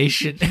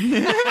combination.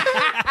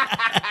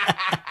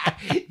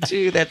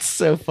 Dude, that's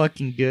so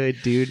fucking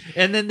good, dude.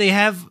 And then they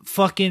have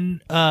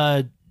fucking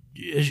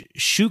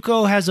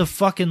Shuko has a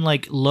fucking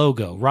like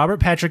logo. Robert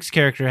Patrick's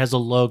character has a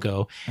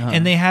logo,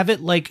 and they have it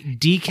like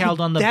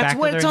decaled on the back That's of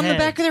what's their on head. the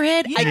back of their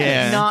head. I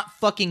Yeah. could not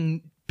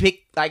fucking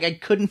pick. Like I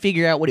couldn't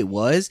figure out what it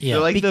was. Yeah.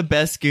 They're like the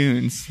best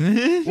goons.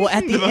 Well,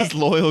 at the most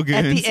loyal goons.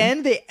 At the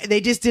end,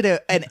 they just did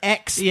an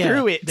X Yeah,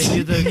 through it. They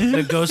do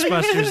the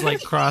Ghostbusters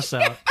like cross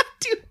out.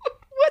 Dude,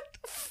 what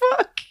the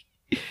fuck?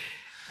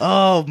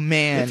 Oh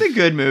man, It's a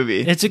good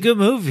movie. It's a good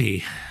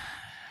movie.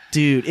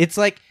 dude, it's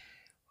like.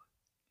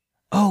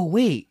 Oh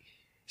wait,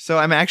 So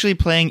I'm actually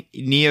playing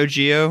Neo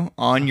Geo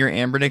on your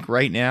Ambernick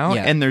right now,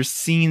 Yeah. and there's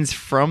scenes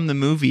from the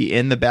movie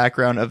in the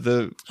background of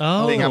the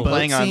Oh, thing I'm boat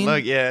playing on. scene?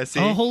 Look, yeah, see?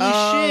 Oh, holy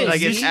shit!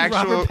 like it's See?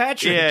 actual, Robert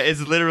Patrick. yeah,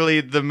 it's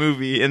literally the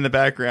movie in the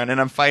background, and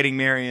I'm fighting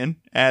Marion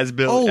as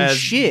Bill, Oh, as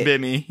shit.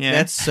 Bimmy. Yeah,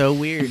 that's so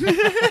weird.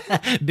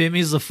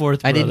 Bimmy's the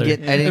fourth. I didn't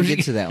brother.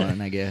 get to that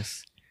one. I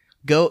guess.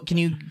 Go. Can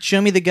you show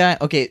me the guy?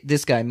 Okay,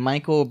 this guy,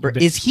 Michael.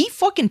 Is he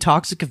fucking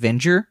Toxic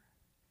Avenger?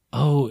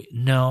 Oh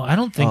no, I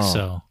don't think Oh.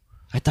 so.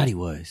 I thought he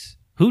was.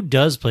 Who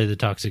does play the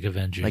Toxic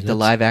Avenger? Like the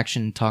live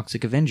action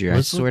Toxic Avenger. I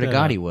Let's swear look to that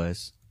God up. he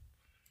was.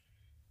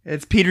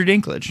 it's Peter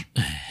Dinklage.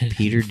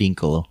 Peter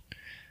Dinklage.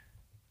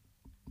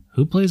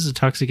 Who plays the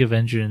Toxic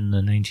Avenger in the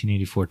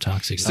 1984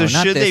 Toxic? So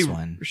not should this they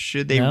one.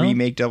 should they No?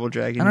 remake Double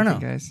Dragon? I don't you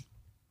think, know. guys.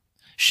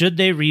 Should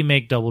they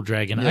remake Double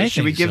Dragon? Yeah, I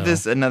should think we give so.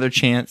 this another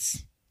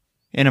chance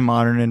in a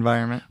modern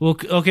environment? Well,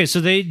 okay, so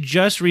they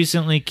just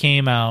recently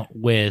came out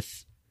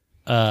with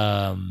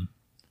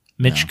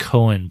Mitch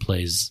Cohen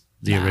plays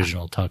the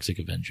original Toxic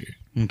Avenger.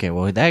 Okay,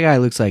 well that guy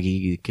looks like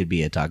he could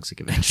be a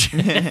Toxic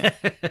Avenger.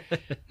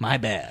 My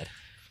bad.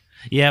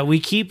 Yeah, we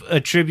keep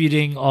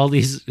attributing all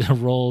these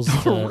roles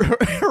to...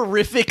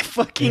 Horrific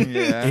fucking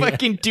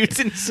dudes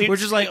in suits. We're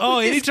just like, oh,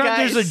 With anytime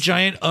disguise. there's a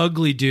giant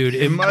ugly dude,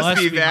 it must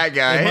be that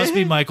guy. It must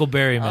be Michael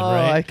Berryman, Oh,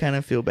 right? I kind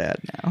of feel bad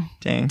now.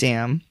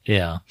 Damn.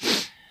 Yeah.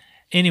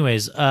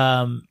 Anyways,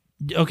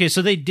 okay,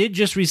 so they did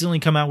just recently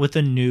come out with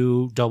a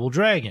new Double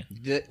Dragon.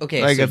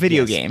 Okay, Like so a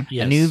video yes. game.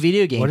 Yes. A new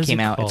video game What is came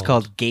it out. It's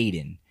called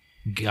Gaiden.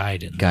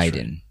 Gaiden.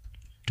 Gaiden.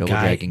 Double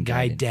Dragon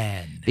Gaiden.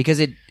 Gaiden. Because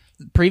it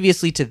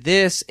previously to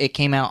this, it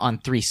came out on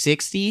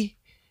 360,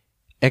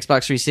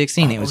 Xbox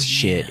 360, and it was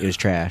shit. It was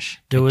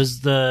trash. There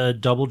was the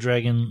Double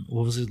Dragon,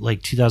 what was it,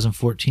 like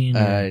 2014?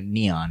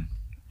 Neon.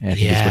 I think is what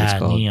it's Yeah,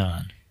 called.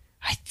 Neon.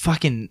 I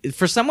fucking,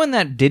 for someone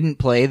that didn't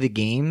play the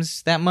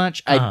games that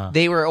much,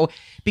 they were,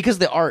 because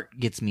the art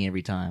gets me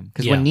every time.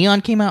 Because when Yeah.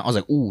 Neon came out, I was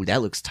like, ooh,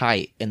 that looks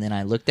tight. And then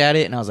I looked at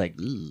it and I was like,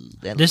 ooh,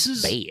 that This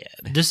looks is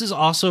bad. This is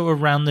also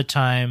around the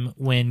time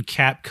when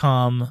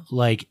Capcom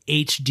like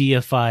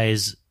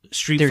HDifies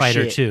Street Their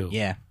Fighter shit. 2.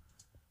 Yeah.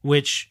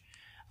 Which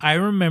I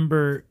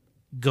remember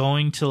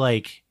going to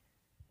like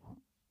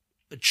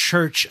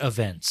church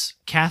events,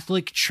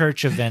 Catholic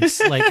church events,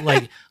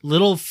 like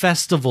little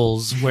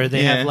festivals where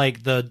they have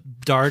like the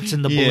darts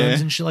and the balloons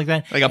and shit like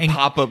that. Like a and,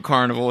 pop-up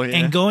carnival. Yeah.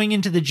 and going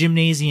into the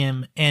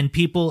gymnasium and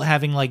people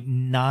having like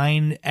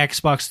 9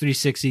 Xbox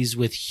 360s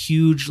with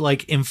huge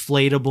like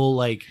inflatable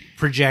like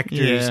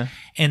projectors, Yeah.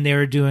 and they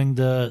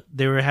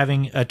were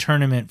having a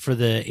tournament for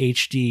the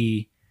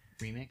HD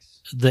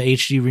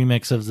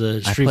remix of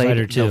the Street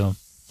Fighter 2. The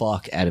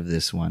fuck out of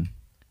this one.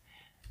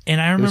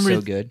 And I was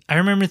remember so good. I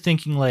remember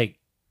thinking like,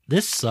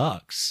 this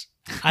sucks.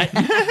 I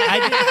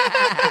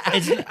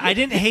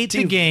didn't hate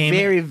the game,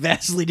 Very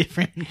vastly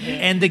different.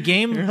 and the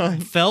game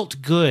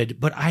felt good,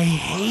 but I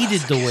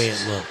hated the way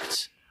it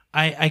looked.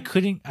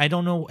 I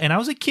don't know, and I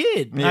was a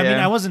kid. I mean,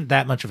 Yeah. I wasn't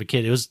that much of a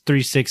kid. It was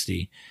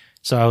 360,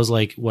 so I was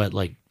like, what,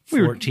 like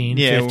 14,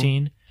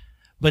 15?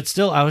 But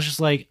still, I was just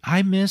like,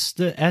 I miss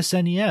the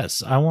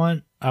SNES. I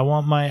want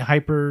my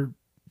Hyper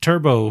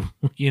Turbo.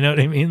 You know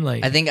what I mean?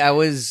 Like, I think I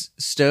was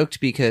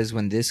stoked because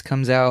when this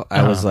comes out,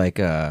 I was like,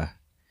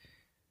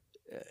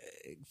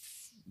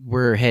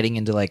 we're heading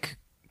into like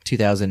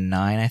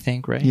 2009, I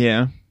think, right?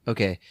 Yeah.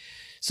 Okay.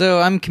 So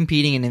I'm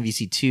competing in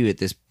MVC2 at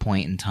this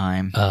point in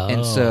time. Oh.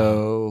 And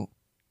so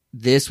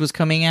this was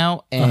coming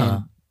out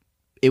and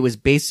it was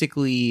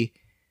basically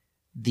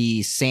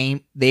the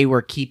same. They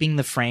were keeping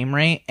the frame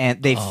rate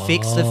and they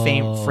fixed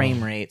the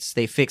frame rates.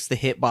 They fixed the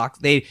hitbox.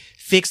 They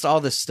fixed all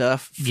the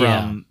stuff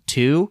from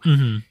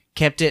 2,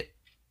 kept it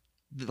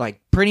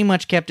like pretty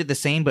much kept it the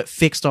same, but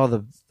fixed all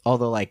the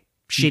like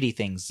shitty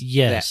things.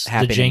 yes,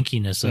 that the happened.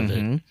 jankiness of it.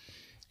 Mhm.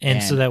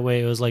 And so that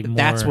way it was like more.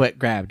 That's what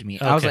grabbed me.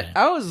 I Okay.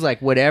 was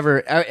like,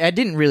 whatever. I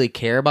didn't really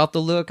care about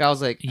the look. I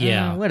was like,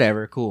 Yeah.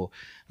 whatever, cool.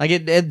 Like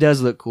it does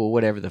look cool,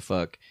 whatever the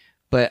fuck.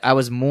 But I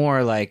was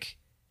more like,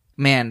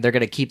 man, they're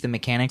gonna keep the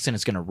mechanics and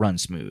it's gonna run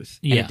smooth.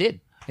 And Yeah. it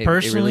did. It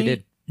Personally, really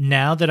did.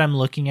 now that I'm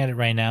looking at it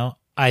right now,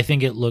 I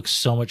think it looks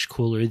so much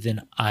cooler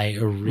than I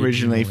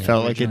originally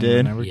felt like it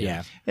did. Remembered?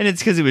 Yeah. And it's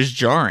because it was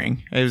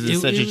jarring. It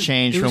was such a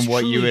change it was from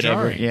what you truly would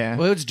ever. jarring. Yeah.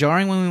 Well, it was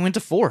jarring when we went to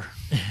 4.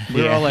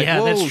 We were all like, Yeah,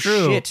 whoa, that's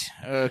true. shit.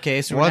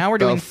 Okay, so What now we're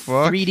the doing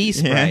fuck? 3D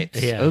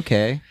sprites. Yeah.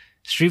 Okay.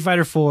 Street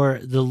Fighter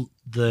 4,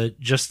 the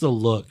just the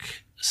look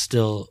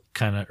still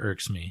kind of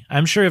irks me.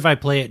 I'm sure if I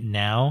play it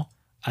now,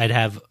 I'd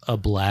have a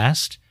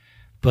blast.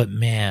 But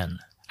man,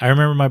 I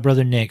remember my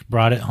brother Nick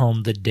brought it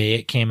home the day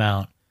it came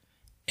out,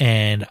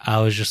 and I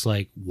was just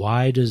like,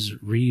 why does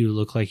Ryu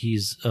look like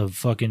he's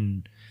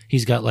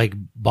got like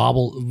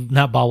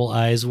not bobble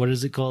eyes, what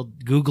is it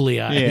called?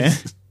 Googly eyes. Yeah.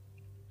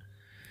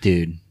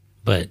 Dude,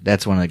 But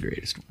that's one of the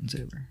greatest ones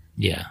ever.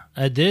 yeah,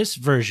 this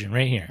version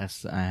right here,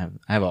 That's I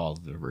have all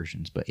of the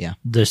versions, but yeah.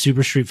 the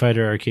Super Street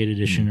Fighter Arcade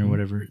Edition or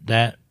whatever,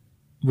 that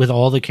with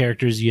all the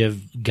characters, you have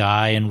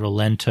Guy and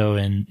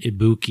Rolento and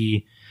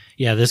Ibuki.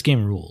 Yeah, this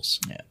game rules.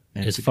 Yeah.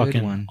 It's a good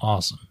fucking one.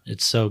 awesome.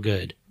 It's so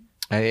good.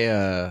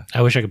 I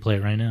wish I could play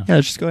it right now. Yeah,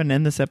 let's just go ahead and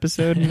end this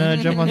episode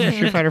and jump on to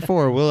Street Fighter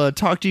 4. We'll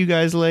talk to you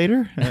guys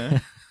later.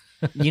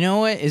 you know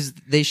what is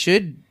they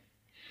should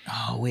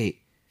Oh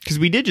wait. Because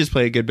we did just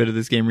play a good bit of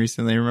this game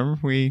recently, remember?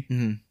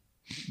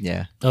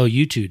 Yeah. Oh,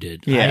 you two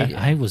did. Yeah.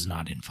 I was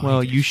not invited.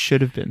 Well, you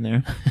should have been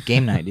there.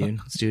 Game night, dude.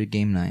 Let's do a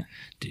game night.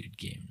 dude,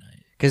 game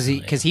night.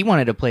 Because he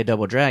wanted to play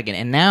Double Dragon,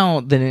 and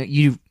now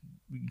you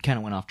kind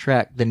of went off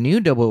track. The new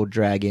Double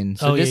Dragon.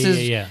 So this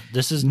is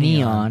This is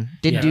Neon.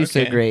 Didn't Yeah. do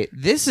so Okay. great.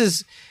 This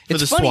is For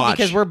it's the funny Swatch.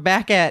 because we're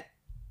back at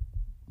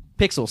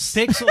Pixels.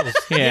 Pixels.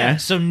 Yeah.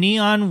 So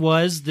Neon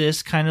was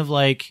this kind of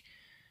like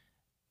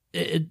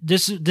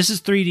this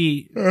is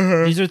 3D.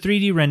 These are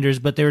 3D renders,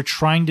 but they were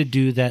trying to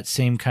do that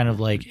same kind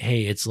of like,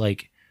 hey, it's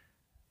like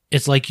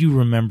you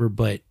remember,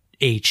 but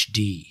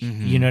HD.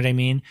 You know what I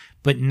mean?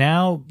 But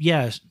now,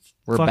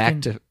 We're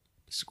back to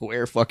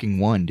square fucking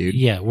one, dude.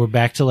 yeah, we're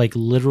back to like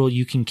literal.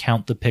 You can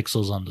count the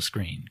pixels on the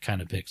screen,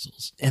 kind of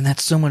pixels. And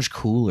that's so much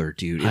cooler,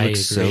 dude. It I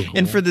looks so agree. cool.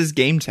 And for this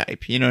game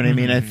type, you know what I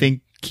mean? I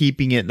think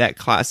keeping it that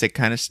classic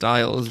kind of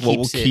style is what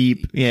we'll Keeps it-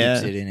 keep. Yeah.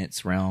 keeps it in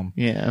its realm.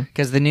 Yeah.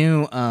 Because the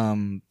new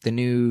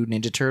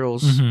Ninja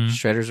Turtles, Mhm.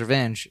 Shredder's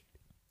Revenge,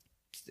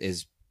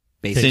 is Same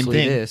basically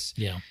thing. this.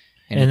 Yeah.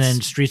 And it's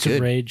then Streets of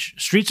good. Rage.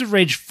 Streets of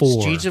Rage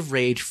 4. Streets of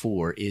Rage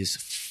 4 is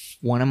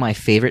one of my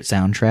favorite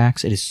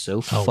soundtracks. It is so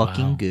Oh,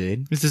 fucking wow.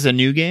 good. Is this a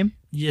new game?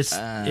 Yes,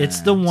 it's it's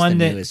the the one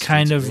that newest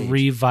kind Streets of of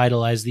Rage.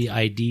 revitalized the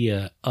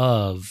idea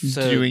of.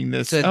 Doing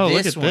this. So Oh,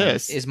 look this at one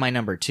this. is my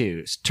number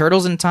 2.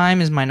 Turtles in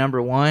Time is my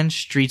number 1.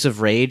 Streets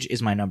of Rage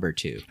is my number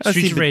 2. Oh,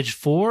 Streets see, of Rage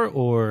 4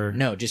 or.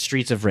 No, just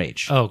Streets of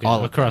Rage. Oh, okay. All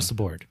of Across them.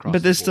 the board. Across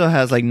But the this board. still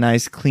has like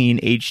nice, clean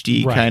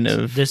HD Right. kind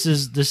of. This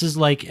is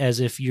like as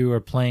if you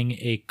were playing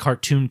a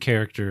cartoon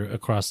character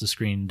across the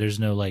screen. There's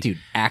no like Dude,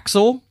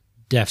 Axel?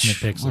 definite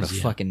pixels. What a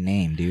yeah. fucking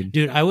name, dude.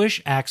 Dude, I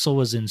wish Axel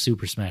was in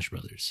Super Smash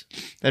Brothers.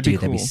 That'd be Dude,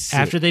 cool. that'd be sick.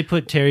 After they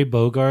put Terry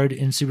Bogard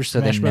in Super So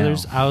Smash then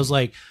Brothers, no. I was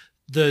like,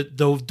 the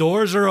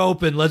doors are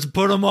open. Let's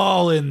put them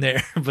all in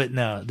there. But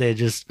no, they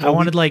just. I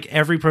wanted like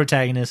every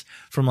protagonist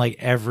from like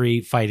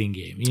every fighting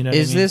game. You know, what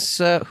Is I mean?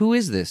 this who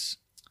is this?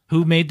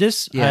 Who made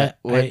this? Yeah.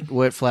 I-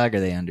 What flag are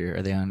they under?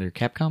 Are they under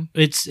Capcom?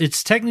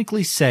 it's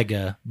technically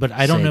Sega, but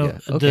I don't know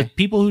Sega, the okay.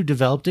 people who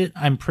developed it.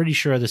 I'm pretty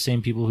sure are the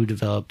same people who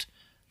developed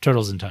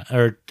Turtles in Time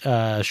or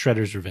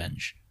Shredder's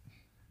Revenge.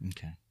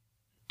 Okay.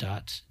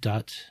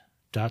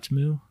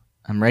 Moo.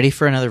 I'm ready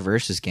for another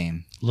Versus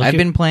game. Look I've at-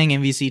 been playing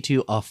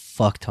MVC2 a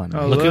fuck ton.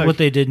 Oh, Look at look. what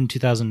they did in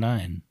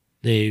 2009.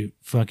 They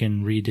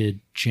fucking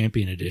redid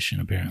Champion Edition,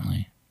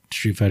 apparently.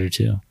 Street Fighter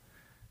 2.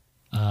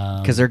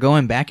 Because they're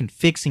going back and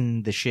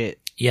fixing the shit.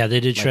 Yeah, they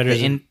did Like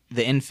Shredder's.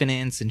 the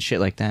Infinites and shit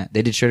like that.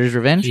 They did Shredder's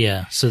Revenge?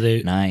 Yeah, so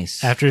they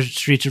Nice. after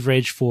Streets of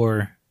Rage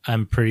 4,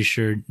 I'm pretty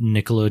sure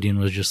Nickelodeon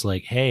was just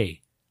like,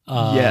 "Hey,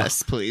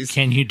 yes, please.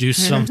 can you do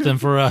something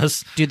for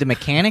us?" Dude, the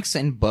mechanics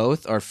in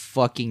both are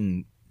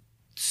fucking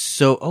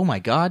so... Oh my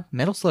god.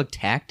 Metal Slug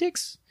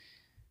Tactics?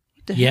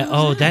 What the Yeah.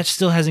 hell is Oh, that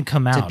still hasn't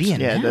come out. be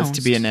Yeah, that's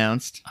to be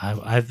announced.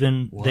 I've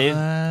been they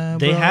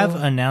bro? have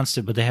announced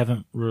it, but they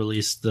haven't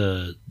released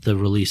the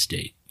release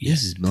date yet.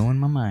 This is blowing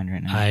my mind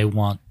right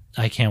now.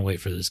 I can't wait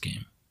for this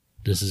game.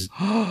 This is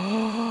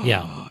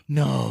yeah.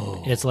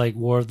 No. It's like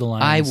War of the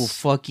Lions. I will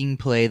fucking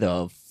play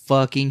the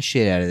fucking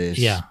shit out of this.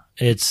 Yeah,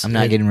 it's I'm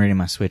not getting rid of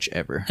my Switch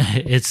ever.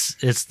 It's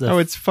the Oh,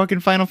 it's fucking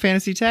Final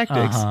Fantasy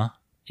Tactics.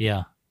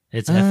 Yeah,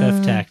 it's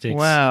FF Tactics.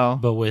 wow.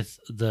 but with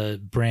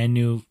the brand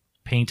new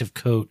paint of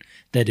coat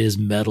that is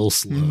Metal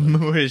Slug.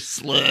 More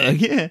slug.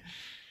 Yeah.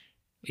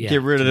 Yeah,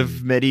 Get rid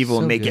of medieval So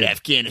and make good. it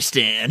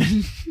Afghanistan.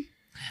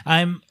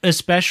 I'm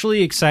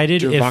especially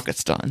excited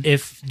Uzbekistan.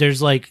 if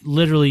there's like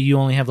literally you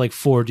only have like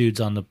 4 dudes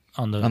on the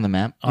On the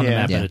map? the Yeah.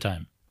 map Yeah. at a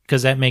time,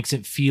 because that makes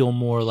it feel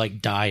more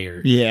like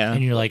dire. Yeah.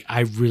 and you're like,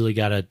 I really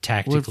gotta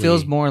tactically. Well, it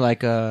feels more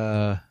like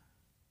a...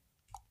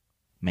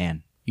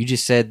 Man, you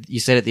said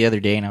it the other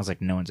day, and I was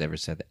like, no one's ever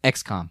said that.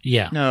 XCOM.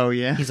 Yeah, No,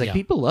 yeah. He's like, Yeah.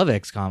 people love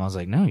XCOM. I was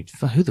like, no,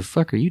 who the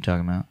fuck are you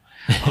talking about?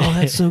 Oh,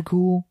 that's so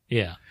cool.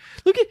 yeah.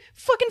 Look at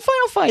fucking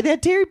Final Fight.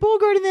 That Terry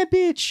Bogard in that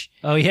bitch.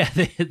 Oh yeah,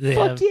 they Fuck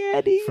have yeah,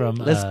 dude. from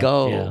Let's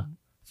go. Yeah,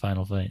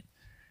 Final Fight.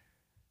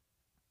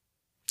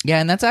 Yeah,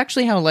 and that's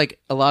actually how like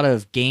a lot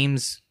of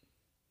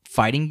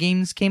fighting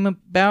games came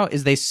about.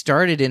 Is they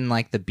started in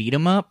like the beat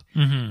 'em up,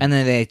 Mhm. and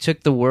then they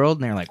took the world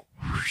and they're like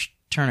whoosh,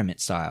 tournament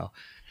style,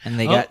 and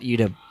they Oh. got you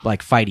to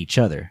like fight each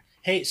other.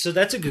 Hey, so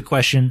that's a good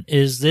question.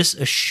 Is this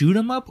a shoot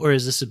 'em up or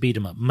is this a beat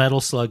 'em up?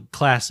 Metal Slug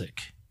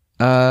Classic.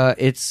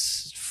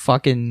 It's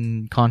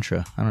fucking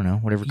Contra. I don't know,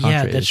 whatever Contra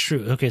Yeah, is. that's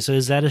true. Okay, so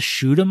is that a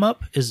shoot 'em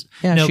up?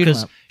 Yeah, no, shoot 'em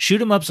because up.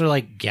 shoot 'em ups are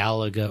like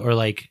Galaga or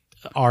like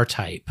R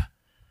Type,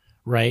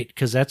 right?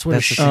 Because that's what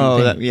That's a the shoot. same Oh,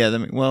 thing. that, yeah.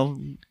 That, well,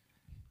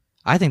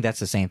 I think that's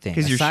the same thing.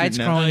 'Cause A you're shooting at-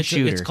 side-scrolling It's,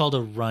 shooter. it's called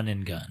a run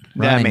and gun.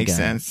 Run that and makes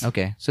gun. sense.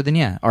 Okay, so then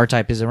yeah,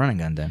 R-Type is a run and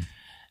gun then.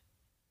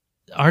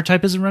 R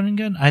Type is a run and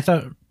gun. I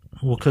thought,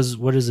 well, because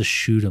what is a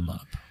shoot 'em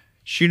up?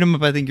 Shoot 'em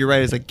up, I think you're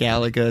right, is like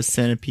Galaga,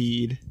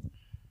 Centipede,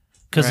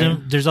 Because Right.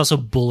 then there's also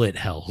bullet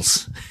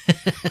hells.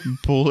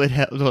 Bullet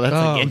Hell. Oh, that's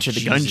Oh, like Enter the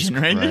Jesus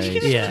Gungeon, right?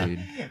 Christ, Yeah.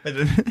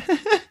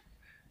 dude.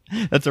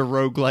 That's a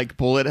roguelike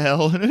Bullet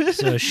Hell.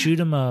 So shoot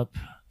 'em up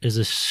is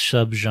a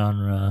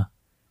subgenre.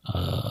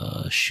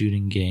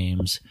 Shooting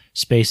games,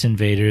 Space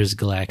Invaders,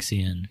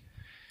 Galaxian.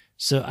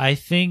 So I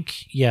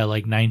think, yeah,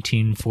 like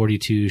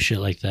 1942 shit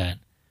like that.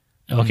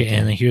 Okay,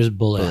 and then here's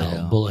Bullet Bullet Hell.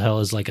 Hell. Bullet Hell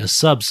is like a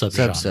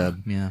sub-genre.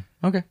 Sub, yeah.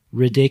 Okay.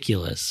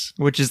 Ridiculous.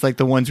 Which is like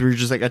the ones where you're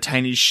just like a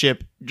tiny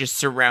ship just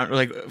surround,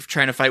 like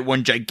trying to fight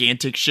one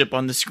gigantic ship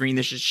on the screen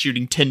that's just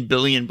shooting 10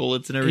 billion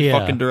bullets in every Yeah.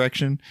 fucking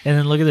direction. And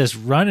then look at this.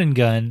 Run and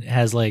Gun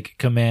has like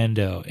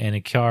Commando and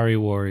Ikari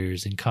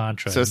Warriors and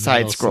Contra. So and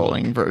side Metal Slug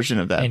scrolling version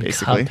of that, and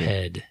basically.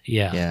 Cuphead.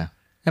 Yeah. Yeah.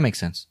 That makes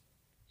sense.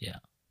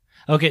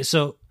 Okay,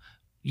 so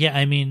yeah,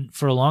 I mean,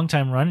 for a long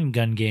time, run and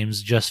gun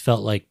games just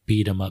felt like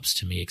beat 'em ups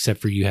to me,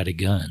 except for you had a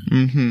gun.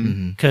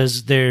 Mm-hmm.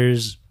 Because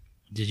there's,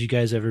 did you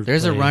guys ever?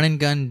 There's a play- run and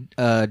gun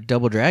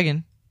Double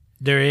Dragon.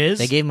 There is.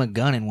 They gave him a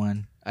gun in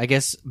one. I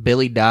guess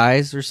Billy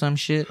dies or some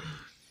shit.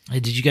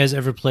 Did you guys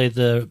ever play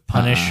the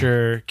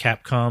Punisher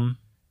Capcom?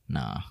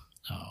 Nah.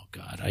 Oh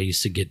God, I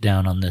used to get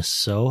down on this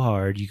so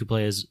hard. You could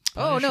play as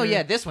Oh no,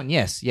 yeah, this one,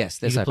 yes,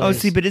 this You I can Oh, played.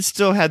 see, but it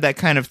still had that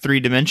kind of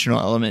 3-dimensional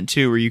element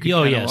too, where you could.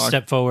 Oh kinda yeah, walk-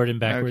 step forward and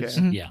backwards.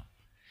 Okay. Yeah,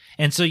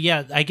 and so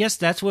yeah, I guess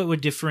that's what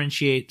would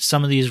differentiate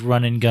some of these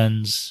run and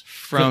guns.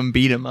 from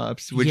beat 'em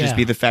ups would just Yeah.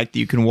 be the fact that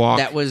you can walk.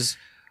 That was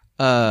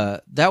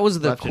the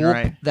Left and cool.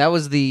 right. That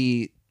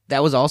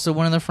was also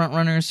one of the front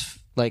runners.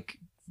 Like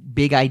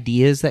big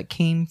ideas that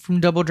came from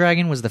Double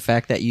Dragon was the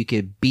fact that you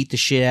could beat the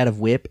shit out of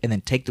Whip and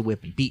then take the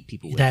whip and beat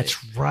people with That's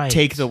it. right.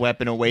 Take the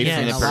weapon away Yeah,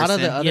 from And the a person. lot of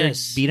the other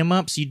Yes. beat 'em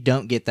ups, you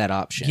don't get that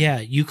option. Yeah,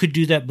 you could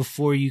do that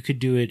before you could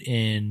do it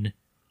in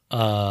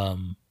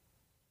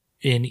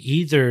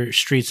either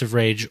Streets of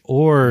Rage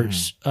or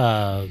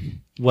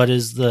what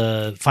is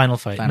the Final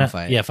Fight? Final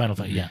Fight. Yeah, Final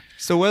Fight. Yeah.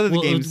 So whether the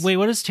Well, games, wait,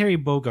 what is Terry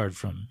Bogard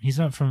from? He's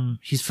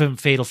from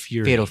Fatal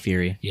Fury. Fatal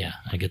Fury. Yeah,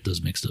 I get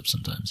those mixed up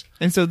sometimes.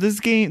 and so these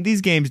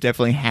games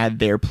definitely had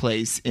their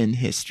place in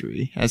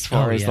history as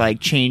far Oh, as yeah. like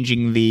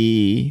changing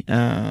the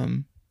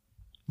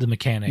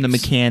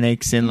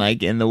mechanics and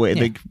like in the way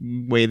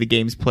the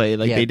games play.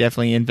 Like Yeah. they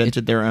definitely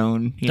invented their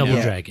own. You Double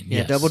know? Dragon. Yeah,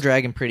 Yes. Double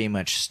Dragon pretty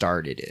much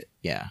started it.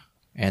 Yeah,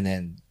 and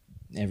then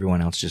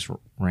everyone else just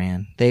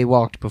ran. They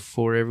walked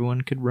before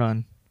everyone could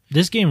run.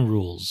 This game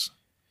rules.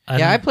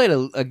 I played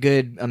a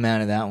good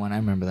amount of that one. I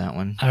remember that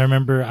one. I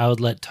remember I would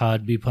let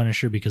Todd be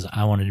Punisher because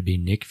I wanted to be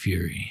Nick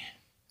Fury.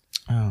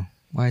 Oh,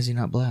 why is he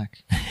not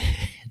black?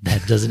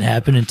 That doesn't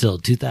happen until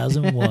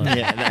 2001.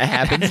 Yeah, that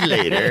happens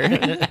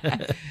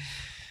later.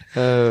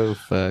 Oh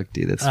fuck,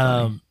 dude, that's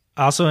funny.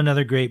 Also,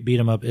 another great beat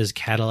 'em up is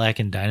Cadillac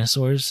and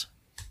Dinosaurs.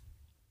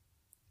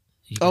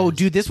 You Oh, guys-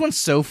 dude, this one's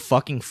so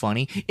fucking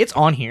funny. It's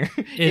on here.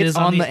 It it's is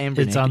on the Embernick.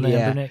 It's on the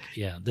yeah. Embernick.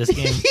 Yeah, this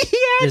game.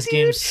 Yeah, This dude.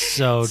 game's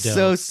so dope.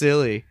 So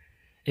silly.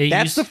 It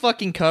That's used- the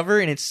fucking cover,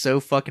 and it's so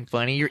fucking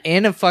funny. You're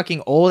in a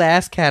fucking old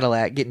ass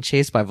Cadillac getting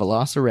chased by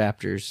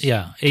velociraptors.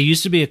 Yeah, it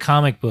used to be a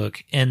comic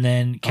book, and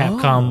then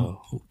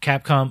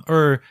Capcom,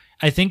 or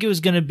I think it was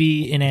going to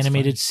be an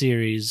animated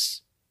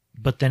series,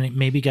 but then it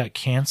maybe got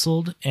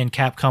canceled, and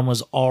Capcom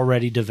was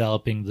already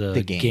developing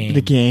the game. game.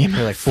 The game.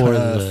 They're like, For for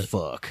the- the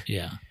fuck.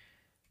 Yeah.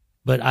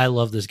 But I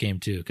love this game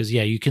too, because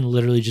yeah, you can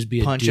literally just be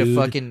a Punch dude a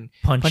fucking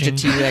punching.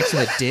 punch a T-Rex in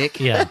the dick.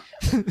 Yeah,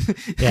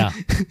 yeah,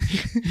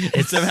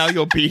 And somehow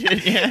you'll beat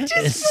it. Yeah.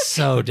 it's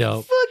so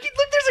dope. Fucking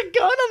look, there's a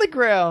gun on the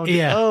ground.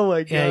 Yeah. Oh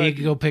my god. Yeah, you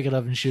can go pick it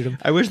up and shoot him.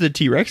 I wish the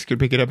T-Rex could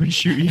pick it up and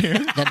shoot you.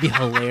 That'd be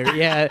hilarious.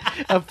 Yeah,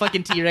 a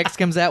fucking T-Rex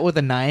comes out with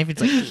a knife.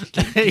 It's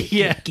like,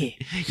 Yeah,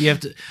 you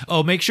have to.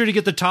 Oh, make sure to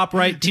get the top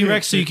right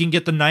T-Rex so you can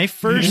get the knife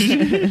first,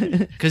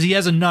 because he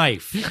has a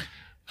knife.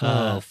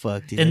 oh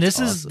fuck, dude. And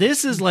that's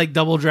this is like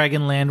Double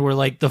Dragon Land, where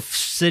like the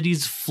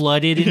city's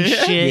flooded and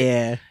awesome.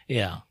 shit.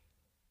 Yeah.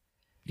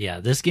 Yeah.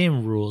 This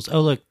game rules.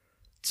 Oh look,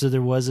 so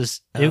there was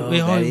this. It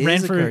that is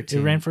ran a for. It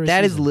cartoon. ran for. A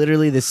That is season.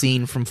 literally the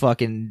scene from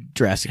fucking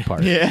Jurassic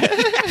Park. Yeah.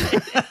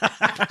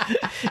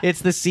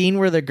 It's the scene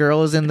where the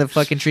girl is in the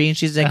fucking tree and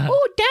she's like,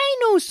 "Oh,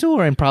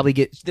 dinosaur," and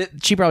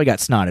she probably got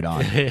snotted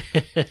on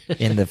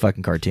in the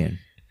fucking cartoon.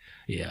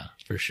 Yeah,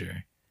 for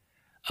sure.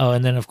 Oh,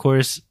 and then of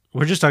course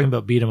we're just talking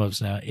about beat 'em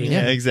ups now.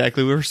 Yeah,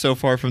 exactly. We were so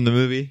far from the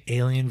movie.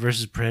 Alien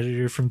versus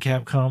Predator from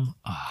Capcom.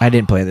 Oh, I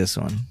didn't play this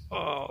one.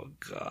 oh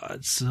god,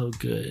 so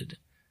good.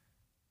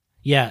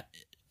 Yeah,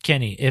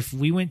 Kenny, if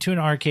we went to an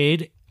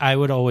arcade, I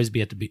would always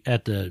be at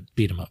the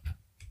beat 'em up.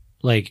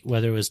 Like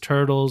whether it was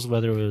Turtles,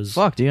 whether it was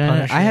Fuck, dude.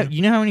 Punisher. I have.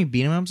 You know how many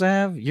beat 'em ups I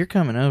have? You're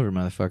coming over,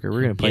 motherfucker.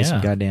 We're gonna play some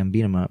Yeah. goddamn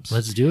beat 'em ups.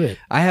 Let's do it.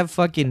 I have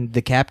fucking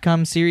the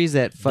Capcom series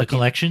that The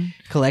fucking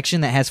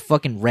collection, that has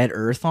fucking Red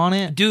Earth on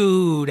it.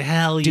 dude.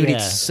 Hell Dude, yeah,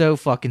 it's so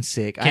fucking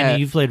sick.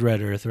 Kenny, you've played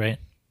Red Earth, right?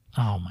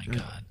 Oh my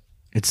god,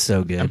 it's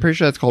so good. I'm pretty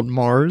sure that's called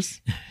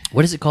Mars.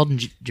 What is it called in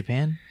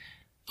Japan?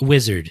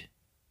 Wizard.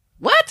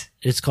 What?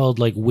 It's called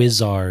like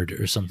Wizard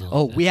or something. Like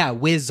Oh that. yeah,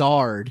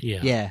 Wizard.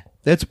 Yeah. Yeah.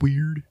 That's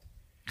weird.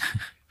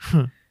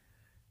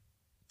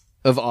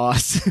 Of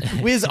Oz.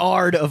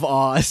 Wizard of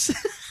Oz. Dude,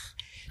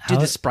 How-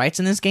 the sprites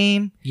in this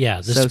game, Yeah,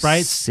 the so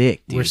sprites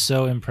sick, dude. were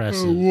so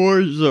impressive.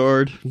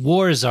 Warzard.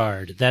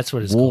 Warzard, that's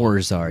what it's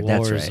Warzard, called.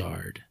 that's right.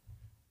 Warzard.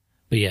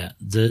 But yeah,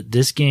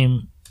 this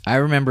game. I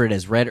remember it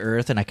as Red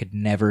Earth, and I could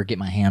never get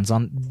my hands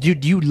on.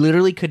 Dude, you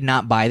literally could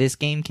not buy this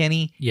game,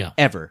 Kenny. Yeah,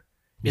 Ever.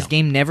 This Yeah.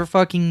 game never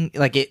fucking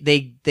like it.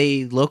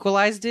 They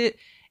localized it,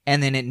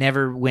 and then it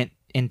never went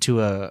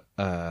into a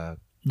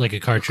like a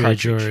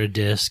cartridge or a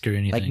disc or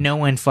anything. like no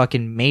one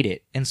fucking made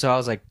it. And so I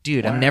was like,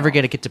 dude, I'm never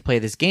gonna get to play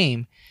this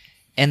game.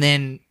 And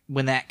then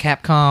when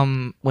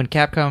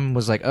Capcom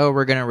was like, oh,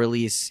 we're gonna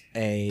release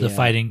the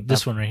fighting.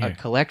 This one right a here.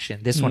 collection,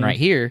 this one right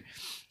here,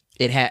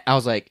 it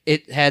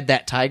had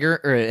that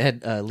tiger, or it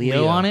had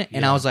Leo on it,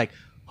 and I was like,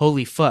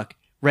 holy fuck,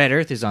 Red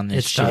Earth is on this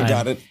It's shit.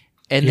 time. it.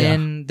 And Yeah.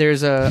 then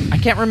there's I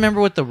can't remember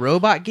what the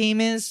robot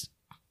game is.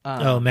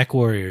 Oh, Mech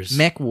Warriors.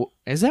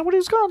 Is that what it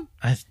was called?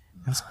 I-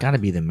 That's got to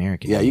be the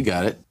American. Yeah, you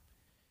got it.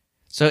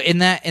 So in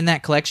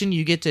that collection,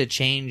 you get to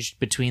change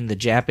between the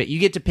You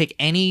get to pick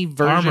any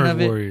version Armored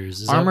of it.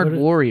 Warriors. Is that Armored what it-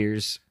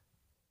 Warriors.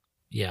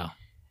 Yeah.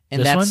 And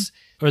this that's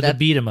one or that- the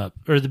beat 'em up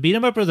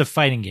or the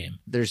fighting game?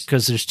 there's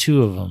Because there's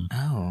two of them.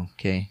 oh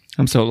okay.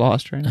 I'm so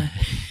lost right now.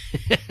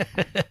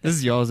 This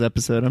is y'all's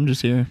episode. I'm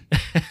just here.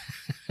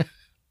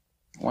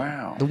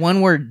 Wow. The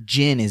one where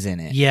Jin is in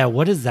it. Yeah,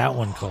 what is that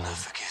one called?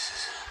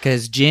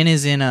 Because Jin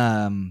is in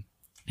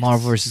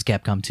Marvel vs.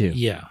 Capcom 2.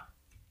 Yeah,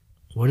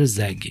 what is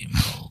that game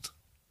called?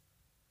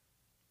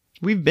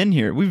 We've been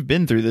here. We've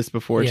been through this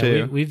before Yeah,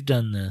 too. we've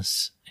done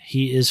this.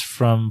 He is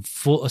from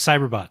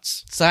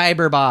Cyberbots.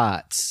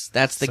 Cyberbots.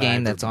 That's the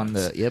game that's on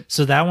the yep.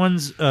 So that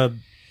one's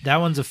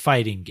a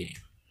fighting game.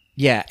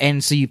 Yeah,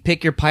 and so you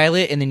pick your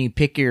pilot and then you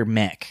pick your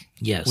mech.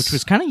 Yes, Which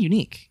was kind of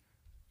unique.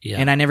 yeah,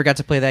 And I never got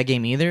to play that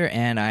game either,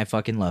 and I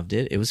fucking loved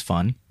it. It was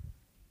fun.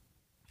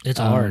 it's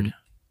hard.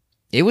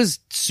 It was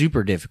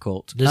super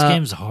difficult. This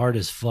game's hard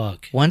as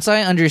fuck. Once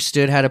I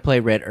understood how to play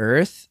Red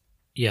Earth,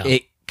 Yeah,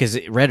 because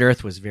Red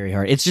Earth was very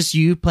hard. It's just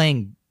you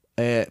playing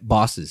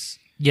bosses.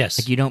 yes,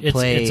 like you don't it's,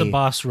 play- It's a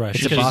boss rush.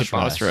 It's a Because-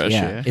 boss rush,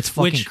 yeah. It's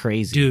fucking Which,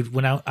 crazy. dude.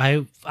 When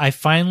I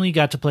finally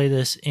got to play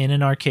this in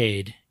an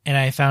arcade, and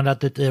I found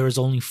out that there was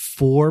only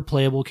 4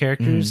 playable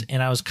characters,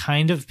 and I was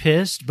kind of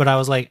pissed, but I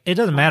was like, it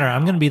doesn't matter.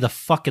 I'm gonna be the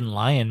fucking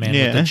lion man with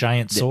Yeah. the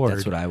giant sword.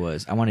 That's what I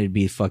was. I wanted to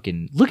be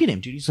fucking. Look at him,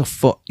 dude. He's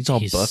he's all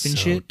He's buff and so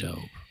shit. dope.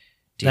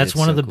 Dude, That's it's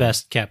one so of the cool.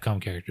 best Capcom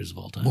characters of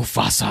all time.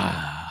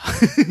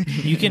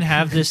 Mufasa. You can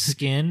have this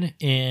skin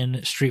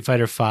in Street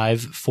Fighter V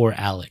for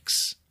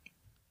Alex.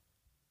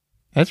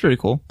 That's pretty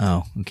cool.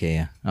 Oh, okay,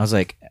 yeah. I was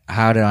like,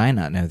 how did I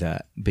not know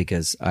that?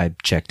 Because I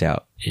checked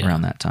out Yeah.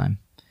 around that time.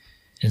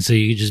 And so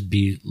you could just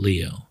be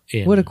Leo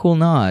in What a cool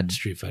nod.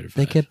 Street Fighter V.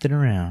 They kept it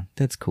around.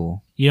 That's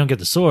cool. You don't get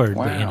the sword,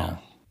 but you Wow. know,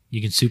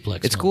 you can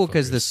suplex. It's cool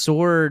because the motherfuckers.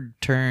 sword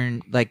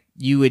turned, like,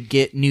 you would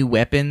get new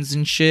weapons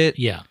and shit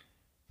yeah,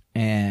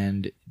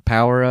 and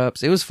power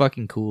ups. It was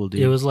fucking cool,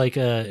 dude. it was like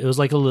a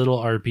little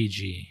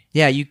RPG.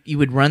 Yeah, you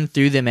would run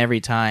through them every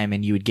time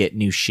and you would get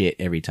new shit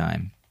every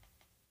time.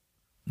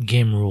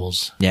 Game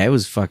rules, Yeah, it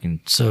was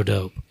fucking, so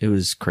dope. it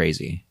was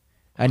crazy.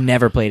 I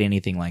never played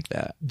anything like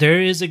that. There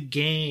is a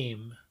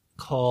game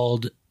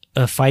called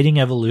Fighting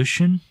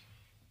Evolution.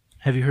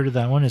 Have you heard of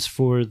that one? It's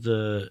for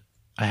the.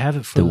 I have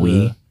it for The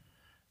Wii?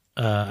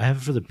 I have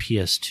it for the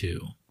PS2.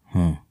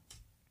 Huh.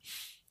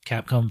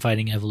 Capcom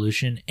Fighting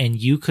Evolution, and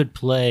you could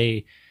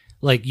play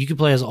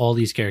as all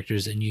these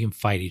characters, and you can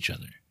fight each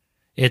other.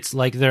 It's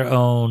like their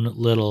own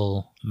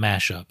little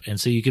mashup,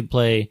 and so you could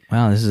play.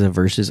 Wow, this is a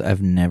versus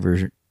I've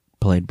never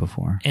played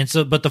before. And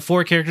so, but the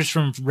 4 characters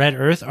from Red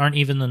Earth aren't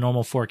even the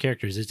normal 4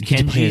 characters. It's get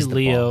to play Kenji, as the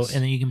Leo, boss.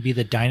 and then you can be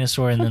the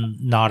dinosaur, and then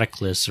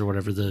Nauticus or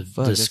whatever the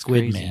that's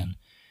Squid crazy. Man.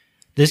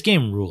 This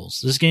game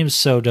rules. This game is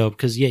so dope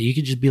because you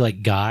could just be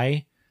like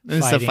Guy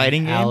It's a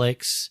fighting game?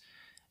 Alex,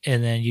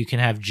 and then you can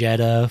have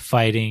Jeddah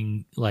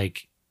fighting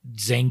like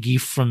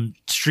Zangief from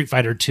Street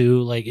Fighter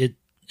 2. Like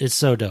it's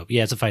so dope.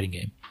 Yeah, it's a fighting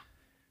game,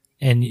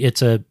 and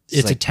it's a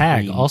like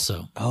tag pre-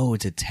 also. Oh,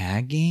 it's a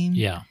tag game?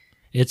 Yeah,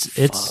 it's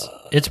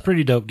a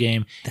pretty dope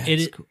game.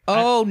 That's cool.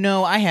 Oh,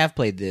 no, I have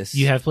played this.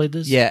 You have played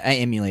this? Yeah, I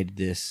emulated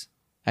this.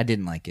 I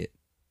didn't like it.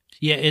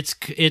 Yeah, it's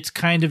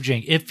kind of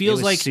jank. It feels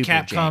was like super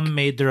Capcom jank.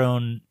 made their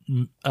own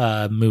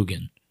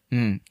Mugen.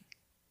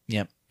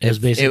 Yep. It was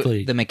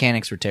basically the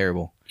mechanics were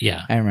terrible.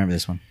 yeah, I remember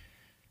this one.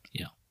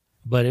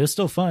 but it was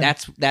still fun.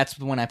 That's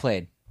the one I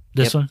played.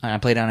 This Yep, one? I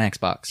played on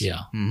Xbox. Yeah.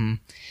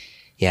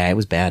 Yeah, it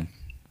was bad.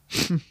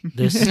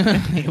 This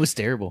It was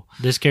terrible.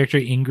 this character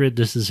Ingrid,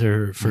 this is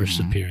her Mm-hmm. first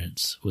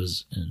appearance.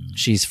 Was in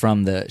She's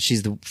from the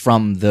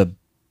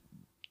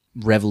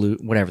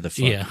Revolut, whatever the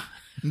fuck. yeah.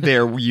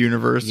 Their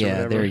universe. or Yeah,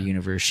 whatever. their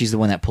universe. She's the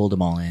one that pulled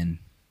them all in.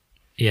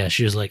 Yeah,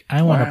 she was like,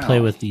 I want to play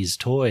with these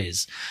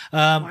toys.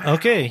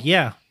 Okay,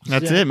 yeah.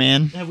 That's it,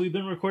 man. Have we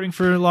been recording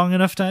for long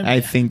enough time?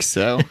 I think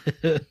so.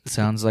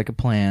 Sounds like a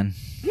plan.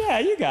 Yeah,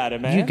 you got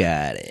it, man. You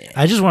got it.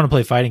 I just want to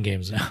play fighting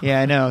games now.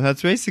 Yeah, I know.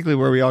 That's basically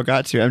where we all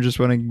got to. I just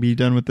want to be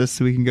done with this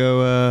so we can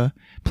go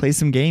play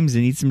some games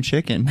and eat some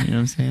chicken. You know what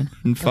I'm saying?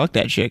 And fuck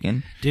that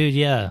chicken. Dude,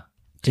 yeah.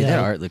 Dude, Yeah, that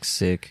art looks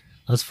sick.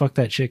 let's fuck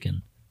that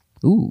chicken.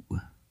 Ooh. All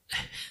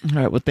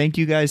right. Well, thank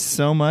you guys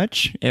so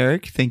much.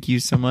 Eric, thank you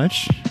so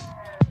much.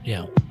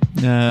 Yeah.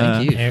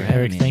 Thank you. for having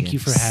Eric, me thank again. you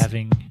for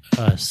having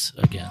us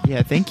again.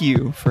 Yeah, thank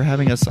you for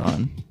having us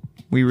on.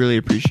 We really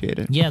appreciate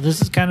it. Yeah,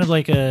 this is kind of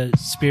like a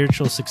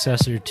spiritual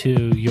successor to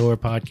your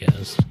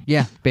podcast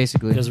Yeah,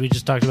 basically. because we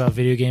just talked about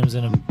video games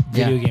and a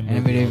video game and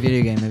a movie.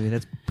 video game movie.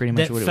 That's pretty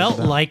much that what it felt was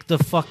about. like the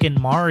fucking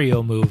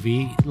Mario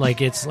movie.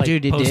 Like it's like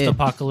Dude, it did.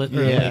 post-apocalyptic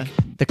or Yeah.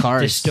 like the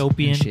cars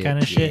dystopian and kind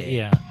of shit.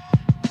 Yeah.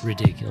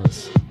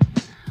 Ridiculous.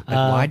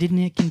 Like, why didn't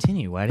it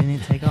continue? Why didn't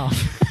it take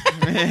off?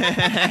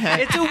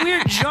 It's a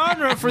weird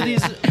genre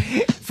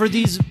for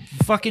these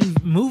fucking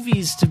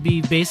movies to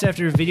be based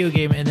after a video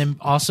game and then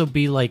also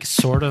be like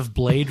sort of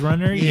Blade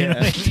Runner. You know what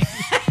I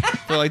mean?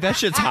 They're like, that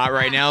shit's hot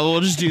right now.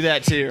 We'll just do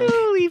that too.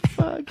 Holy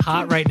fuck.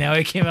 Hot right now.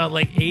 It came out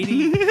like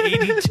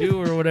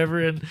 82 or whatever,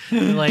 and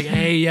they're like,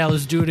 hey, yeah,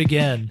 let's do it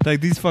again. Like,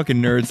 these fucking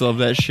nerds love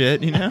that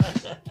shit, you know?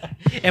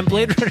 And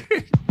Blade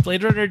Runner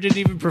Blade Runner didn't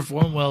even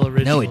perform well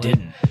originally. No, it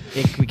didn't.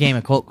 It became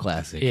a cult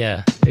classic.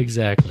 Yeah,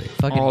 exactly.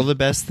 Fucking All the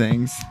best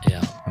things.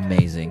 Yeah.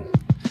 amazing.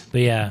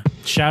 But yeah,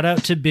 shout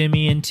out to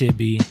Bimmy and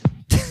Tibby.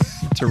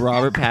 To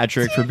Robert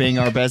Patrick for being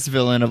our best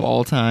villain of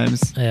all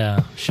times.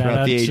 Yeah. Shout Throughout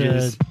out the to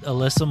ages.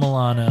 Alyssa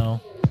Milano.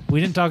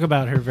 We didn't talk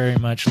about her very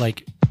much,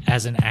 like,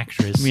 as an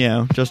actress.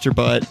 Yeah, just her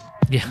butt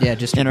Yeah,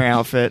 just and her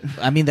outfit.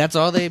 I mean, that's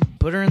all they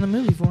put her in the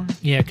movie for.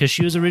 Yeah, because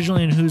she was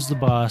originally in Who's the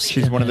Boss.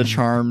 She's and one of the then-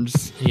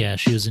 charms. Yeah,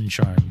 she was in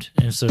Charmed,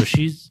 and so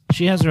she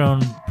has her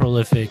own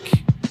prolific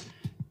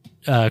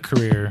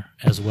career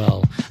as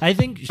well. I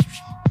think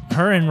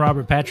her and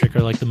Robert Patrick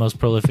are like the most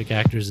prolific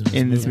actors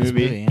in this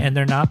movie, yeah. and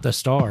they're not the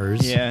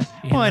stars. Yeah.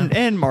 you Well, know?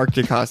 and Mark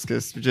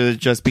Dacascos,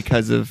 just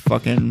because of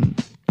fucking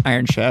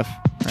Iron Chef.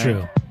 right?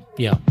 True.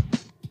 Yeah.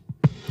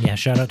 Yeah,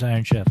 shout out to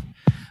Iron Chef.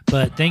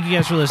 But thank you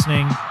guys for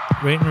listening.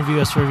 Rate and review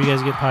us wherever you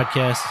guys get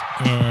podcasts,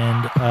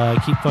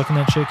 and keep fucking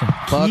that chicken.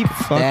 Fuck Keep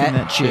fucking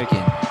that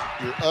chicken.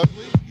 You're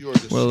ugly. You're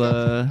destructive. We'll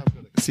I'm gonna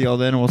see y'all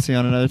then, and we'll see you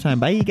on another time.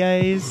 Bye,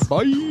 guys.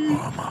 Bye.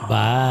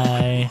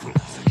 Bye.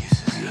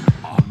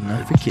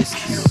 For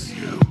kisses.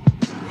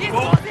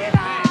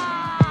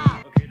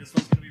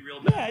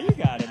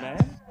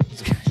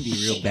 It's gonna be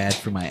real bad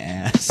for my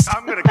ass.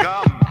 I'm gonna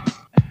come.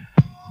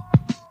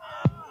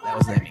 That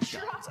was that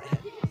McDonald's I had.